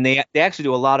 and they actually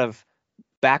do a lot of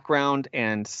background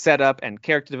and setup and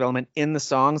character development in the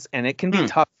songs, and it can be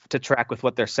tough to track with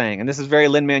what they're saying. And this is very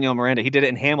Lin-Manuel Miranda. He did it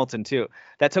in Hamilton too.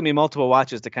 That took me multiple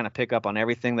watches to kind of pick up on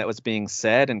everything that was being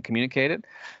said and communicated.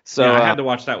 So I had to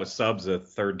watch that with subs a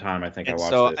third time. I think I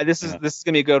watched it. This is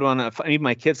gonna be a good one. Even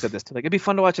my kids said this too. Like, it'd be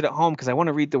fun to watch it at home because I want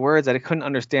to read the words. I couldn't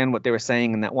understand what they were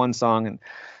saying in that one song, and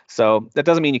so that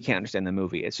doesn't mean you can't understand the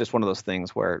movie. It's just one of those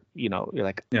things where, you're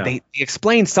like, they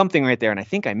explained something right there, and I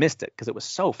think I missed it because it was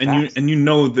so fast. And you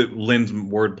know that Lynn's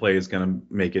wordplay is gonna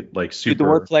make it like super. The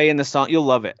wordplay in the song, you'll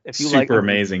love it. If you super like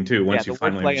amazing too. Once you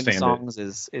finally understand it. The wordplay in the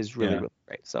songs is really really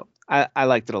great. So I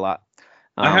liked it a lot.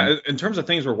 In terms of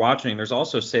things we're watching, there's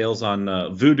also sales on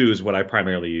Vudu is what I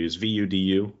primarily use,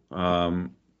 VUDU,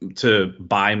 to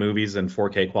buy movies in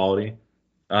 4K quality.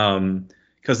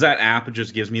 Because that app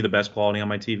just gives me the best quality on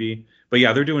my TV. But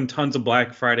yeah, they're doing tons of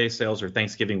Black Friday sales or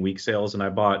Thanksgiving week sales, and I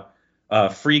bought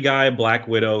Free Guy, Black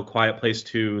Widow, Quiet Place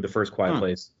 2, the first Quiet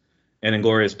Place, and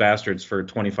Inglourious Bastards for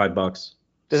 $25.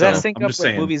 Does that sync up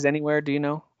with Movies Anywhere? Do you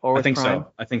know? Or with Prime?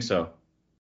 I think so.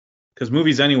 Because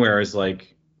Movies Anywhere is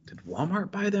like, did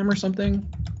Walmart buy them or something?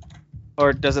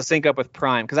 Or does it sync up with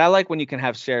Prime? Because I like when you can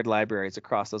have shared libraries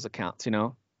across those accounts.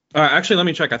 Actually, let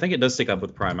me check. I think it does sync up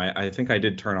with Prime. I think I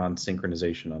did turn on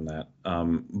synchronization on that.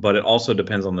 But it also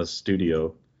depends on the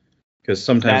studio, because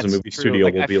sometimes the movie studio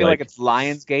will be like. I feel like it's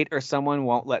Lionsgate or someone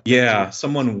won't let.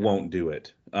 Someone won't do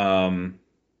it. Where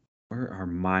are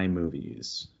my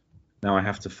movies? Now I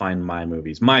have to find my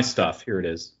movies. My stuff. Here it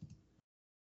is.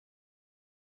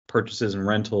 Purchases and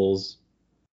rentals.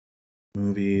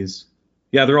 Movies.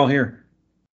 Yeah, they're all here.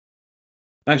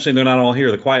 Actually, they're not all here.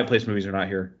 The Quiet Place movies are not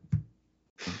here.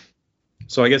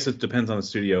 So I guess it depends on the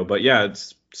studio, but yeah,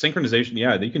 it's synchronization.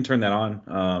 Yeah, you can turn that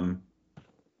on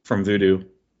from Vudu.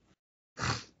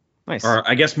 Nice. Or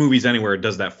I guess Movies Anywhere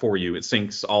does that for you. It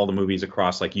syncs all the movies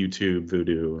across like YouTube,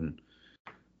 Vudu, and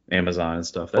Amazon and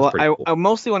stuff. That's pretty cool. I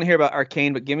mostly want to hear about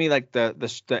Arcane, but give me like the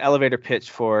elevator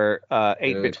pitch for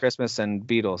 8-Bit Christmas and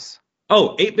Beatles.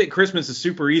 Oh, 8-Bit Christmas is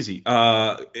super easy.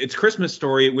 It's Christmas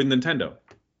Story with Nintendo.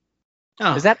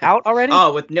 Oh. Is that out already?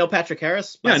 Oh, with Neil Patrick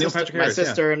Harris? Neil Patrick Harris. My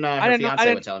sister and her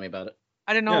fiance were telling me about it.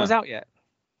 I didn't know it was out yet.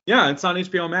 Yeah, it's on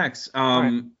HBO Max.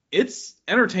 It's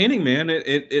entertaining, man.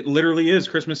 It literally is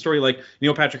Christmas Story. Like,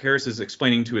 Neil Patrick Harris is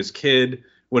explaining to his kid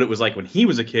what it was like when he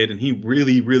was a kid, and he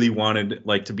really, really wanted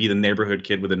like to be the neighborhood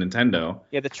kid with a Nintendo.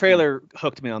 Yeah, the trailer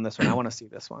hooked me on this one. I want to see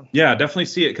this one. Yeah, definitely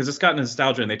see it because it's got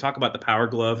nostalgia, and they talk about the Power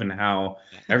Glove and how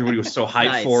everybody was so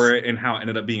hyped for it, and how it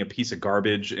ended up being a piece of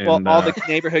garbage. And, all the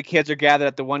neighborhood kids are gathered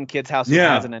at the one kid's house who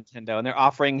has a Nintendo, and they're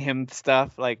offering him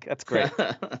stuff. Like, that's great.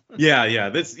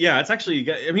 It's actually,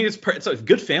 I mean, it's a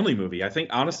good family movie. I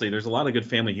think honestly, there's a lot of good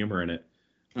family humor in it.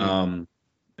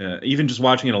 Even just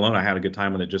watching it alone, I had a good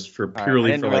time with it just for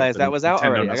purely. I didn't realize that was out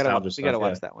already. We gotta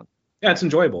watch that one. Yeah, it's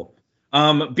enjoyable.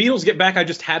 Beatles Get Back, I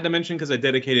just had to mention because I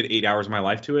dedicated 8 hours of my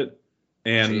life to it,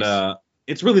 and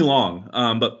it's really long.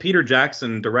 But Peter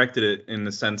Jackson directed it in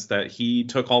the sense that he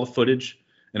took all the footage,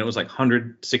 and it was like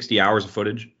 160 hours of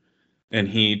footage, and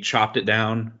he chopped it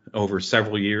down over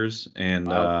several years and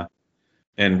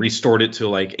restored it to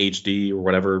like HD or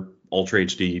whatever, Ultra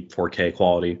HD 4K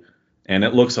quality. And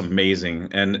it looks amazing.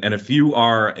 And if you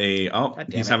are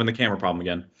he's having the camera problem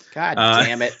again. God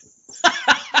damn it.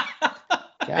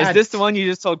 Is this the one you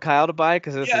just told Kyle to buy?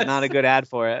 Because this is not a good ad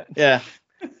for it. Yeah,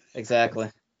 exactly.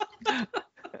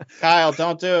 Kyle,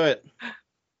 don't do it.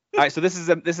 All right, so this is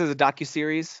a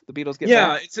docuseries. The Beatles Get Back.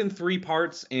 Yeah, it's in 3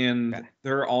 parts, and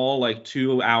they're all like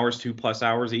 2 hours, 2+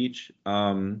 hours each.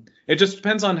 It just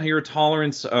depends on your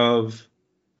tolerance of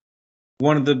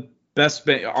one of the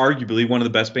arguably one of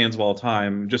the best bands of all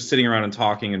time, just sitting around and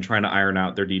talking and trying to iron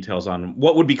out their details on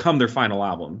what would become their final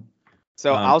album.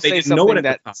 So I'll say something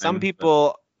that some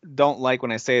people don't like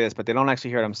when I say this, but they don't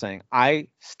actually hear what I'm saying. I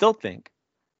still think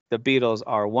the Beatles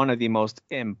are one of the most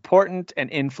important and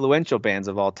influential bands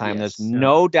of all time. Yes. There's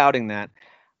no doubting that.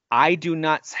 I do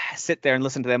not sit there and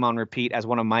listen to them on repeat as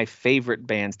one of my favorite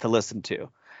bands to listen to.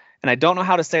 And I don't know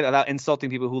how to say that without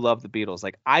insulting people who love the Beatles.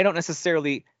 Like, I don't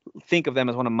necessarily think of them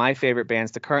as one of my favorite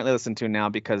bands to currently listen to now,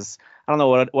 because I don't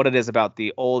know what it is about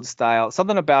the old style,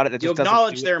 something about it that just doesn't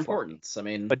acknowledge do their it for me. importance. I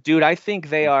mean, But dude, I think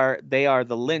they are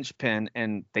the linchpin,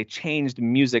 and they changed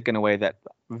music in a way that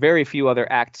very few other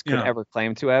acts could ever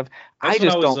claim to have. I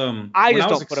just don't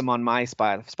put them on my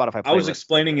Spotify playlist. I was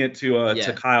explaining it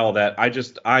to Kyle that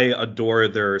I adore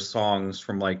their songs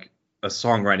from like a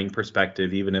songwriting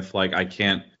perspective, even if like I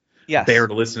can't bear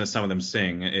to listen to some of them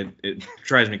sing. It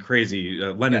drives me crazy.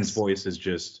 Lennon's voice is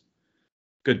just,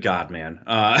 good God, man.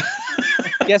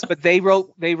 Yes, but they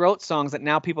wrote songs that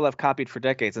now people have copied for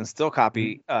decades and still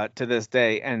copy to this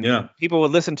day. And people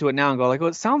would listen to it now and go like, "Oh,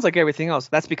 it sounds like everything else."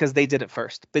 That's because they did it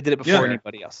first. They did it before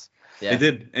anybody else. Yeah.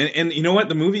 They did. And you know what?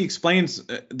 The movie explains,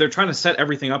 they're trying to set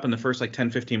everything up in the first like 10,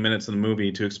 15 minutes of the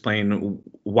movie to explain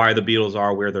why the Beatles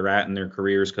are where they're at in their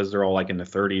careers, because they're all like in the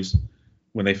 30s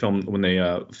when they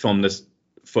filmed this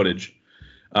footage.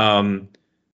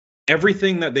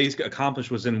 Everything that they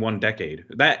accomplished was in one decade.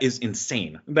 That is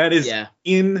insane. That is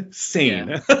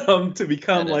insane to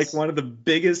become like one of the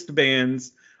biggest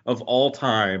bands of all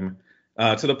time,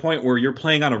 to the point where you're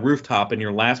playing on a rooftop in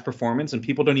your last performance and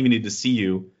people don't even need to see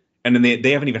you. And then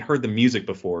they haven't even heard the music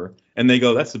before. And they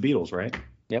go, "That's the Beatles, right?"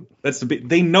 Yep.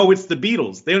 They know it's the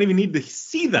Beatles. They don't even need to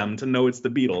see them to know it's the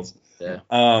Beatles. Yeah.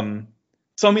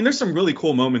 So, I mean, there's some really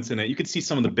cool moments in it. You could see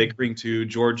some of the bickering too.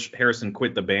 George Harrison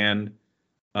quit the band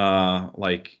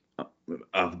like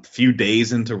a few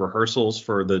days into rehearsals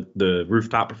for the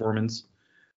rooftop performance.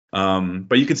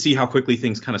 But you could see how quickly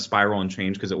things kind of spiral and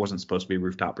change, because it wasn't supposed to be a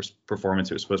rooftop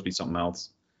performance. It was supposed to be something else,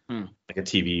 like a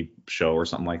TV show or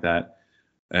something like that.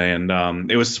 And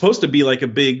it was supposed to be like a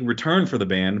big return for the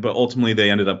band, but ultimately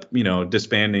they ended up,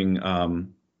 disbanding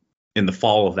in the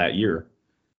fall of that year.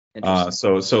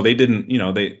 So they didn't,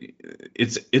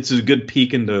 it's a good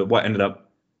peek into what ended up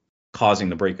causing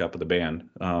the breakup of the band.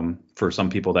 For some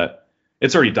people, that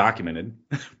it's already documented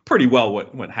pretty well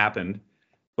what happened,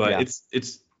 but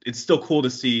it's still cool to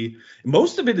see.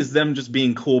 Most of it is them just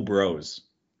being cool bros.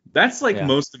 That's like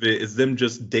most of it is them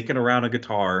just dicking around a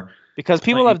guitar. Because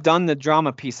people have done the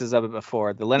drama pieces of it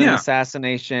before, the Lennon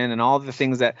assassination and all the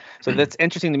things that. So that's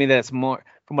interesting to me. That it's more,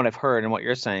 from what I've heard and what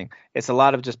you're saying, it's a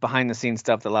lot of just behind the scenes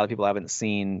stuff that a lot of people haven't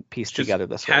seen pieced together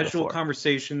this way. Casual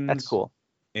conversations. That's cool.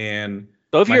 And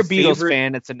so if you're a Beatles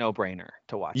fan, it's a no-brainer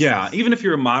to watch. Yeah, this. Even if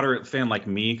you're a moderate fan like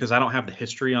me, because I don't have the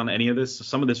history on any of this.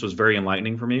 Some of this was very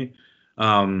enlightening for me.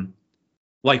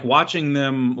 Like watching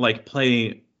them like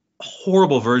play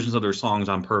horrible versions of their songs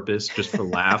on purpose just for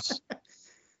laughs.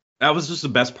 That was just the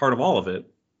best part of all of it.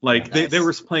 Like they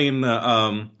were playing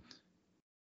the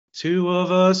Two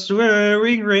of Us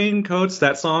Wearing Raincoats,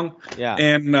 that song. Yeah.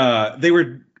 And they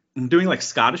were doing like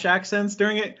Scottish accents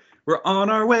during it. We're on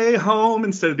our way home.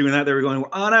 Instead of doing that, they were going, "We're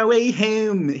on our way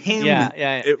home."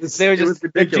 Yeah. They were just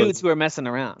the dudes who were messing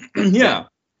around. Yeah.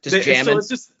 Just jamming. So it's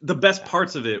just the best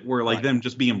parts of it were like them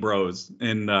just being bros.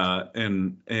 And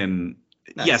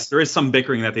yes, there is some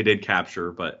bickering that they did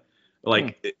capture, but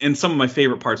like, and some of my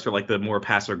favorite parts are like the more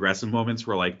passive aggressive moments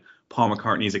where like Paul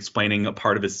McCartney is explaining a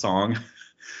part of his song,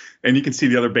 and you can see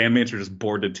the other bandmates are just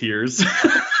bored to tears.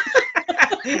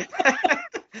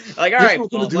 Like, all right,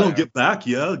 what we're gonna do? Get back,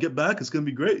 get back. It's gonna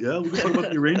be great. Yeah, we're gonna talk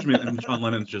about the arrangement. And John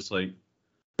Lennon's just like,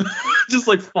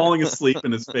 falling asleep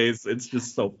in his face. It's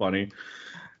just so funny.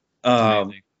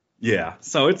 Yeah.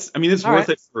 So it's worth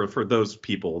it for those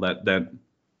people that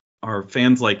are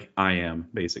fans like I am,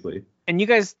 basically. And you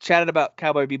guys chatted about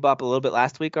Cowboy Bebop a little bit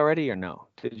last week already, or no?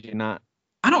 Did you not?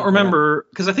 I don't remember,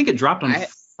 because I think it dropped on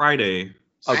Friday.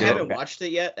 I haven't watched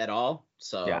it yet at all.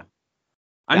 So yeah.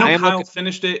 I know Kyle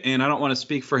finished it, and I don't want to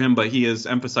speak for him, but he has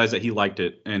emphasized that he liked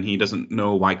it, and he doesn't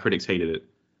know why critics hated it.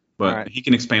 But he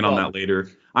can expand on that later.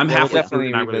 I'm halfway through,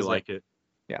 and I really like it.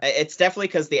 Yeah, it's definitely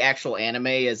because the actual anime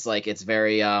is like, it's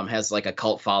very has like a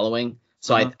cult following.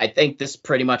 So I think this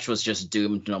pretty much was just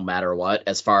doomed no matter what,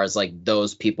 as far as like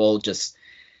those people just,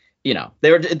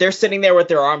 they're sitting there with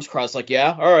their arms crossed like,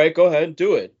 yeah, all right, go ahead,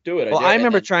 do it. Well, I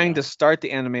remember trying to start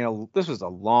the anime. This was a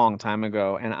long time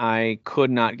ago, and I could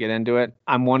not get into it.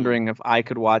 I'm wondering if I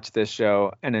could watch this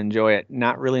show and enjoy it,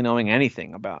 not really knowing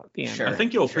anything about the anime. Sure. I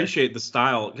think you'll appreciate the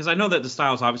style, because I know that the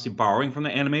style is obviously borrowing from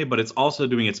the anime, but it's also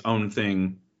doing its own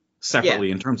thing separately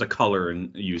in terms of color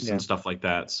and use and stuff like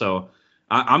that. So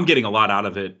I'm getting a lot out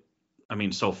of it. I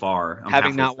mean, so far.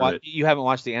 You haven't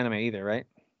watched the anime either, right?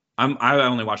 I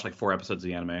only watched like 4 episodes of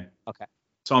the anime. Okay.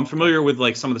 So I'm familiar with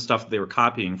like some of the stuff that they were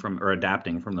copying from or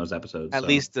adapting from those episodes. At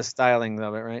least the styling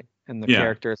of it, right? And the Yeah.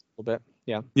 characters a little bit.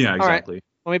 Yeah. Yeah, All right. exactly.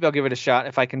 Well, maybe I'll give it a shot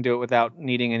if I can do it without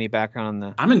needing any background on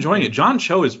the. I'm enjoying it. John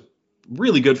Cho is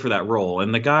really good for that role,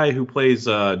 and the guy who plays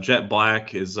Jet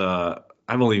Black is I've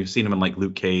only seen him in like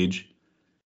Luke Cage.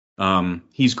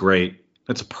 He's great.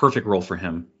 That's a perfect role for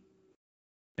him.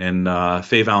 And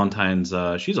Faye Valentine's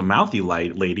she's a mouthy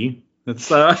lady. That's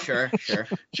Sure.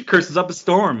 She curses up a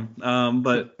storm.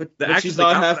 But the actress she's that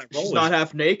not got half that role she's is- not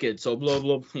half naked, so blah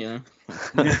blah. Yeah.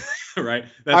 right. That's All right,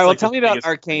 well, like tell the me about biggest-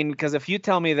 Arcane, because if you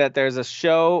tell me that there's a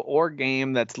show or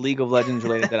game that's League of Legends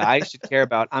related that I should care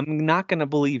about, I'm not going to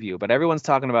believe you. But everyone's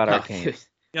talking about Arcane.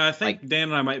 Yeah, I think Dan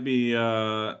and I might be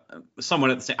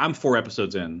somewhat at the same. I'm 4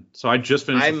 episodes in, so I just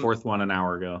finished the 4th one an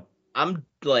hour ago. I'm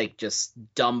like just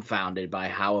dumbfounded by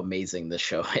how amazing this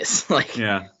show is. Like,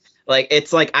 Yeah. Like,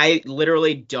 it's like I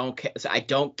literally don't care. I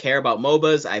don't care about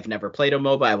MOBAs. I've never played a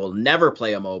MOBA. I will never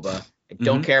play a MOBA. I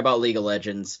don't care about League of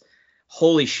Legends.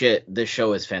 Holy shit, this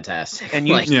show is fantastic. And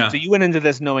you, like, so you went into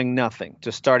this knowing nothing,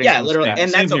 just starting. yeah, from literally, scratch.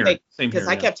 and that's okay because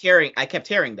I kept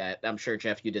hearing that. I'm sure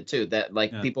Jeff, you did too. That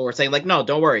like people were saying like, no,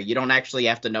 don't worry, you don't actually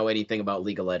have to know anything about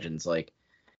League of Legends. Like,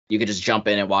 you could just jump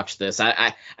in and watch this.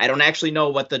 I don't actually know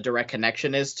what the direct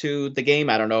connection is to the game.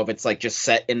 I don't know if it's like just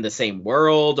set in the same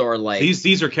world or like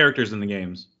these are characters in the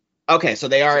games. Okay, so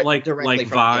they are so like directly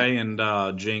from Vi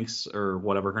and Jinx or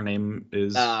whatever her name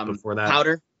is before that.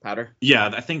 Powder.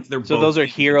 Yeah, I think they're so both those are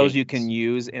heroes you can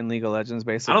use in League of Legends,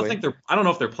 basically. I don't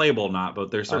know if they're playable or not,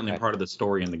 but they're certainly part of the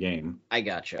story in the game. I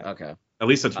gotcha. Okay. At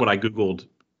least that's what I Googled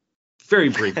very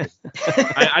briefly.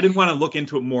 I didn't want to look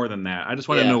into it more than that. I just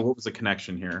wanted to know what was the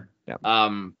connection here. Yeah.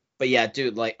 But yeah,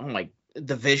 dude, like, oh my,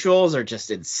 the visuals are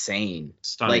just insane.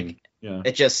 Stunning. Like,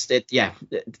 yeah.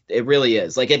 It really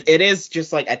is. Like, it is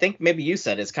just like, I think maybe you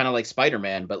said it's kind of like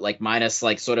Spider-Man, but like minus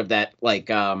like sort of that like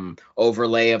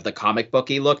overlay of the comic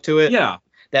booky look to it. Yeah.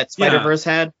 That Spider-Verse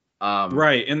had.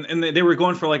 Right. And they were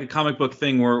going for like a comic book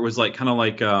thing where it was like kind of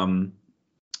like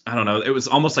I don't know. It was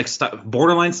almost like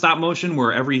borderline stop motion,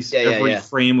 where every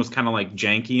frame was kind of like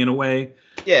janky in a way,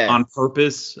 on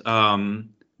purpose.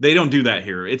 They don't do that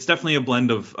here. It's definitely a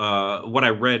blend of what I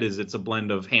read is it's a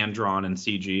blend of hand drawn and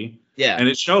CG. Yeah, and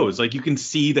it shows. Like, you can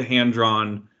see the hand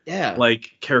drawn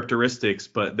like characteristics,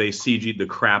 but they CG'd the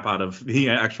crap out of the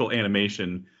actual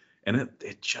animation, and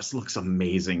it just looks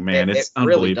amazing, man. It's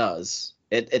unbelievable. Really does.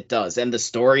 It does, and the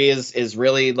story is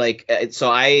really like.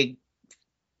 So I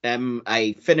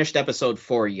finished episode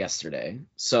 4 yesterday.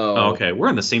 So okay, we're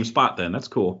in the same spot then. That's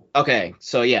cool. Okay,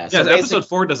 so yeah. So episode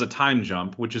 4 does a time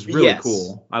jump, which is really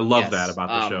cool. I love that about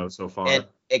the show so far.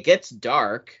 It gets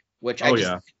dark, which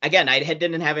again, I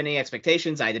didn't have any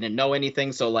expectations. I didn't know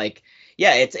anything, so like,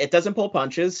 yeah, it doesn't pull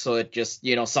punches. So it just,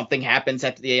 something happens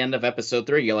at the end of episode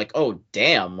 3. You're like, oh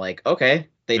damn, like, okay,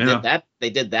 they did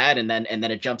that, and then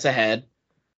it jumps ahead.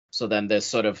 So then there's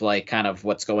sort of like kind of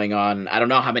what's going on. I don't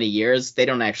know how many years. They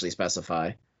don't actually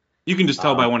specify. You can just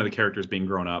tell by one of the characters being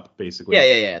grown up, basically.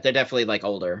 Yeah. They're definitely like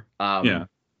older. But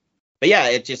yeah,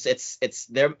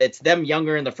 it's them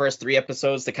younger in the first 3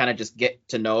 episodes to kind of just get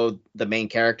to know the main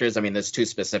characters. I mean, there's 2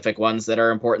 specific ones that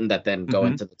are important that then go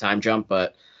into the time jump.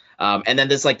 But and then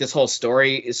there's like this whole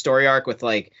story arc with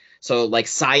like, so like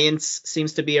science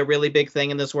seems to be a really big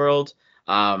thing in this world.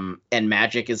 And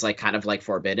magic is like kind of like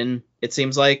forbidden, it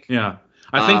seems like. Yeah.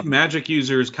 I think magic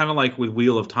users, kind of like with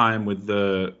Wheel of Time, with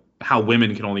how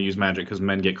women can only use magic because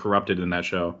men get corrupted in that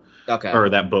show. Okay. Or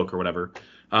that book or whatever.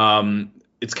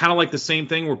 It's kind of like the same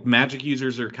thing where magic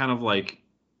users are kind of like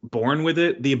born with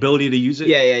it, the ability to use it.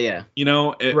 Yeah.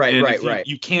 Right.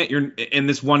 You can't. And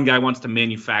this one guy wants to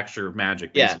manufacture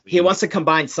magic. Basically. Yeah, he wants to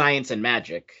combine science and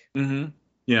magic. Mm-hmm.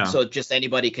 Yeah. So just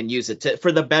anybody can use it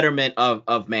for the betterment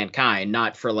of mankind,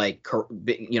 not for like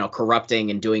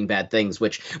corrupting and doing bad things,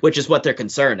 which is what their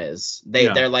concern is.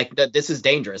 They're like, this is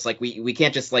dangerous. Like we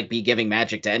can't just like be giving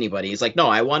magic to anybody. He's like, no,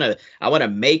 I want to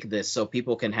make this so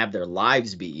people can have their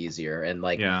lives be easier, and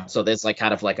like so there's like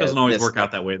kind of like doesn't always work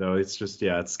out that way though. It's just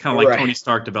it's kind of like Tony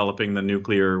Stark developing the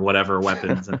nuclear whatever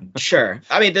weapons. And... Sure.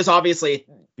 I mean, there's obviously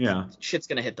shit's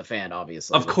gonna hit the fan,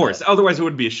 obviously. Of course. That. Otherwise it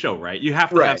wouldn't be a show, right? You have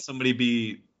to have somebody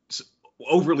be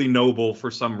overly noble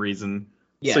for some reason,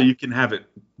 so you can have it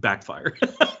backfire.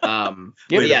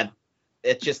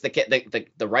 It's just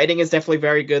the writing is definitely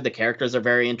very good. The characters are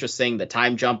very interesting. The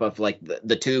time jump of like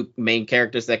the 2 main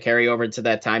characters that carry over to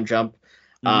that time jump,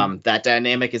 that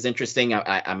dynamic is interesting.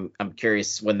 I'm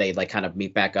curious when they like kind of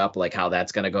meet back up, like how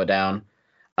that's gonna go down.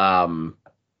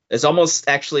 There's almost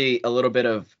actually a little bit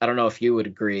of, I don't know if you would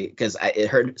agree, because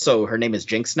her name is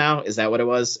Jinx now. Is that what it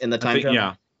was in the time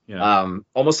jump? Yeah.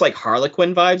 Almost like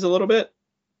Harlequin vibes a little bit.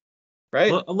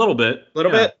 right? A little bit. A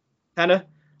little bit, kind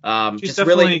of. She's just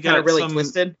really definitely kind of got really some-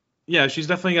 twisted. Yeah, she's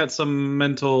definitely got some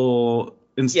mental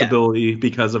instability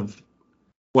because of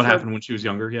what Sure. happened when she was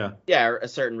younger. Yeah. Yeah, a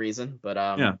certain reason, but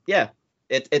Yeah.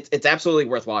 it's absolutely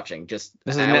worth watching. Just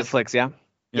This is I was- Netflix, yeah.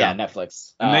 Yeah,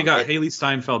 Netflix. And they got Haley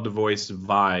Steinfeld to voice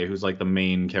Vi, who's like the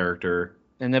main character.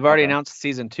 And they've already Okay. announced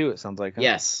season 2. It sounds like. Huh?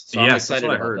 Yes, so I'm Yes, that's excited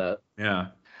what I about heard. that. Yeah.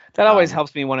 That always Um,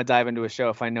 helps me want to dive into a show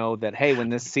if I know that, hey, when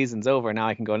this season's over, now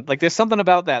I can go. Like, there's something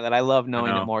about that I love knowing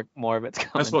that know. more of it's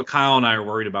coming. That's what Kyle and I are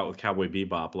worried about with Cowboy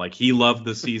Bebop. Like, he loved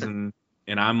the season,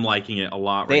 and I'm liking it a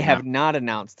lot They right have now. not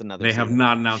announced another. They have season.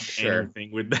 not announced Sure.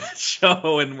 anything with that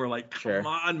show, and we're like, come Sure.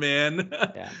 on, man.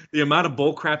 Yeah. The amount of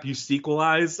bullcrap you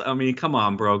sequelize. I mean, come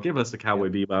on, bro. Give us the Cowboy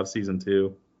Bebop season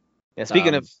 2. Yeah.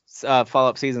 Speaking of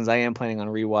follow-up seasons, I am planning on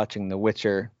rewatching The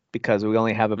Witcher because we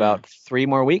only have about 3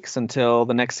 more weeks until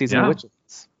the next season of Yeah. Witcher.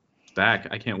 It's back.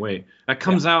 I can't wait. That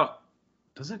comes out.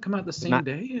 Does that come out the same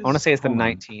day? I want to say it's the Hold on.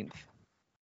 19th.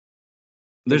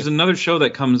 There's another show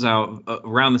that comes out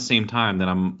around the same time that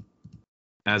I'm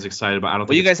as excited about. I don't Well,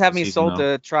 think you it's guys have the me season, sold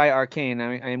though. to try Arcane.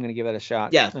 I am going to give it a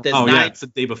shot. Yeah, there's Oh yeah, 9 it's the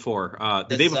day before. The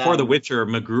This, day before The Witcher,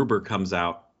 MacGruber comes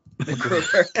out.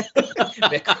 McGruber.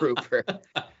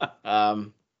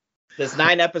 There's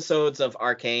 9 episodes of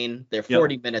Arcane. They're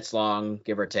 40 minutes long,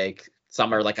 give or take.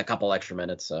 Some are like a couple extra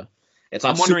minutes, so it's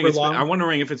not super long. I'm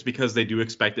wondering if it's because they do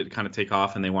expect it to kind of take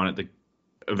off and they want it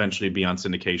to eventually be on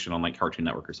syndication on like Cartoon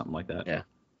Network or something like that. Yeah.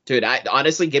 Dude, I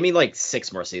honestly give me like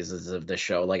 6 more seasons of this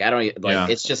show. Like I don't like Yeah.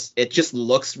 it just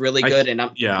looks really good, and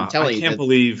I'm telling I you, can't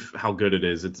believe how good it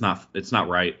is. It's not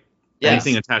right. Yes.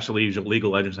 Anything attached to League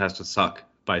of Legends has to suck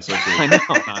by association. I know.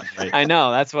 It's not right. I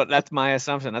know. That's my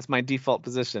assumption. That's my default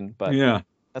position. But Yeah.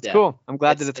 that's Yeah. cool. I'm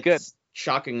glad that it's good.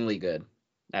 Shockingly good.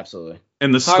 Absolutely.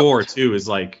 And the score too is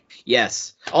like,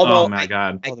 Yes. Although oh my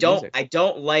god. I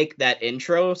don't like that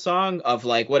intro song of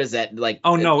like, what is that, like?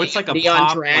 Oh no, it's like a Neon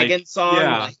pop, Dragon like, song,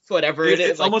 yeah. like, whatever it is.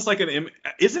 It's like, almost like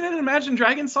isn't it an Imagine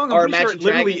Dragons song? I'm Or pretty sure it Imagine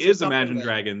literally Dragons or is something Imagine like-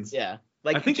 Dragons. yeah.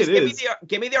 Like, I think just it is.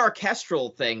 give me the orchestral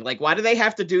thing. Like, why do they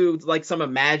have to do like some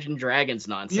Imagine Dragons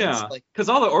nonsense? Yeah, Like, because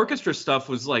all the orchestra stuff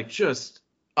was like just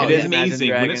Oh, It is yeah. Imagine amazing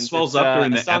when it Dragons. swells It's, up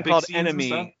during a the song epic called scenes and Enemy.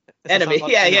 stuff. It's a song Enemy.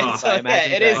 called Yeah, Enemy yeah. by So, yeah,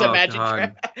 Imagine it is Dragons. Imagine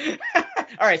God. Dragons.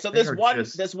 All right, so They there's are one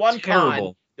just con.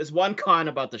 terrible. There's one con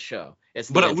about the show. It's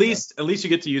the But at intro. least you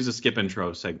get to use the skip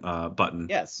intro button.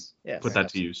 Yes. Put that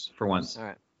to use for once. All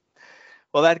right.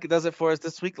 Well, that does it for us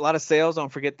this week. A lot of sales.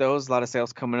 Don't forget those. A lot of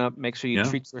sales coming up. Make sure you Yeah.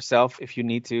 treat yourself if you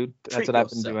need to. That's Treat what I've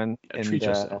been yourself. doing. Yeah, treat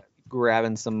yourself.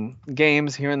 Grabbing some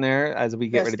games here and there as we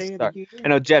get Best ready day to of the start. year. I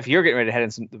know, Jeff, you're getting ready to head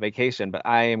into vacation, but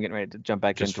I am getting ready to jump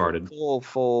back Just into started. a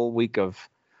full week of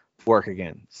work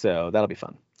again. So that'll be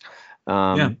fun.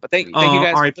 Yeah. But thank you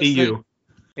guys. for R.I.P. listening. you.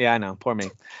 Yeah, I know. Poor me.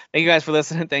 Thank you guys for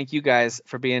listening. Thank you guys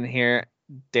for being here.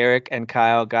 Derek and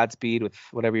Kyle, Godspeed with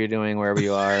whatever you're doing, wherever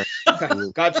you are.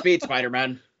 Godspeed,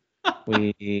 Spider-Man.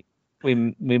 we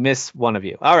miss one of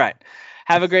you. All right.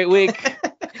 Have a great week.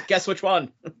 Guess which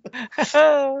one?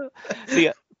 See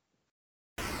ya.